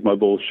I leave my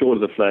ball short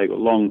of the flag or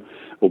long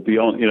or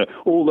beyond?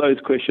 All those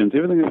questions,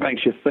 everything that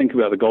makes you think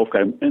about the golf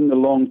game in the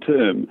long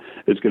term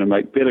is going to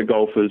make better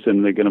golfers,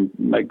 and they're going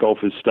to make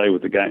golfers stay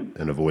with the game.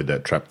 And avoid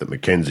that trap that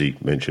Mackenzie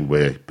mentioned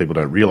where people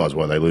don't realise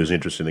why they lose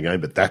interest in the game,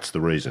 but that's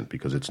the reason,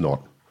 because it's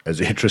not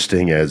as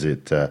interesting as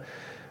it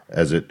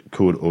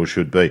could or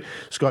should be.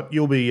 Scott,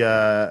 you'll be,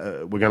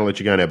 we're going to let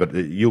you go now, but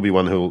you'll be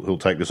one who'll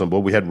take this on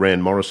board. We had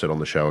Rand Morissette on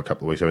the show a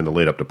couple of weeks ago in the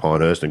lead up to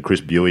Pinehurst, and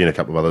Chris Buey and a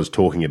couple of others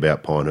talking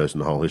about Pinehurst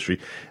and the whole history.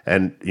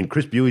 And in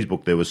Chris Buey's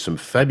book, there was some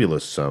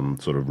fabulous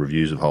sort of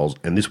reviews of holes,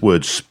 and this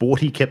word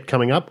sporty kept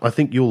coming up. I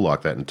think you'll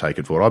like that and take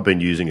it forward. I've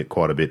been using it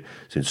quite a bit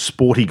since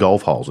sporty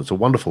golf holes. It's a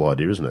wonderful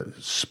idea, isn't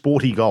it?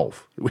 Sporty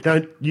golf. We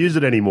don't use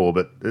it anymore,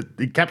 but it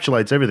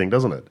encapsulates everything,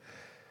 doesn't it?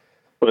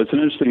 Well, it's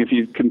interesting if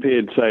you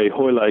compared, say,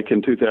 Hoylake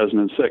in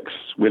 2006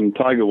 when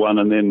Tiger won,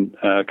 and then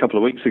a couple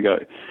of weeks ago,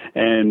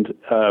 and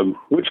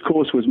which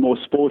course was more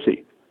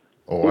sporty?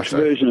 Which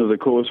version of the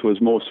course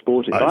was more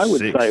sporty? I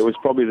would say it was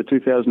probably the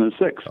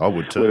 2006. I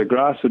would too. Where the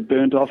grass had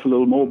burnt off a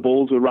little more,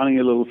 balls were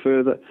running a little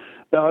further.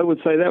 No, I would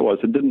say that was.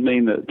 It didn't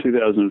mean that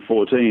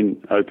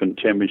 2014 Open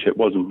Championship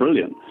wasn't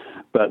brilliant.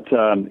 But,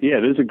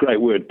 it is a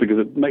great word because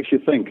it makes you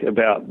think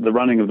about the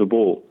running of the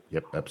ball.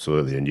 Yep,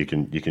 absolutely. And you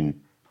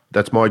can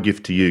that's my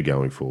gift to you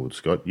going forward,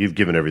 Scott. You've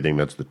given everything.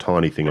 That's the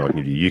tiny thing I can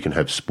give you. You can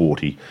have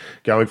sporty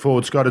going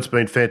forward. Scott, it's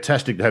been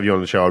fantastic to have you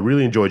on the show. I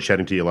really enjoyed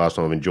chatting to you last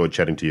time. I've enjoyed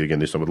chatting to you again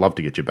this time. I'd love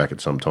to get you back at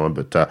some time.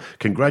 But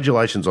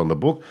congratulations on the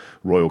book,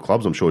 Royal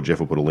Clubs. I'm sure Jeff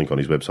will put a link on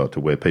his website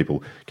to where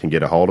people can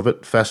get a hold of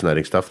it.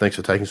 Fascinating stuff. Thanks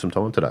for taking some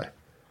time today.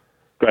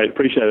 Great.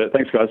 Appreciate it.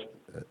 Thanks, guys.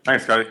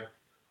 Thanks, Scotty.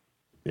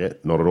 Yeah,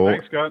 not at all.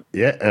 Thanks, Scott.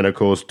 Yeah, and of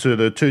course, to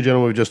the two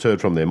gentlemen we've just heard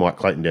from there, Mike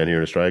Clayton down here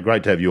in Australia.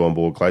 Great to have you on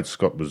board, Clayton.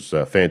 Scott was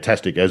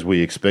fantastic, as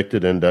we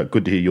expected, and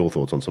good to hear your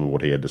thoughts on some of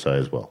what he had to say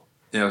as well.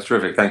 Yeah, it was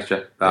terrific. Thanks,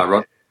 Jeff.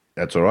 Rod.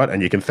 That's all right,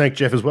 and you can thank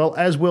Jeff as well,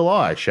 as will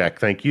I. Shaq,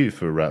 thank you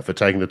for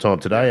taking the time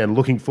today, and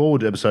looking forward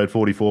to episode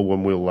 44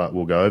 when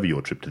we'll go over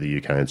your trip to the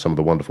UK and some of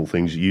the wonderful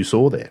things you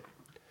saw there.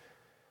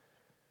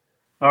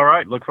 All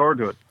right, look forward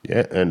to it.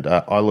 Yeah, and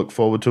I look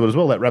forward to it as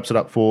well. That wraps it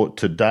up for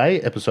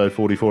today. Episode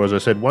 44, as I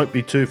said, won't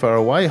be too far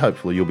away.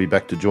 Hopefully you'll be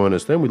back to join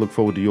us then. We look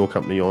forward to your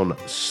company on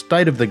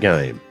State of the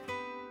Game.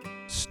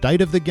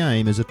 State of the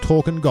Game is a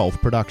talk and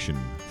golf production.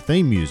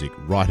 Theme music,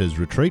 Writer's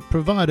Retreat,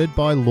 provided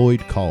by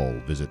Lloyd Cole.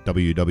 Visit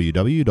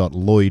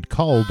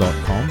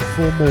www.lloydcole.com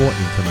for more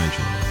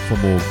information. For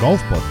more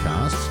golf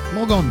podcasts,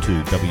 log on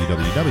to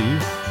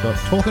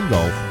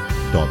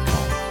www.talkandgolf.com.